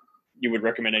think you would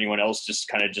recommend anyone else just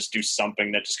kind of just do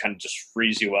something that just kind of just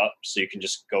frees you up so you can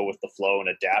just go with the flow and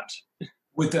adapt?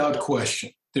 Without question.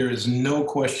 There is no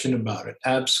question about it.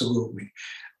 Absolutely.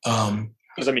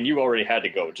 Because, you already had to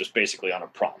go just basically on a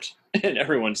prompt. And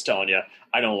everyone's telling you,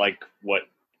 I don't like what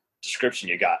description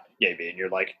you got, Yabe. And you're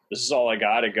like, this is all I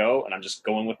got to go, and I'm just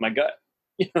going with my gut.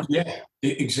 Yeah,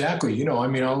 exactly. You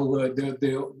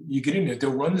get in there,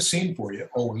 they'll run the scene for you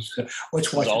always.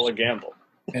 Let's watch. It's all a gamble.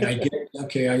 And I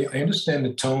understand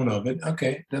the tone of it.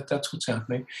 Okay, that's what's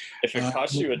happening. If it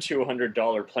costs you a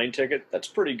 $200 plane ticket, that's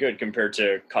pretty good compared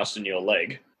to costing you a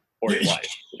leg or your life.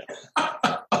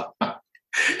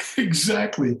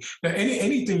 Exactly. Now,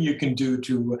 anything you can do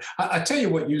to, I tell you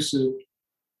what used to,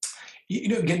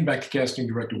 getting back to casting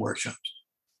director workshops.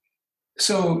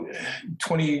 So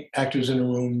 20 actors in a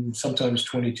room, sometimes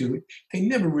 22. They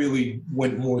never really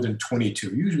went more than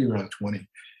 22, usually around 20.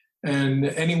 And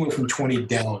anywhere from 20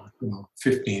 down,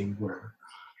 15, whatever.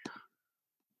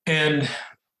 And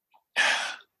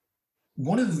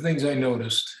one of the things I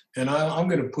noticed, and I'm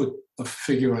going to put a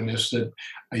figure on this that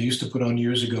I used to put on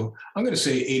years ago, I'm going to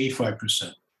say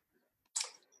 85%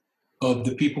 of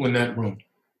the people in that room.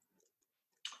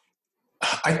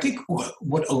 I think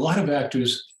what a lot of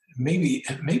actors, maybe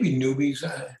newbies,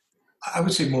 I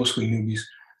would say mostly newbies,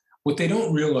 what they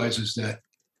don't realize is that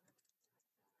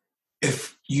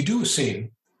if you do a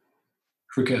scene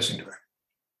for a casting director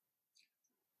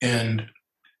and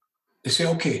they say,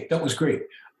 okay, that was great.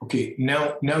 Okay,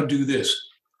 now do this.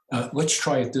 Let's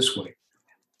try it this way.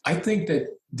 I think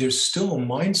that there's still a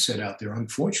mindset out there,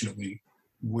 unfortunately,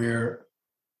 where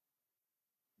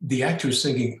the actor is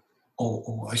thinking,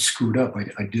 oh, I screwed up. I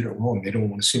did it wrong. They don't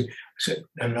want to see me.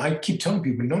 And I keep telling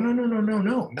people, no,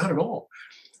 not at all.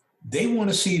 They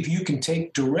want to see if you can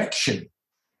take direction.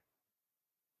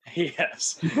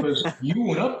 Yes. Because you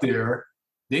went up there,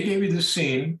 they gave you the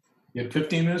scene, you had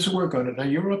 15 minutes to work on it. Now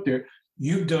you're up there,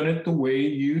 you've done it the way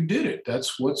you did it.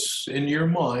 That's what's in your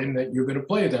mind, that you're going to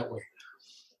play it that way.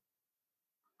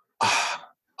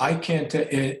 I can't,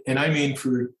 and I mean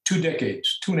for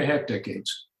 2.5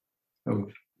 decades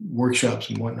of workshops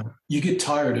and whatnot, you get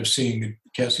tired of seeing the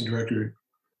casting director,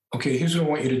 okay, here's what I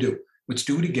want you to do. Let's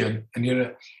do it again.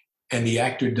 And the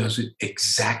actor does it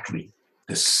exactly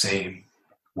the same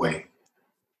way.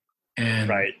 And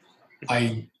Right.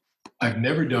 I've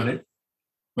never done it,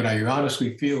 but I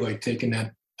honestly feel like taking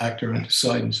that actor on the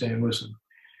side and saying, listen,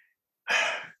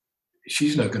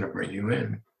 she's not going to bring you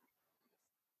in.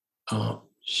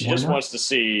 She Why just not? wants to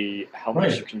see how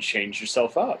much Right. you can change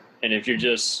yourself up. And if you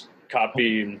just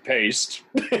copy and paste,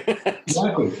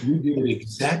 Exactly. You did it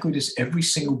exactly this. Every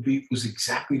single beat was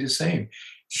exactly the same.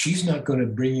 She's not going to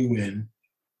bring you in,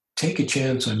 take a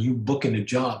chance on you booking a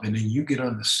job, and then you get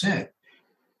on the set.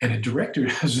 And a director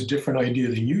has a different idea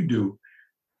than you do,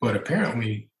 but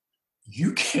apparently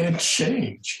you can't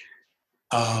change.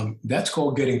 That's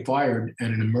called getting fired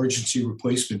and an emergency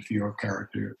replacement for your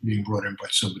character being brought in by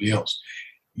somebody else.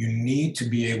 You need to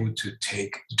be able to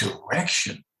take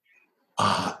direction.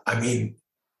 I mean,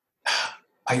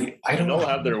 I don't know. they'll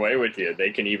have their way with you.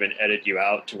 They can even edit you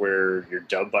out to where you're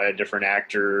dubbed by a different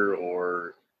actor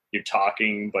or you're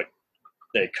talking, but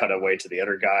they cut away to the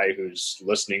other guy who's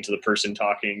listening to the person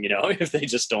talking, if they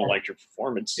just don't like your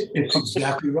performance. It's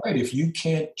exactly right. If you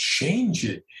can't change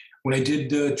it. When I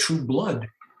did True Blood,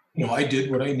 I did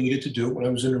what I needed to do when I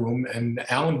was in the room, and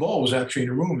Alan Ball was actually in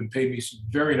the room and paid me some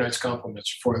very nice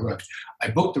compliments before I left. I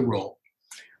booked the role.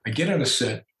 I get on a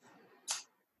set,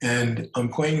 and I'm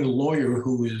playing the lawyer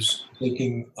who is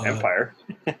taking Empire.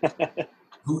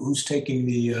 who's taking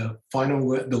the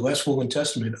last will and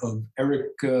testament of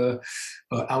Eric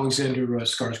Alexander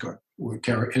Skarsgård,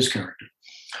 his character.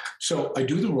 So I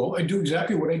do the role. I do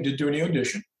exactly what I did during the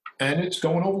audition, and it's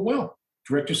going over well.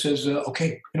 Director says,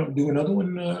 okay, do another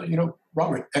one,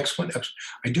 Robert, excellent.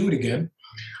 I do it again.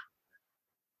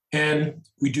 And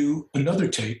we do another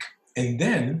take. And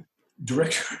then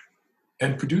director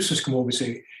and producers come over and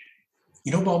say,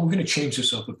 Bob, we're going to change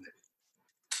this up a bit.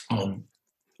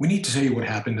 We need to tell you what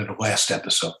happened in the last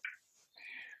episode.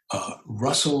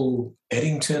 Russell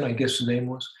Eddington, I guess the name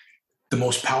was, the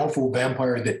most powerful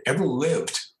vampire that ever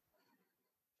lived.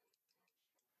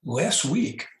 On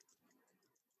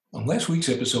last week's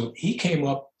episode, he came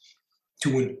up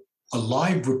to a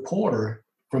live reporter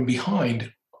from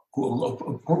behind, a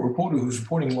reporter who's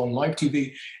reporting on live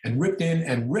TV, and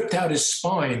ripped out his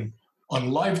spine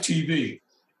on live TV.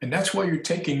 And that's why you're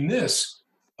taking this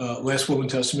Last Will and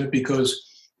Testament, because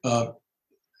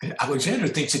Alexander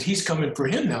thinks that he's coming for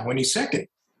him now when he's second.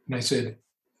 And I said,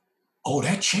 oh,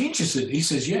 that changes it. He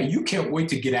says, yeah, you can't wait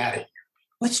to get out of here.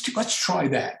 Let's try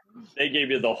that. They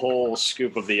gave you the whole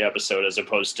scoop of the episode as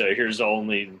opposed to here's the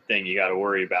only thing you got to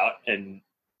worry about. And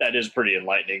that is pretty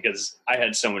enlightening because I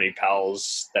had so many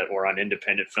pals that were on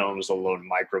independent films, alone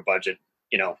micro budget,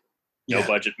 no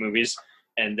budget movies.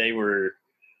 And they were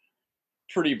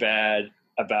pretty bad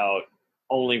about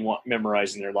only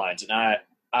memorizing their lines. And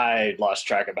I lost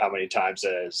track of how many times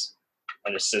as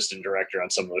an assistant director on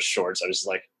some of those shorts, I was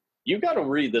like, you got to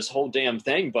read this whole damn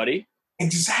thing, buddy.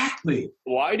 Exactly.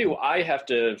 Why do I have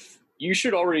to? You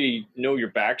should already know your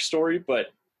backstory,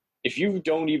 but if you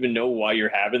don't even know why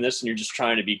you're having this and you're just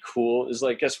trying to be cool, it's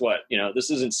like, guess what? This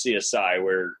isn't CSI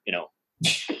where,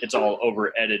 it's all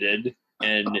over edited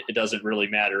and it doesn't really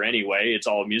matter anyway. It's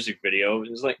all a music video.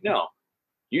 It's like, no,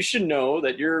 you should know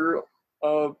that you're,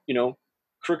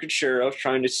 crooked sheriff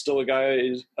trying to steal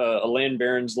a land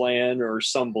baron's land or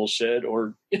some bullshit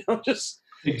or, just.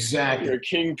 Exactly. You're a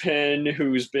kingpin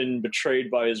who's been betrayed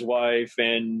by his wife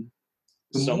and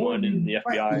someone in the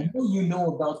FBI. The more you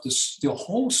know about the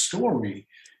whole story,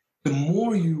 the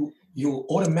more you'll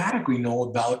automatically know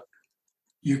about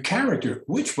your character,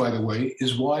 which, by the way,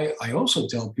 is why I also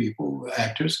tell people,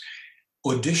 actors,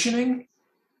 auditioning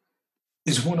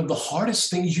is one of the hardest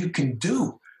things you can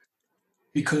do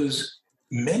because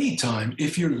many times,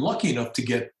 if you're lucky enough to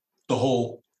get the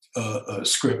whole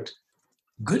script,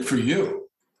 good for you.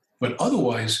 But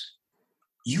otherwise,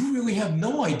 you really have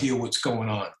no idea what's going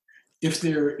on. If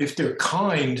they're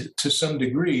kind to some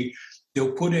degree,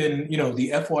 they'll put in, the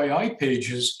FYI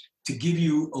pages to give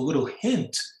you a little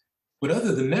hint. But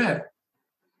other than that,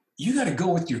 you got to go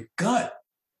with your gut.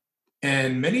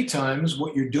 And many times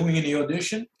what you're doing in the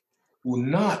audition will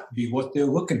not be what they're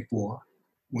looking for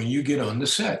when you get on the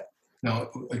set.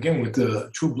 Now, again, with the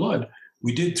True Blood,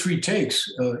 we did 3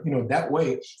 takes, that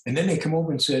way. And then they come over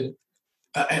and said,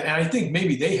 and I think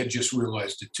maybe they had just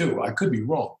realized it too. I could be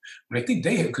wrong, but I think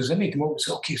they had, because then they come over and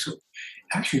say, okay, so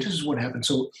actually this is what happened.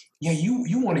 So yeah,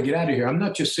 you want to get out of here. I'm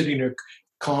not just sitting there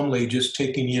calmly just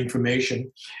taking the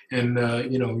information and,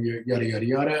 yada, yada,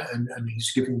 yada. And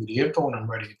he's giving me the info and I'm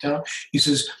writing it down. He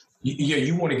says, yeah,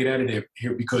 you want to get out of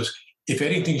here because if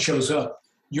anything shows up,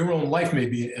 your own life may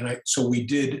be. So we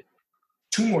did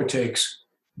 2 more takes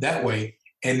that way.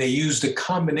 And they used a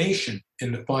combination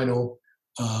in the final,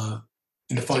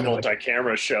 It's a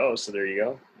multi-camera show. So there you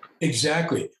go.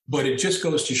 Exactly. But it just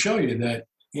goes to show you that,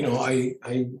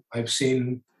 I've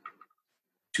seen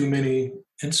too many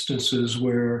instances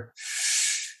where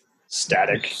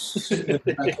static sitting in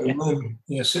the back of the room,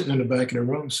 sitting in the back of the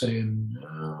room saying,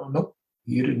 oh, nope,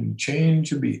 you didn't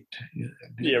change a beat.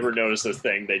 You ever notice the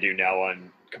thing they do now on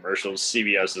commercials?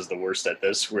 CBS is the worst at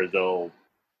this, where they'll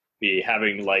be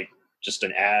having like just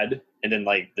an ad and then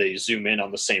like they zoom in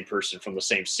on the same person from the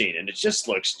same scene and it just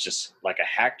looks just like a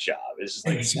hack job. It's just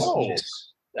like, Exactly.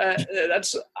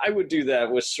 that's I would do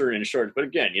that with certain shorts, but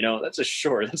again, that's a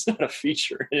short, that's not a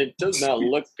feature, and it does not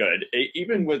look good.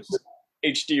 Even with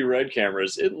HD red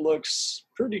cameras, it looks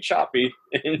pretty choppy,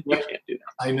 and you can't do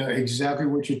that. I know exactly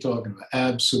what you're talking about.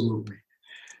 Absolutely.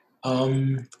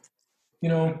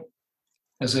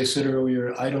 As I said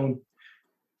earlier,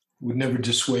 would never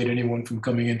dissuade anyone from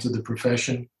coming into the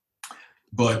profession,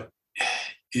 but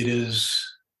it is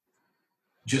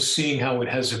just seeing how it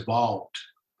has evolved.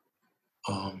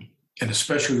 And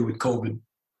especially with COVID,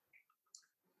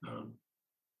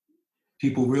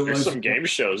 people realize there's some game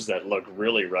shows that look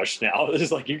really rushed now.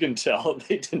 It's like you can tell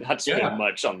they did not spend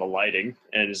much on the lighting,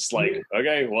 and it's like,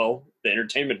 okay, well, the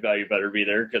entertainment value better be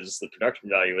there because the production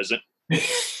value isn't.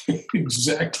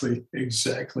 Exactly.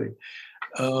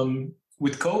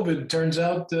 With COVID, it turns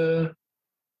out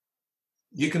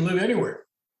you can live anywhere.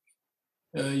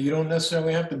 You don't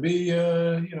necessarily have to be,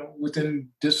 within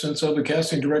distance of the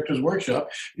casting director's workshop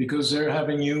because they're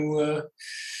having you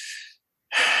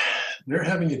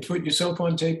tweet yourself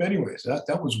on tape anyways.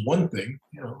 That was one thing,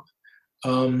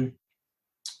 and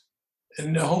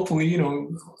hopefully,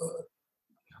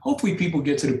 hopefully people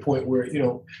get to the point where,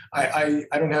 I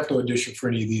don't have to audition for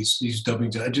any of these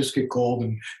dubbings. I just get called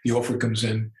and the offer comes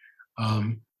in.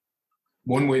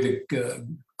 One way that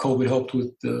COVID helped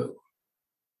with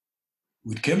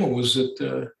Kimmel was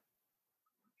that,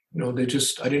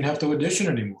 I didn't have to audition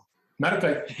anymore. Matter of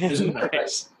fact,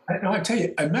 Nice. I tell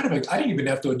you, I didn't even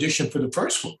have to audition for the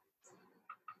first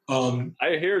one.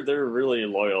 I hear they're really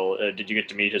loyal. Did you get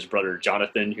to meet his brother,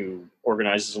 Jonathan, who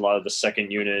organizes a lot of the second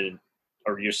unit,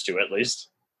 or used to at least?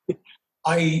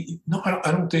 I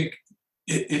don't think,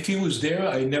 if he was there,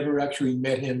 I never actually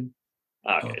met him.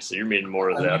 Okay, so you're meeting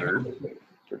more of that, or?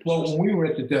 Well, when we were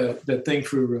at the thing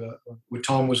for where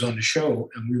Tom was on the show,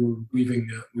 and we were leaving,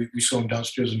 we saw him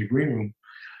downstairs in the green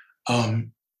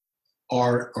room.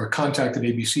 Our contact at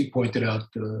ABC pointed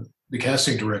out the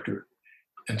casting director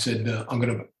and said, "I'm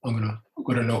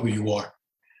gonna know who you are."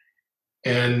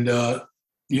 And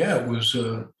it was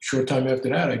a short time after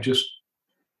that. I just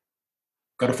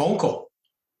got a phone call.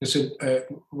 They said,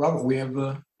 "Robert, we have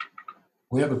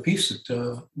a piece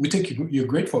that we think you're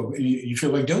great for. You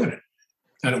feel like doing it."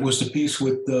 And it was the piece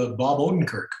with Bob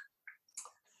Odenkirk.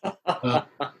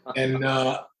 And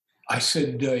I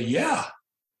said, yeah,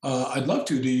 I'd love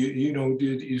to. Do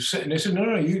you say? And they said,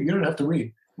 no, you don't have to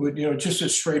read. Just a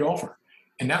straight offer.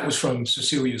 And that was from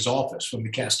Cecilia's office, from the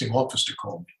casting office, to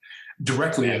call me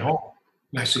directly at home.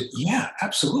 And I said, yeah,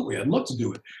 absolutely. I'd love to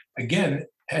do it. Again,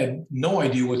 had no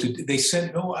idea what to do. They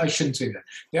sent, no, I shouldn't say that.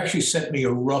 They actually sent me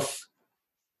a rough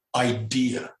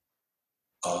idea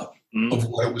of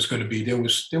what it was going to be. There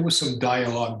was some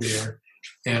dialogue there,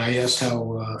 and I asked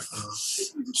how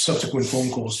subsequent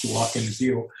phone calls to lock in the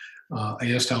deal.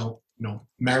 I asked how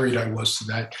married I was to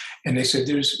that, and they said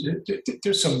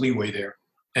there's some leeway there,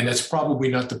 and that's probably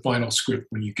not the final script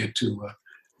when you get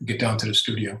down to the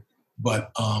studio.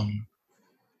 But and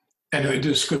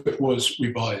the script was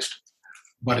revised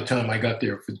by the time I got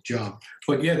there for the job.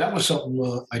 But yeah, that was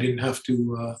something I didn't have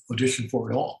to audition for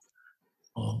at all.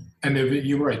 And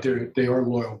you're right, they are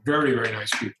loyal, very, very nice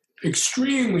people,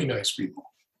 extremely nice people.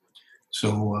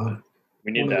 So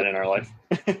we need that in our life.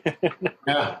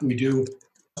 Yeah, we do.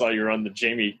 Saw you were on the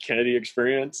Jamie Kennedy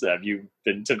Experience. Have you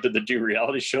been tempted to do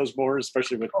reality shows more,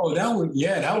 especially with? Oh, that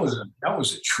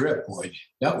was a trip, boy.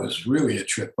 That was really a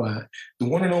trip. The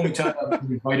one and only time I've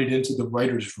been invited into the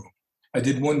writers' room. I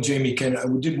did one Jamie Kennedy. I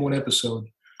did one episode.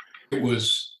 It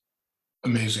was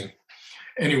amazing.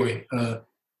 Anyway.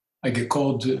 I get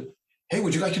called to, hey,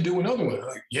 would you like to do another one? I'm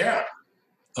like, yeah.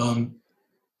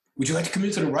 Would you like to come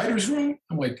into the writer's room?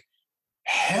 I'm like,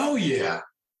 hell yeah.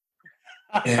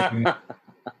 And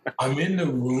I'm in the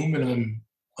room and I'm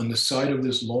on the side of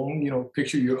this long,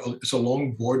 picture, it's a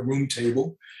long boardroom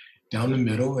table down the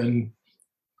middle. And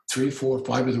 3, 4,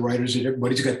 5 of the writers, and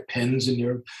everybody's got pens and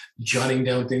they're jotting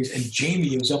down things. And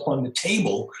Jamie is up on the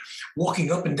table,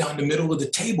 walking up and down the middle of the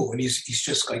table, and he's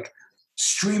just like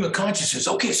stream of consciousness.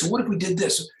 Okay, so what if we did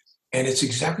this? And it's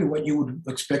exactly what you would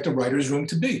expect a writer's room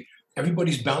to be.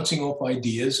 Everybody's bouncing off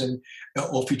ideas and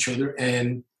off each other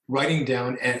and writing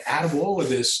down. And out of all of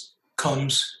this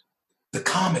comes the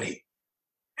comedy.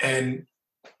 And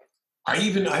I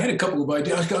had a couple of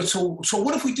ideas. I go, so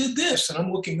what if we did this? And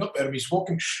I'm looking up at him. He's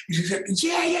walking. He's like,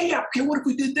 yeah. Okay, what if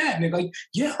we did that? And they're like,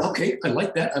 yeah, okay, I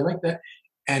like that.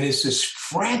 And it's this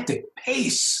frantic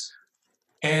pace.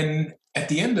 And at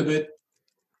the end of it,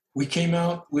 we came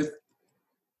out with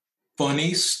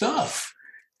funny stuff.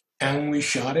 And we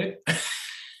shot it.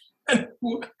 And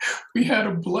we had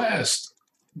a blast.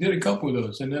 Did a couple of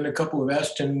those. And then a couple of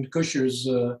Ashton Kutcher's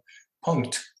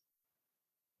Punked,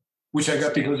 which I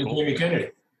got because of Jamie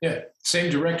Kennedy. Yeah, same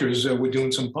directors were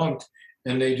doing some Punked.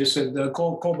 And they just said,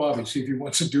 call Bobby, see if he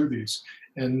wants to do these.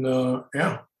 And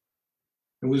yeah,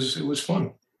 it was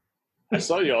fun. I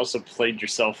saw you also played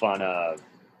yourself on an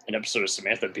episode of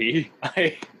Samantha Bee.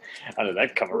 How did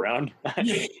that come around?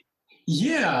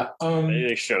 Yeah.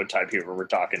 They show type people we're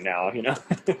talking now, you know.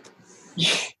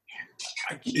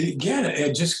 Again,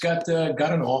 I just got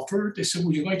an offer. They said,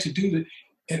 "Would you like to do that?"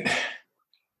 And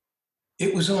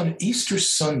it was on Easter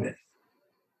Sunday.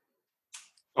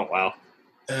 Oh wow.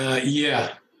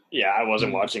 Yeah. Yeah, I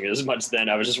wasn't watching it as much then.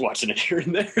 I was just watching it here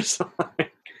and there. So.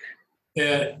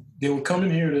 Yeah, they were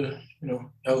coming here to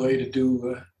L.A. to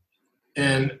do,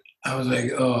 and I was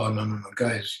like, "Oh no,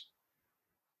 guys."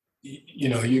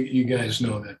 You guys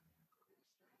know that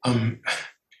I'm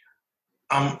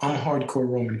hardcore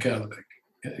Roman Catholic.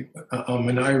 I'm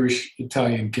an Irish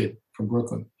Italian kid from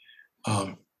Brooklyn.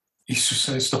 Easter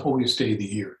Sunday's the holiest day of the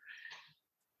year,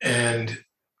 and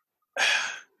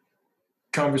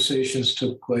conversations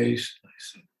took place. I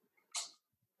said,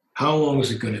 "How long is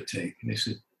it going to take?" And they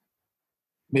said,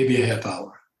 "Maybe a half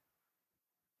hour."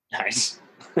 Nice.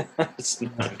 It's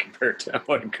not compared to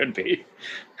what it could be.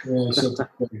 Yeah, I said,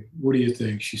 "What do you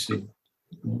think?" She said,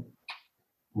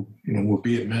 we'll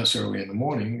be at Mass early in the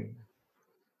morning.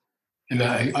 And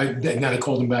I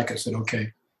called him back. I said,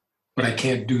 "Okay, but I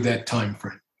can't do that time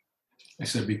frame." I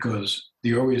said, "Because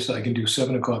the earliest I can do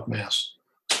 7 o'clock Mass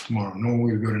tomorrow.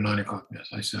 Normally we go to 9 o'clock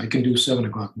Mass." I said, "I can do 7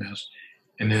 o'clock Mass,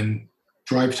 and then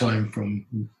drive time from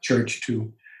church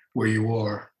to where you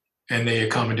are." And they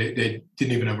accommodated. They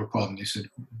didn't even have a problem. They said,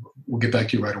 "We'll get back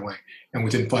to you right away." And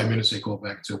within 5 minutes, they called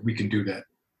back and said, "We can do that."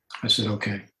 I said,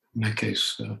 "Okay, in that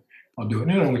case, I'll do it."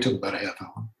 And it only took about a half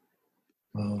hour.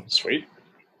 Sweet.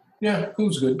 Yeah, it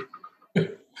was good.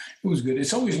 It was good.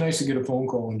 It's always nice to get a phone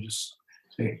call and just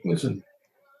say, "Listen,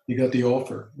 you got the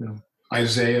offer."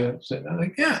 Isaiah said, "I'm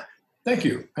like, yeah, thank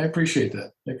you. I appreciate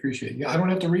that. I appreciate it. Yeah, I don't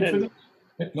have to read for this."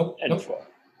 Nope.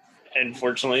 And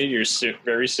fortunately,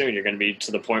 very soon you're going to be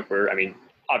to the point where, I mean,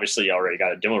 obviously you already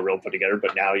got a demo reel put together,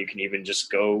 but now you can even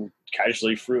just go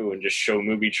casually through and just show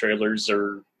movie trailers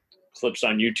or clips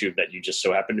on YouTube that you just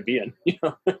so happen to be in.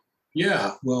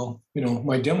 Yeah, well,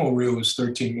 my demo reel is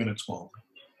 13 minutes long.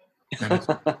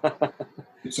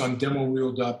 It's on demo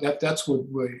reel. That's what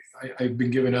I've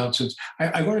been giving out since.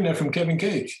 I learned that from Kevin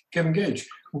Gage. Kevin Gage,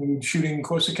 when we were shooting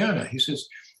Corsicana, he says,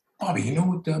 "Bobby, you know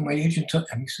what my agent told?"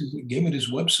 And he says, he gave me this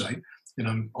website, and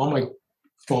I'm on my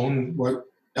phone right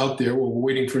out there. We're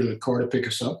waiting for the car to pick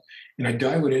us up, and I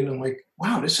dial it in. And I'm like,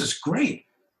 "Wow, this is great."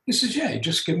 He says, "Yeah,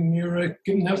 just give them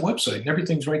that website, and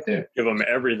everything's right there." Give them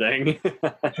everything.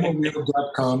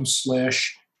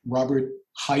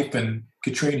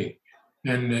 Demoreal.com/Robert-Catrini,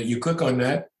 and you click on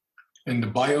that, and the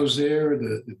bio's there.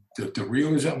 The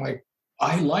reel is. I'm like,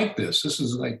 I like this. This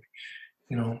is like,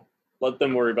 Let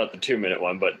them worry about the 2-minute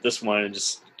one, but this one,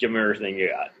 just give them everything you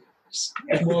got.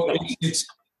 Well, it's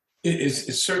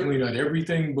certainly not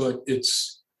everything, but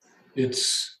it's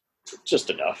just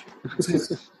enough.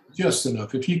 It's just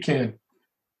enough. If you can't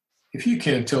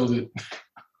tell that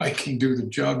I can do the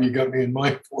job you got me in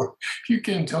mind for, if you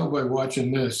can't tell by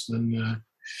watching this, then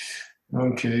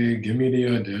okay, give me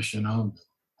the audition. No,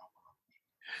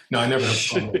 I never have a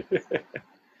problem.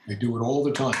 I do it all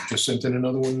the time. Just sent in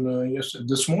another one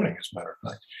this morning, as a matter of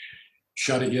fact.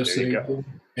 Shot it yesterday,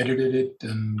 edited it,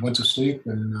 and went to sleep,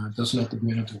 and it doesn't have to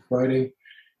be in until Friday.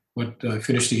 But I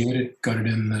finished the edit, got it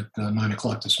in at 9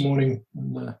 o'clock this morning,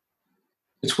 and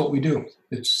it's what we do.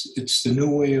 It's the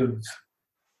new way of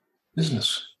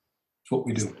business. It's what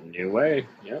we do. It's the new way,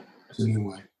 yep. It's the new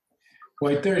way.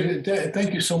 Well,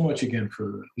 thank you so much again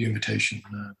for the invitation.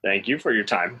 Thank you for your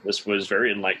time. This was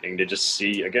very enlightening to just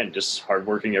see, again, just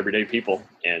hardworking, everyday people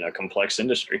in a complex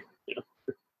industry.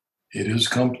 It is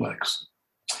complex.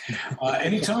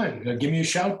 Anytime. Give me a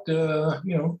shout.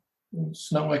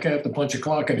 It's not like I have to punch a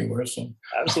clock anywhere. So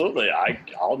Absolutely.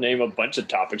 I'll name a bunch of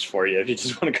topics for you if you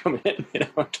just want to come in,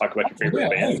 talk about your favorite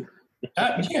band.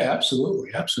 Yeah,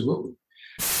 absolutely. Absolutely.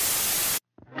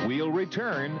 We'll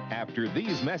return after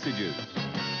these messages.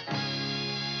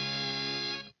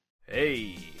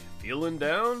 Hey, feeling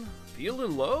down?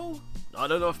 Feeling low?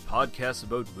 Not enough podcasts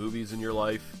about movies in your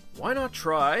life? Why not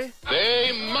try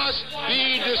They must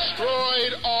be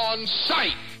destroyed on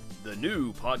sight. the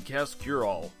new Podcast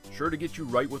Cure-All? Sure to get you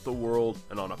right with the world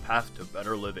and on a path to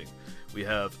better living. We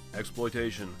have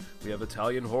exploitation, we have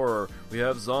Italian horror, we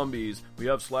have zombies, we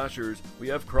have slashers, we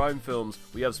have crime films,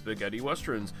 we have spaghetti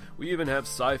westerns, we even have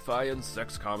sci-fi and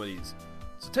sex comedies.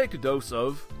 So take a dose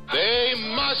of They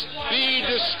must be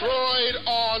destroyed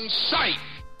on sight.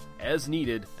 as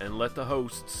needed and let the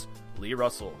hosts, Lee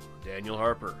Russell, Daniel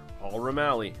Harper, Paul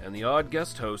Romali, and the odd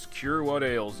guest host cure what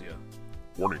ails you.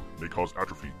 Warning, may cause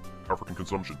atrophy, African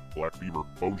consumption, black fever,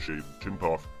 bone shave, chin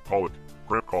cough, colic,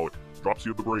 cramp colic, dropsy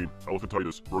of the brain,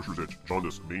 elephantitis, grocer's itch,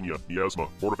 jaundice, mania, miasma,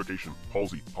 mortification,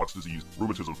 palsy, Pott's disease,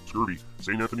 rheumatism, scurvy,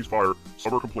 St. Anthony's fire,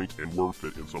 summer complaint, and worm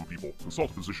fit in some people. Consult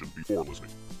a physician before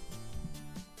listening.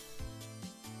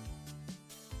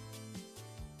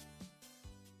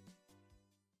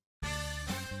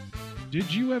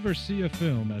 Did you ever see a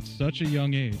film at such a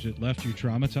young age it left you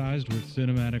traumatized with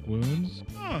cinematic wounds?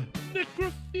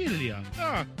 Necrophilia.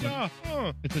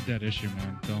 It's a dead issue,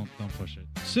 man. Don't push it.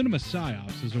 Cinema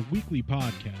Psyops is a weekly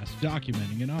podcast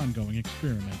documenting an ongoing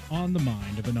experiment on the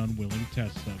mind of an unwilling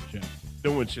test subject.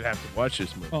 No one should have to watch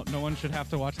this movie. Oh, no one should have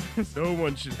to watch this? No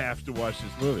one should have to watch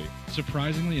this movie.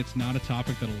 Surprisingly, it's not a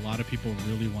topic that a lot of people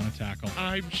really want to tackle.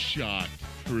 I'm shocked,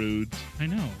 prudes. I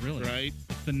know, really. Right?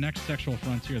 It's the next sexual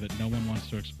frontier that no one wants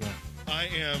to explore. I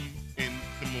am, in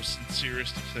the most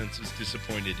sincerest of senses,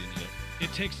 disappointed in you.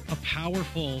 It takes a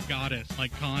powerful goddess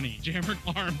like Connie, jam her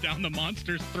arm down the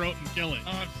monster's throat and kill it.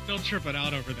 Oh, I'm still tripping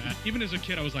out over that. Even as a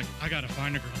kid, I was like, I gotta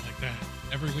find a girl like that.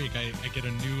 Every week, I get a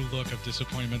new look of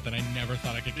disappointment that I never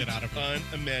thought I could get out of it.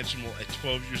 Unimaginable. At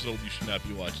 12 years old, you should not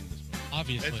be watching this movie.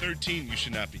 Obviously. At 13, you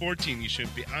should not be. 14, you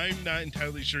shouldn't be. I'm not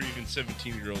entirely sure even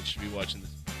 17-year-olds should be watching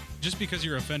this. Just because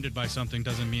you're offended by something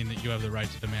doesn't mean that you have the right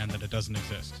to demand that it doesn't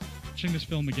exist. Watching this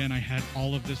film again, I had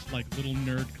all of this like little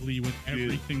nerd glee with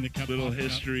everything that kept little popping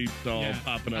history up. doll Yeah,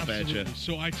 popping up absolutely. at you.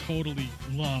 So I totally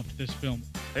loved this film.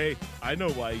 Hey, I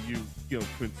know why you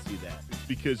couldn't see that. It's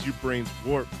because your brain's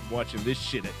warped from watching this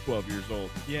shit at 12 years old.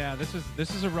 Yeah, this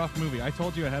is a rough movie. I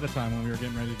told you ahead of time when we were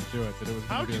getting ready to do it that it was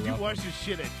How going to be could a you rough watch one. this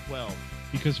shit at 12?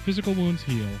 Because physical wounds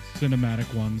heal,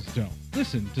 cinematic ones don't.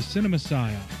 Listen to Cinema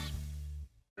Psyops.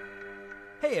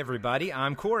 Hey everybody,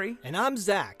 I'm Corey. And I'm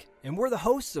Zach, and we're the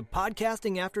hosts of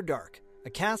Podcasting After Dark, a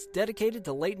cast dedicated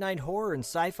to late-night horror and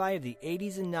sci-fi of the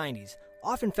 80s and 90s,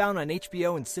 often found on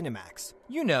HBO and Cinemax.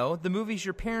 You know, the movies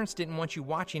your parents didn't want you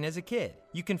watching as a kid.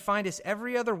 You can find us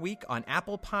every other week on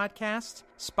Apple Podcasts,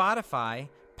 Spotify,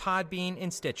 Podbean,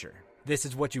 and Stitcher. This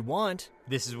is what you want.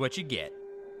 This is what you get.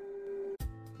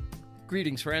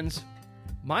 Greetings, friends.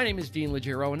 My name is Dean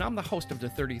Legero, and I'm the host of the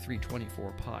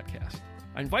 3324 podcast.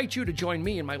 I invite you to join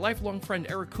me and my lifelong friend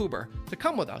Eric Kuber to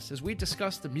come with us as we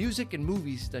discuss the music and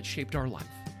movies that shaped our life.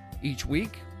 Each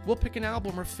week, we'll pick an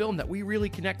album or film that we really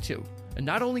connect to, and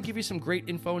not only give you some great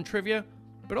info and trivia,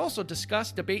 but also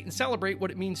discuss, debate, and celebrate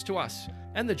what it means to us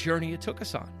and the journey it took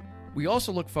us on. We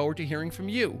also look forward to hearing from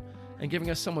you and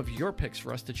giving us some of your picks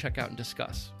for us to check out and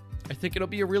discuss. I think it'll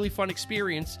be a really fun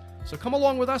experience, so come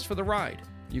along with us for the ride.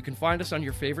 You can find us on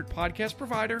your favorite podcast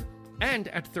provider and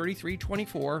at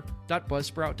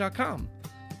 3324.buzzsprout.com.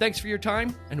 Thanks for your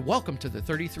time, and welcome to the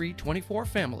 3324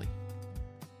 family.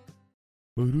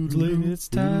 It's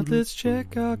time, let's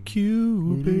check our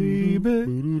cue,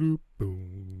 baby.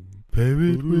 Pair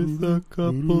it with a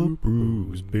couple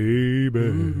brews,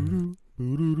 baby.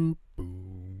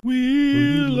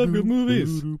 We love good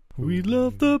movies. We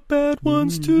love the bad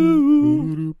ones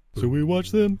too. So we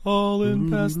watch them all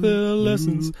and pass their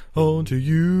lessons on to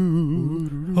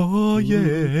you. Oh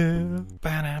yeah.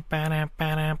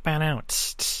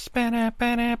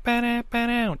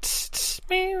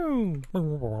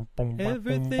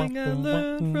 Everything I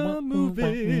learned from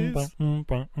movies helps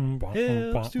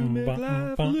to make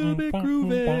life a little bit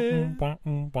groovy.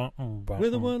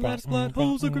 With a one-liner plot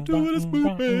holes and gratuitous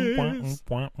movies.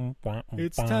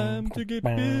 It's time to get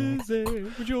busy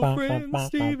with your friend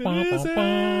Steve and Izzy.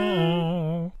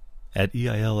 At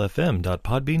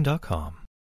eilfm.podbean.com.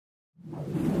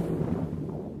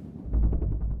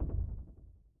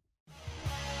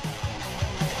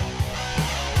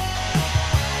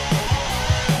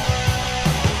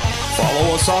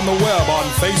 Follow us on the web on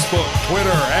Facebook,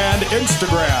 Twitter, and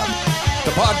Instagram.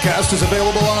 The podcast is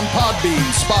available on Podbean,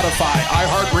 Spotify,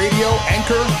 iHeartRadio,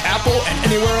 Anchor, Apple, and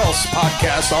anywhere else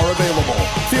podcasts are available.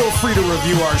 Feel free to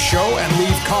review our show and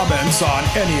leave comments on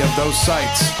any of those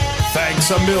sites.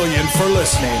 Thanks a million for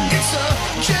listening. It's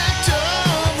a jacked up